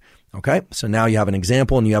occurred. Okay, so now you have an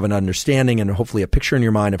example and you have an understanding and hopefully a picture in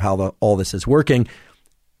your mind of how all this is working.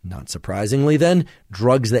 Not surprisingly then,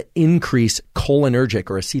 drugs that increase cholinergic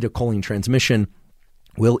or acetylcholine transmission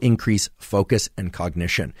will increase focus and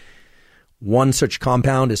cognition. One such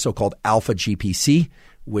compound is so-called alpha-GPC,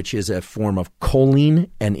 which is a form of choline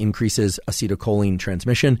and increases acetylcholine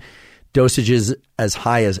transmission. Dosages as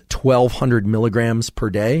high as 1,200 milligrams per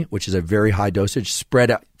day, which is a very high dosage,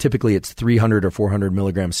 spread out. Typically, it's 300 or 400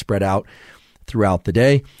 milligrams spread out throughout the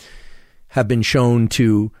day, have been shown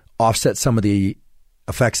to offset some of the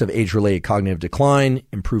effects of age-related cognitive decline,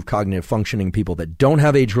 improve cognitive functioning in people that don't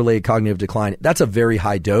have age-related cognitive decline. That's a very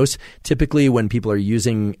high dose. Typically, when people are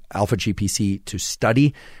using alpha-GPC to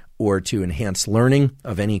study or to enhance learning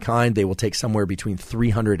of any kind, they will take somewhere between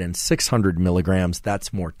 300 and 600 milligrams.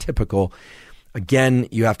 That's more typical. Again,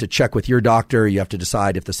 you have to check with your doctor. You have to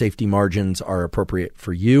decide if the safety margins are appropriate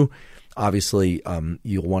for you. Obviously,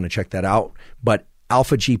 you'll want to check that out. But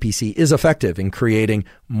alpha GPC is effective in creating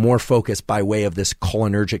more focus by way of this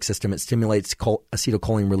cholinergic system. It stimulates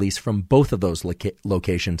acetylcholine release from both of those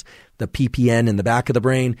locations, the PPN in the back of the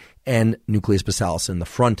brain and nucleus basalis in the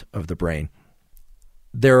front of the brain.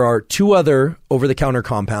 There are two other over-the-counter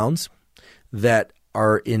compounds that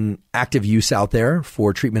are in active use out there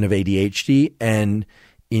for treatment of ADHD and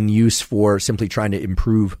in use for simply trying to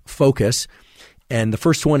improve focus. And the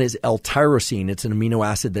first one is L-tyrosine. It's an amino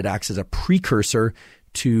acid that acts as a precursor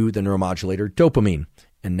to the neuromodulator dopamine.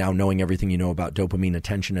 And now knowing everything you know about dopamine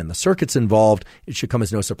attention and the circuits involved, it should come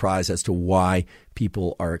as no surprise as to why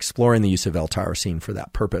people are exploring the use of L-tyrosine for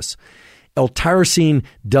that purpose. L-tyrosine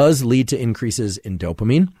does lead to increases in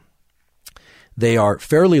dopamine. They are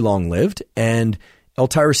fairly long-lived, and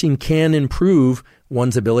L-tyrosine can improve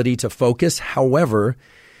one's ability to focus. However,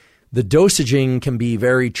 the dosaging can be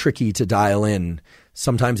very tricky to dial in.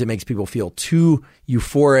 Sometimes it makes people feel too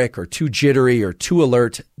euphoric or too jittery or too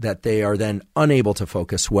alert that they are then unable to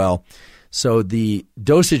focus well. So the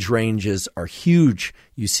dosage ranges are huge.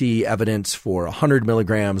 You see evidence for 100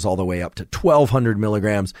 milligrams all the way up to 1,200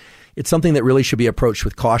 milligrams. It's something that really should be approached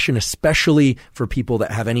with caution, especially for people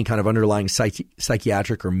that have any kind of underlying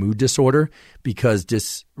psychiatric or mood disorder, because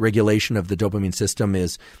dysregulation of the dopamine system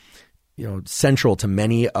is central to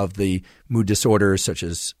many of the mood disorders such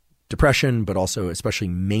as depression, but also especially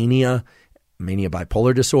mania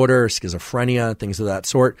bipolar disorder, schizophrenia, things of that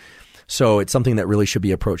sort. So it's something that really should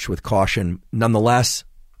be approached with caution. Nonetheless,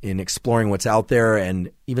 in exploring what's out there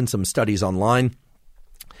and even some studies online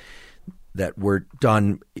that were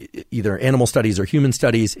done, either animal studies or human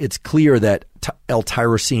studies, it's clear that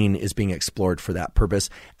L-tyrosine is being explored for that purpose,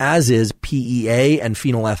 as is PEA and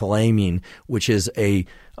phenylethylamine, which is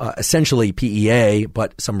essentially PEA,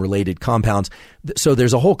 but some related compounds. So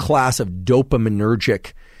there's a whole class of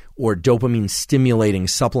dopaminergic or dopamine stimulating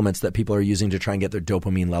supplements that people are using to try and get their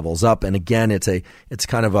dopamine levels up. And again, it's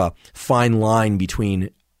kind of a fine line between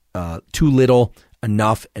too little,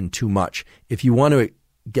 enough, and too much. If you want to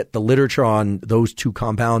get the literature on those two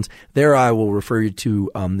compounds, there I will refer you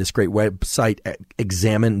to this great website at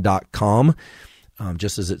examine.com,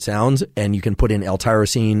 just as it sounds. And you can put in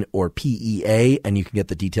L-tyrosine or PEA and you can get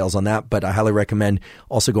the details on that. But I highly recommend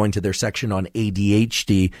also going to their section on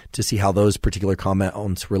ADHD to see how those particular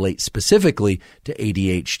compounds relate specifically to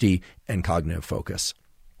ADHD and cognitive focus.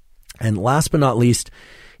 And last but not least,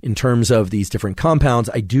 in terms of these different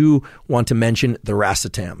compounds, I do want to mention the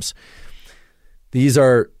racetams. These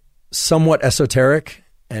are somewhat esoteric,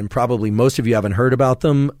 and probably most of you haven't heard about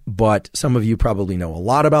them, but some of you probably know a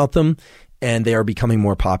lot about them, and they are becoming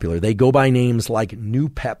more popular. They go by names like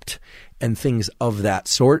Nupept and things of that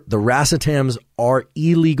sort. The racetams are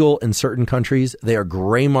illegal in certain countries. They are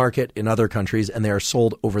gray market in other countries, and they are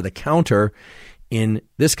sold over the counter in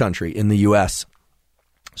this country, in the U.S.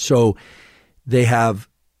 So they have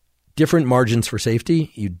different margins for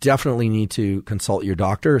safety. You definitely need to consult your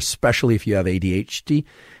doctor, especially if you have ADHD.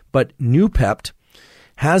 But Nupept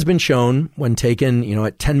has been shown when taken,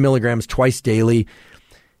 at 10 milligrams twice daily,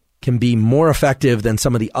 can be more effective than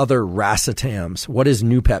some of the other racetams. What is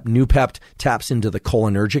Nupept? Nupept taps into the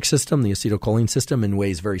cholinergic system, the acetylcholine system, in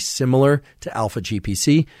ways very similar to alpha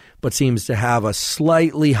GPC, but seems to have a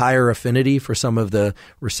slightly higher affinity for some of the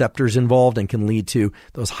receptors involved and can lead to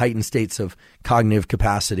those heightened states of cognitive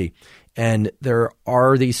capacity. And there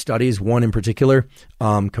are these studies, one in particular,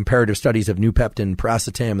 comparative studies of Nupept and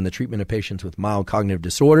piracetam in the treatment of patients with mild cognitive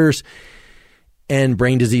disorders and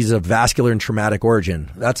brain diseases of vascular and traumatic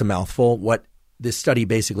origin. That's a mouthful. What this study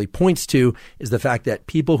basically points to is the fact that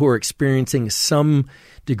people who are experiencing some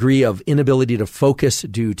degree of inability to focus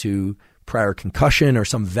due to prior concussion or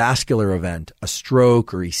some vascular event, a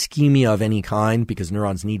stroke or ischemia of any kind, because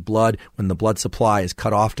neurons need blood when the blood supply is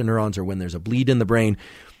cut off to neurons or when there's a bleed in the brain,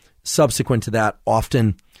 subsequent to that,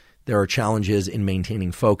 often there are challenges in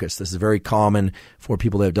maintaining focus. This is very common for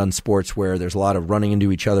people that have done sports where there's a lot of running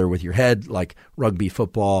into each other with your head, like rugby,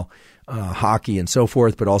 football, hockey, and so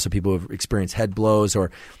forth, but also people who have experienced head blows,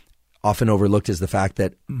 or often overlooked is the fact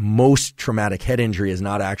that most traumatic head injury is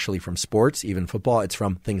not actually from sports, even football. It's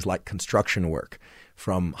from things like construction work,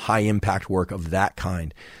 from high impact work of that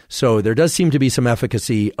kind. So there does seem to be some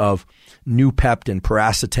efficacy of Nupept and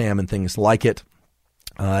piracetam and things like it.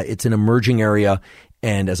 It's an emerging area.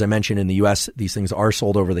 And as I mentioned, in the U.S., these things are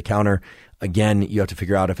sold over the counter. Again, you have to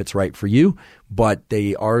figure out if it's right for you, but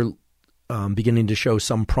they are beginning to show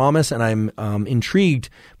some promise, and I'm intrigued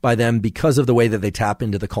by them because of the way that they tap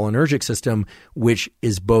into the cholinergic system, which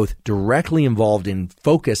is both directly involved in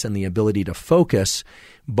focus and the ability to focus,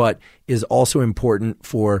 but is also important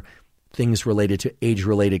for things related to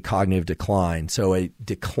age-related cognitive decline. So a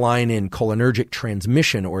decline in cholinergic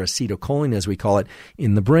transmission, or acetylcholine as we call it,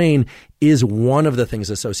 in the brain is one of the things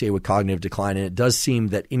associated with cognitive decline. And it does seem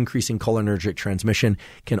that increasing cholinergic transmission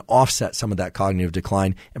can offset some of that cognitive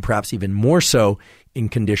decline, and perhaps even more so in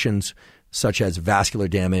conditions such as vascular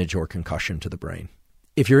damage or concussion to the brain.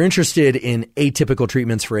 If you're interested in atypical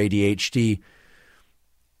treatments for ADHD,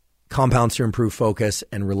 compounds to improve focus,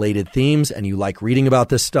 and related themes, and you like reading about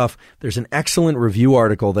this stuff, there's an excellent review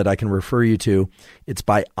article that I can refer you to. It's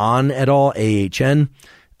by Ahn et al., AHN.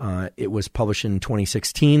 It was published in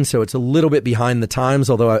 2016, so it's a little bit behind the times,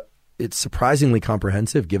 although it's surprisingly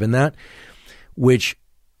comprehensive given that, which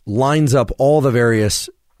lines up all the various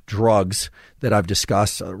drugs that I've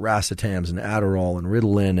discussed, racetams and Adderall and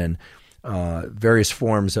Ritalin and various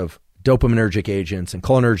forms of dopaminergic agents and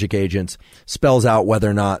cholinergic agents, spells out whether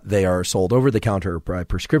or not they are sold over the counter or by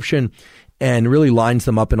prescription, and really lines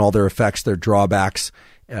them up in all their effects, their drawbacks,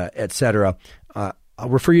 etc. I'll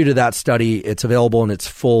refer you to that study. It's available in its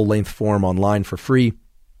full-length form online for free.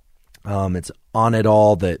 It's Ahn et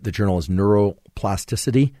al. The journal is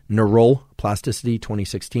Neuroplasticity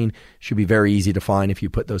 2016. Should be very easy to find if you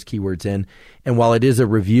put those keywords in. And while it is a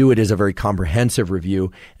review, it is a very comprehensive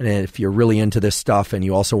review. And if you're really into this stuff and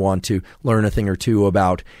you also want to learn a thing or two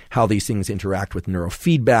about how these things interact with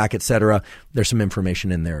neurofeedback, etc., there's some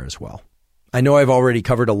information in there as well. I know I've already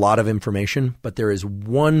covered a lot of information, but there is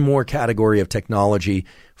one more category of technology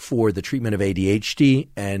for the treatment of ADHD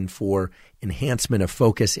and for enhancement of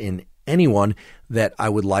focus in anyone that I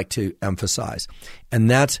would like to emphasize, and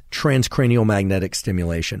that's transcranial magnetic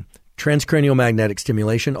stimulation. Transcranial magnetic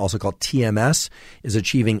stimulation, also called TMS, is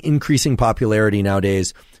achieving increasing popularity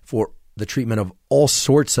nowadays for the treatment of all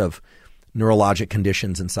sorts of neurologic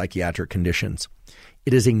conditions and psychiatric conditions.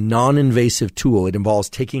 It is a non-invasive tool. It involves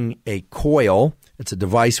taking a coil. It's a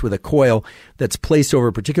device with a coil that's placed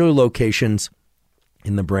over particular locations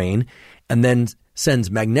in the brain and then sends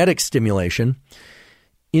magnetic stimulation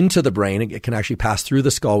into the brain. It can actually pass through the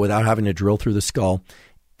skull without having to drill through the skull.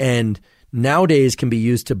 And nowadays can be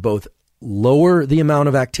used to both lower the amount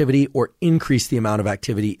of activity or increase the amount of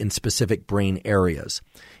activity in specific brain areas.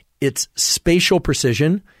 Its spatial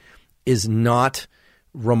precision is not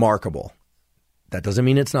remarkable. That doesn't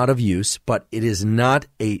mean it's not of use, but it is not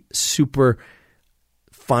a super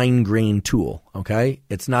fine-grained tool, okay?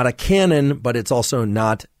 It's not a cannon, but it's also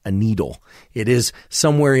not a needle. It is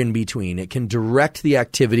somewhere in between. It can direct the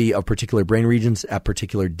activity of particular brain regions at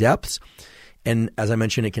particular depths. And as I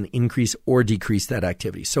mentioned, it can increase or decrease that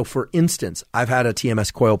activity. So for instance, I've had a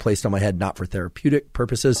TMS coil placed on my head, not for therapeutic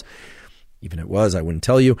purposes. Even if it was, I wouldn't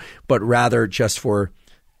tell you, but rather just for,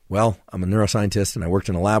 well, I'm a neuroscientist and I worked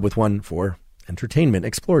in a lab with one for entertainment,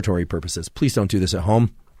 exploratory purposes. Please don't do this at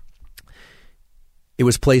home. It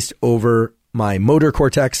was placed over my motor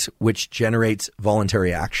cortex, which generates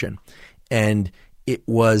voluntary action. And it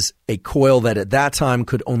was a coil that at that time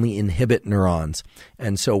could only inhibit neurons.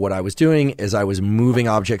 And so what I was doing is I was moving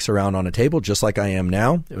objects around on a table just like I am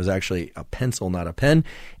now. It was actually a pencil, not a pen.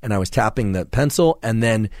 And I was tapping the pencil, and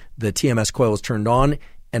then the TMS coil was turned on.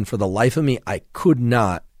 And for the life of me, I could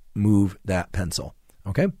not move that pencil,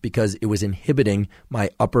 okay? Because it was inhibiting my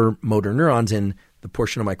upper motor neurons in the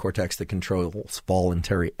portion of my cortex that controls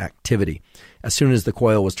voluntary activity. As soon as the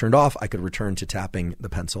coil was turned off, I could return to tapping the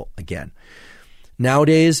pencil again.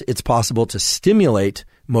 Nowadays, it's possible to stimulate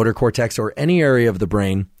motor cortex or any area of the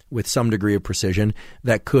brain with some degree of precision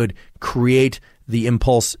that could create the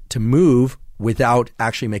impulse to move without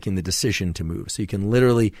actually making the decision to move. So you can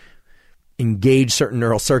literally engage certain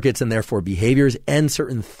neural circuits and therefore behaviors and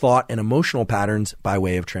certain thought and emotional patterns by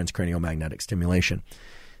way of transcranial magnetic stimulation.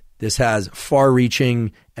 This has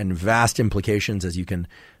far-reaching and vast implications, as you can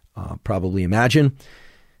probably imagine.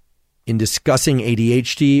 In discussing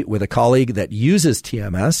ADHD with a colleague that uses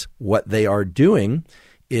TMS, what they are doing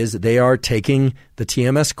is they are taking the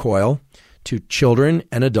TMS coil to children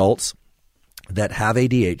and adults that have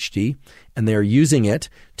ADHD, and they are using it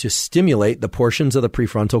to stimulate the portions of the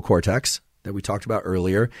prefrontal cortex that we talked about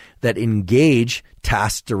earlier that engage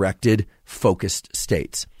task-directed, focused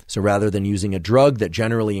states. So rather than using a drug that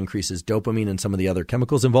generally increases dopamine and some of the other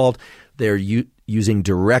chemicals involved, they're using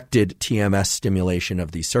directed TMS stimulation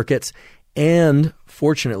of these circuits. And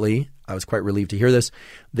fortunately, I was quite relieved to hear this,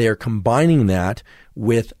 they're combining that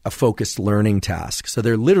with a focused learning task. So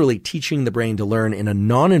they're literally teaching the brain to learn in a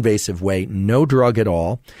non-invasive way, no drug at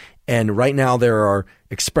all. And right now there are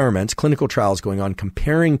experiments, clinical trials going on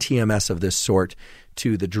comparing TMS of this sort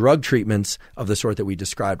to the drug treatments of the sort that we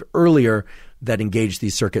described earlier that engage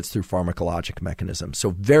these circuits through pharmacologic mechanisms.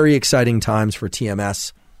 So very exciting times for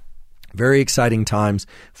TMS. Very exciting times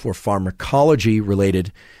for pharmacology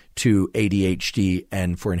related to ADHD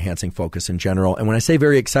and for enhancing focus in general. And when I say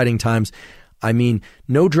very exciting times, I mean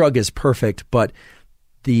no drug is perfect, but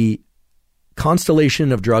the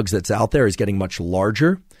constellation of drugs that's out there is getting much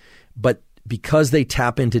larger. But because they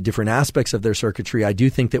tap into different aspects of their circuitry, I do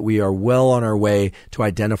think that we are well on our way to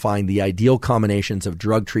identifying the ideal combinations of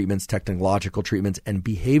drug treatments, technological treatments, and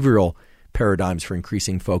behavioral paradigms for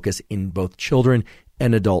increasing focus in both children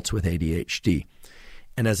and adults with ADHD.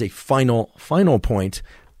 And as a final point,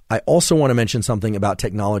 I also want to mention something about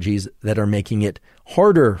technologies that are making it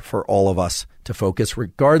harder for all of us to focus,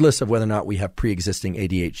 regardless of whether or not we have pre-existing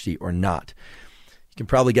ADHD or not. You can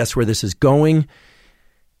probably guess where this is going.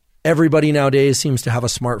 Everybody nowadays seems to have a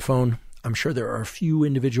smartphone. I'm sure there are a few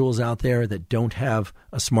individuals out there that don't have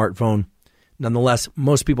a smartphone. Nonetheless,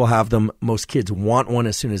 most people have them. Most kids want one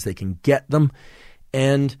as soon as they can get them.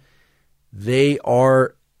 And they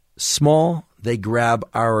are small. They grab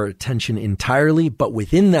our attention entirely. But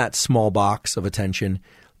within that small box of attention,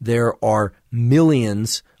 there are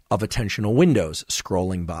millions of attentional windows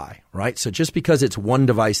scrolling by, right? So just because it's one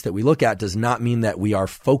device that we look at does not mean that we are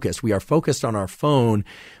focused. We are focused on our phone,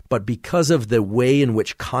 but because of the way in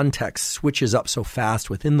which context switches up so fast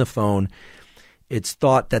within the phone, it's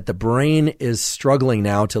thought that the brain is struggling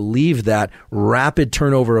now to leave that rapid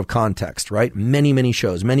turnover of context, right? Many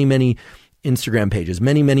shows, many Instagram pages,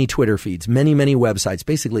 many Twitter feeds, many websites.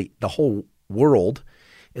 Basically, the whole world,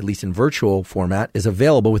 at least in virtual format, is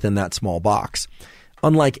available within that small box.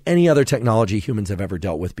 Unlike any other technology humans have ever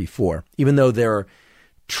dealt with before, even though there are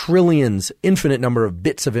trillions, infinite number of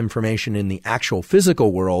bits of information in the actual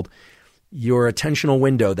physical world, your attentional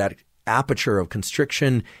window, that aperture of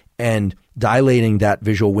constriction and dilating that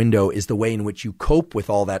visual window, is the way in which you cope with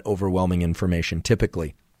all that overwhelming information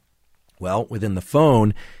typically. Well, within the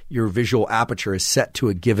phone, your visual aperture is set to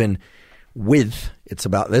a given width. It's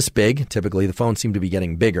about this big. Typically, the phones seem to be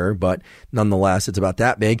getting bigger, but nonetheless, it's about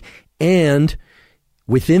that big. And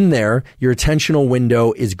within there, your attentional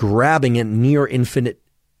window is grabbing a near infinite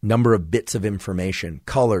number of bits of information,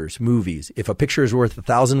 colors, movies. If a picture is worth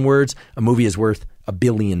 1,000 words, a movie is worth 1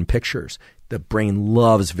 billion pictures. The brain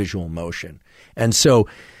loves visual motion. And so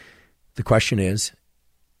the question is,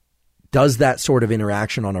 does that sort of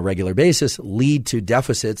interaction on a regular basis lead to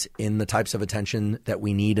deficits in the types of attention that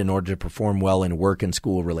we need in order to perform well in work and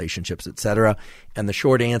school relationships, et cetera? And the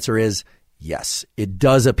short answer is yes, it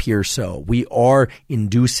does appear so. We are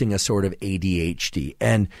inducing a sort of ADHD.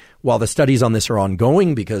 And while the studies on this are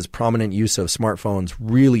ongoing, because prominent use of smartphones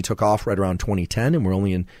really took off right around 2010, and we're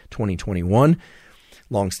only in 2021,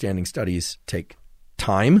 long-standing studies take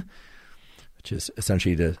time, which is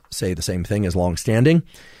essentially to say the same thing as long-standing.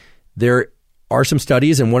 There are some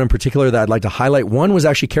studies, and one in particular that I'd like to highlight. One was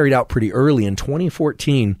actually carried out pretty early in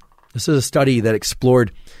 2014. This is a study that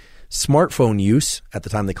explored smartphone use. At the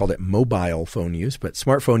time, they called it mobile phone use, but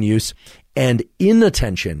smartphone use and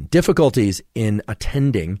inattention, difficulties in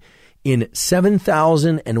attending in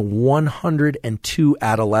 7,102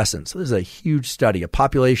 adolescents. So this is a huge study, a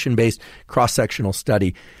population-based cross-sectional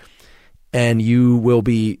study. And you will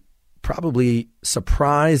be probably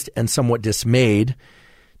surprised and somewhat dismayed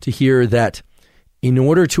to hear that in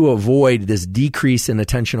order to avoid this decrease in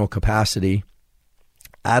attentional capacity,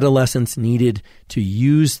 adolescents needed to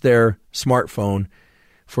use their smartphone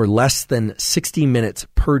for less than 60 minutes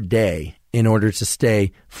per day in order to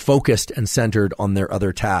stay focused and centered on their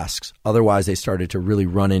other tasks. Otherwise, they started to really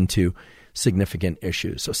run into significant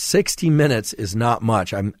issues. So 60 minutes is not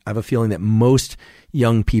much. I have a feeling that most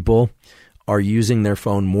young people are using their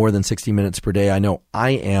phone more than 60 minutes per day. I know I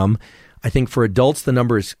am. I think for adults, the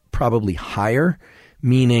number is probably higher,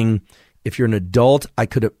 meaning if you're an adult,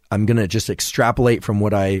 I'm going to just extrapolate from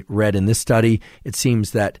what I read in this study. It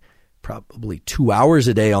seems that probably 2 hours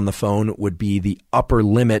a day on the phone would be the upper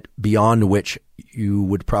limit beyond which you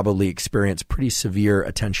would probably experience pretty severe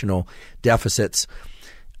attentional deficits.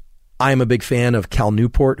 I'm a big fan of Cal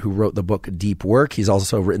Newport, who wrote the book Deep Work. He's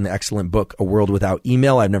also written the excellent book A World Without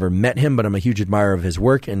Email. I've never met him, but I'm a huge admirer of his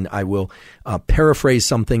work, and I will paraphrase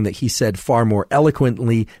something that he said far more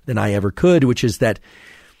eloquently than I ever could, which is that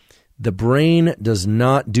the brain does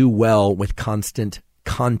not do well with constant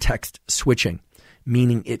context switching,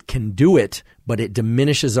 meaning it can do it, but it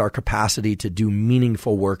diminishes our capacity to do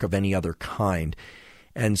meaningful work of any other kind.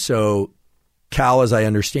 And so Cal, as I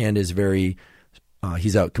understand, is very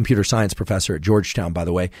he's a computer science professor at Georgetown, by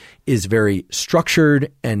the way, is very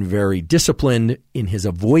structured and very disciplined in his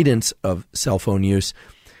avoidance of cell phone use.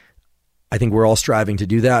 I think we're all striving to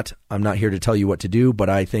do that. I'm not here to tell you what to do, but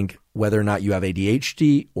I think whether or not you have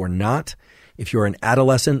ADHD or not, If you're an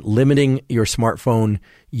adolescent, limiting your smartphone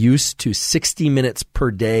use to 60 minutes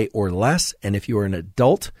per day or less. And if you're an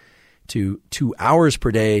adult, to 2 hours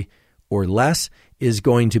per day or less is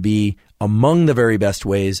going to be among the very best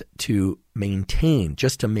ways to maintain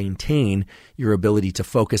your ability to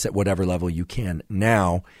focus at whatever level you can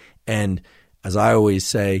now. And as I always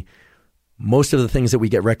say, most of the things that we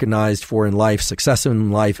get recognized for in life, success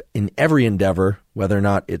in life, in every endeavor, whether or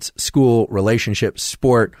not it's school, relationships,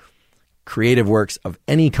 sport, creative works of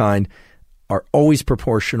any kind, are always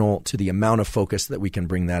proportional to the amount of focus that we can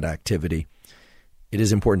bring that activity. It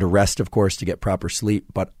is important to rest, of course, to get proper sleep,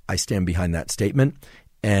 but I stand behind that statement.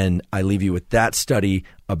 And I leave you with that study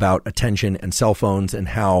about attention and cell phones and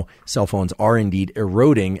how cell phones are indeed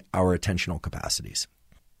eroding our attentional capacities.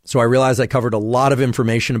 So I realize I covered a lot of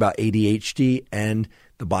information about ADHD and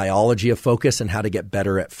the biology of focus and how to get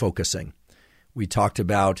better at focusing. We talked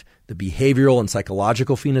about the behavioral and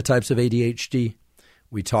psychological phenotypes of ADHD.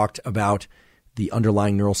 We talked about the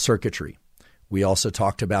underlying neural circuitry. We also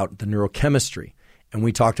talked about the neurochemistry. And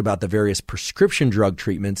we talked about the various prescription drug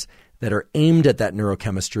treatments that are aimed at that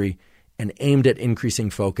neurochemistry and aimed at increasing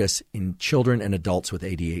focus in children and adults with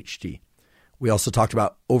ADHD. We also talked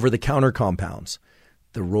about over-the-counter compounds,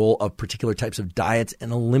 the role of particular types of diets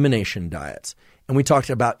and elimination diets. And we talked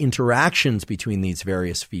about interactions between these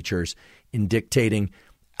various features in dictating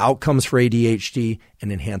outcomes for ADHD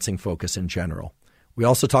and enhancing focus in general. We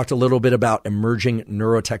also talked a little bit about emerging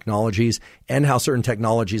neurotechnologies and how certain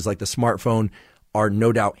technologies like the smartphone are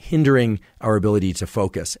no doubt hindering our ability to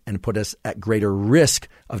focus and put us at greater risk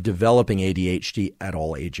of developing ADHD at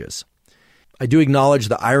all ages. I do acknowledge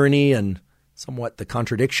the irony and somewhat the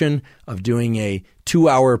contradiction of doing a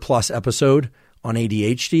 2-hour plus episode on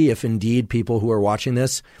ADHD if indeed people who are watching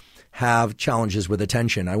this have challenges with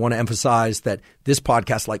attention. I want to emphasize that this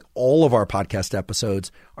podcast, like all of our podcast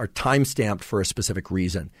episodes, are time-stamped for a specific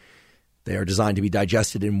reason. They are designed to be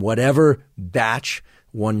digested in whatever batch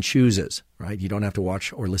one chooses, right? You don't have to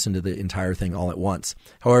watch or listen to the entire thing all at once.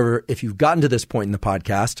 However, if you've gotten to this point in the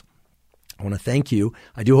podcast, I want to thank you.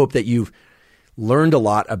 I do hope that you've learned a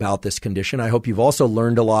lot about this condition. I hope you've also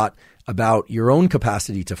learned a lot about your own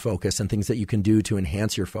capacity to focus and things that you can do to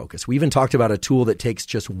enhance your focus. We even talked about a tool that takes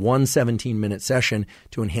just one 17-minute session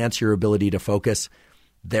to enhance your ability to focus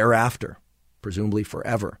thereafter, presumably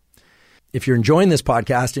forever. If you're enjoying this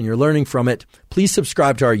podcast and you're learning from it, please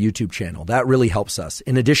subscribe to our YouTube channel. That really helps us.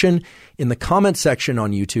 In addition, in the comment section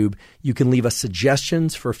on YouTube, you can leave us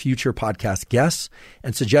suggestions for future podcast guests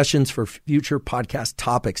and suggestions for future podcast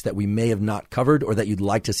topics that we may have not covered or that you'd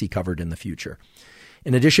like to see covered in the future.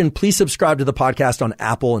 In addition, please subscribe to the podcast on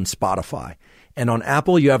Apple and Spotify. And on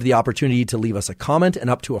Apple, you have the opportunity to leave us a comment and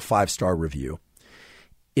up to a 5-star review.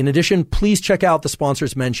 In addition, please check out the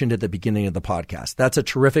sponsors mentioned at the beginning of the podcast. That's a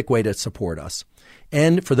terrific way to support us.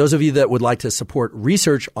 And for those of you that would like to support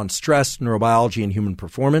research on stress, neurobiology, and human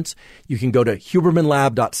performance, you can go to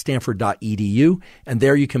hubermanlab.stanford.edu, and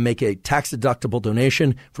there you can make a tax-deductible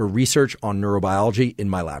donation for research on neurobiology in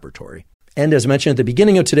my laboratory. And as mentioned at the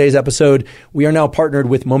beginning of today's episode, we are now partnered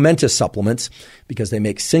with Momentous Supplements because they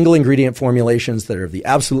make single ingredient formulations that are of the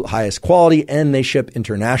absolute highest quality and they ship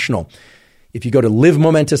international. If you go to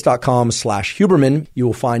livemomentous.com/Huberman, you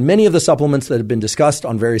will find many of the supplements that have been discussed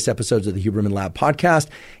on various episodes of the Huberman Lab podcast,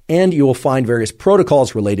 and you will find various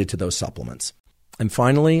protocols related to those supplements. And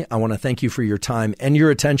finally, I want to thank you for your time and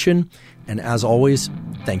your attention. And as always,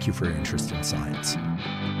 thank you for your interest in science.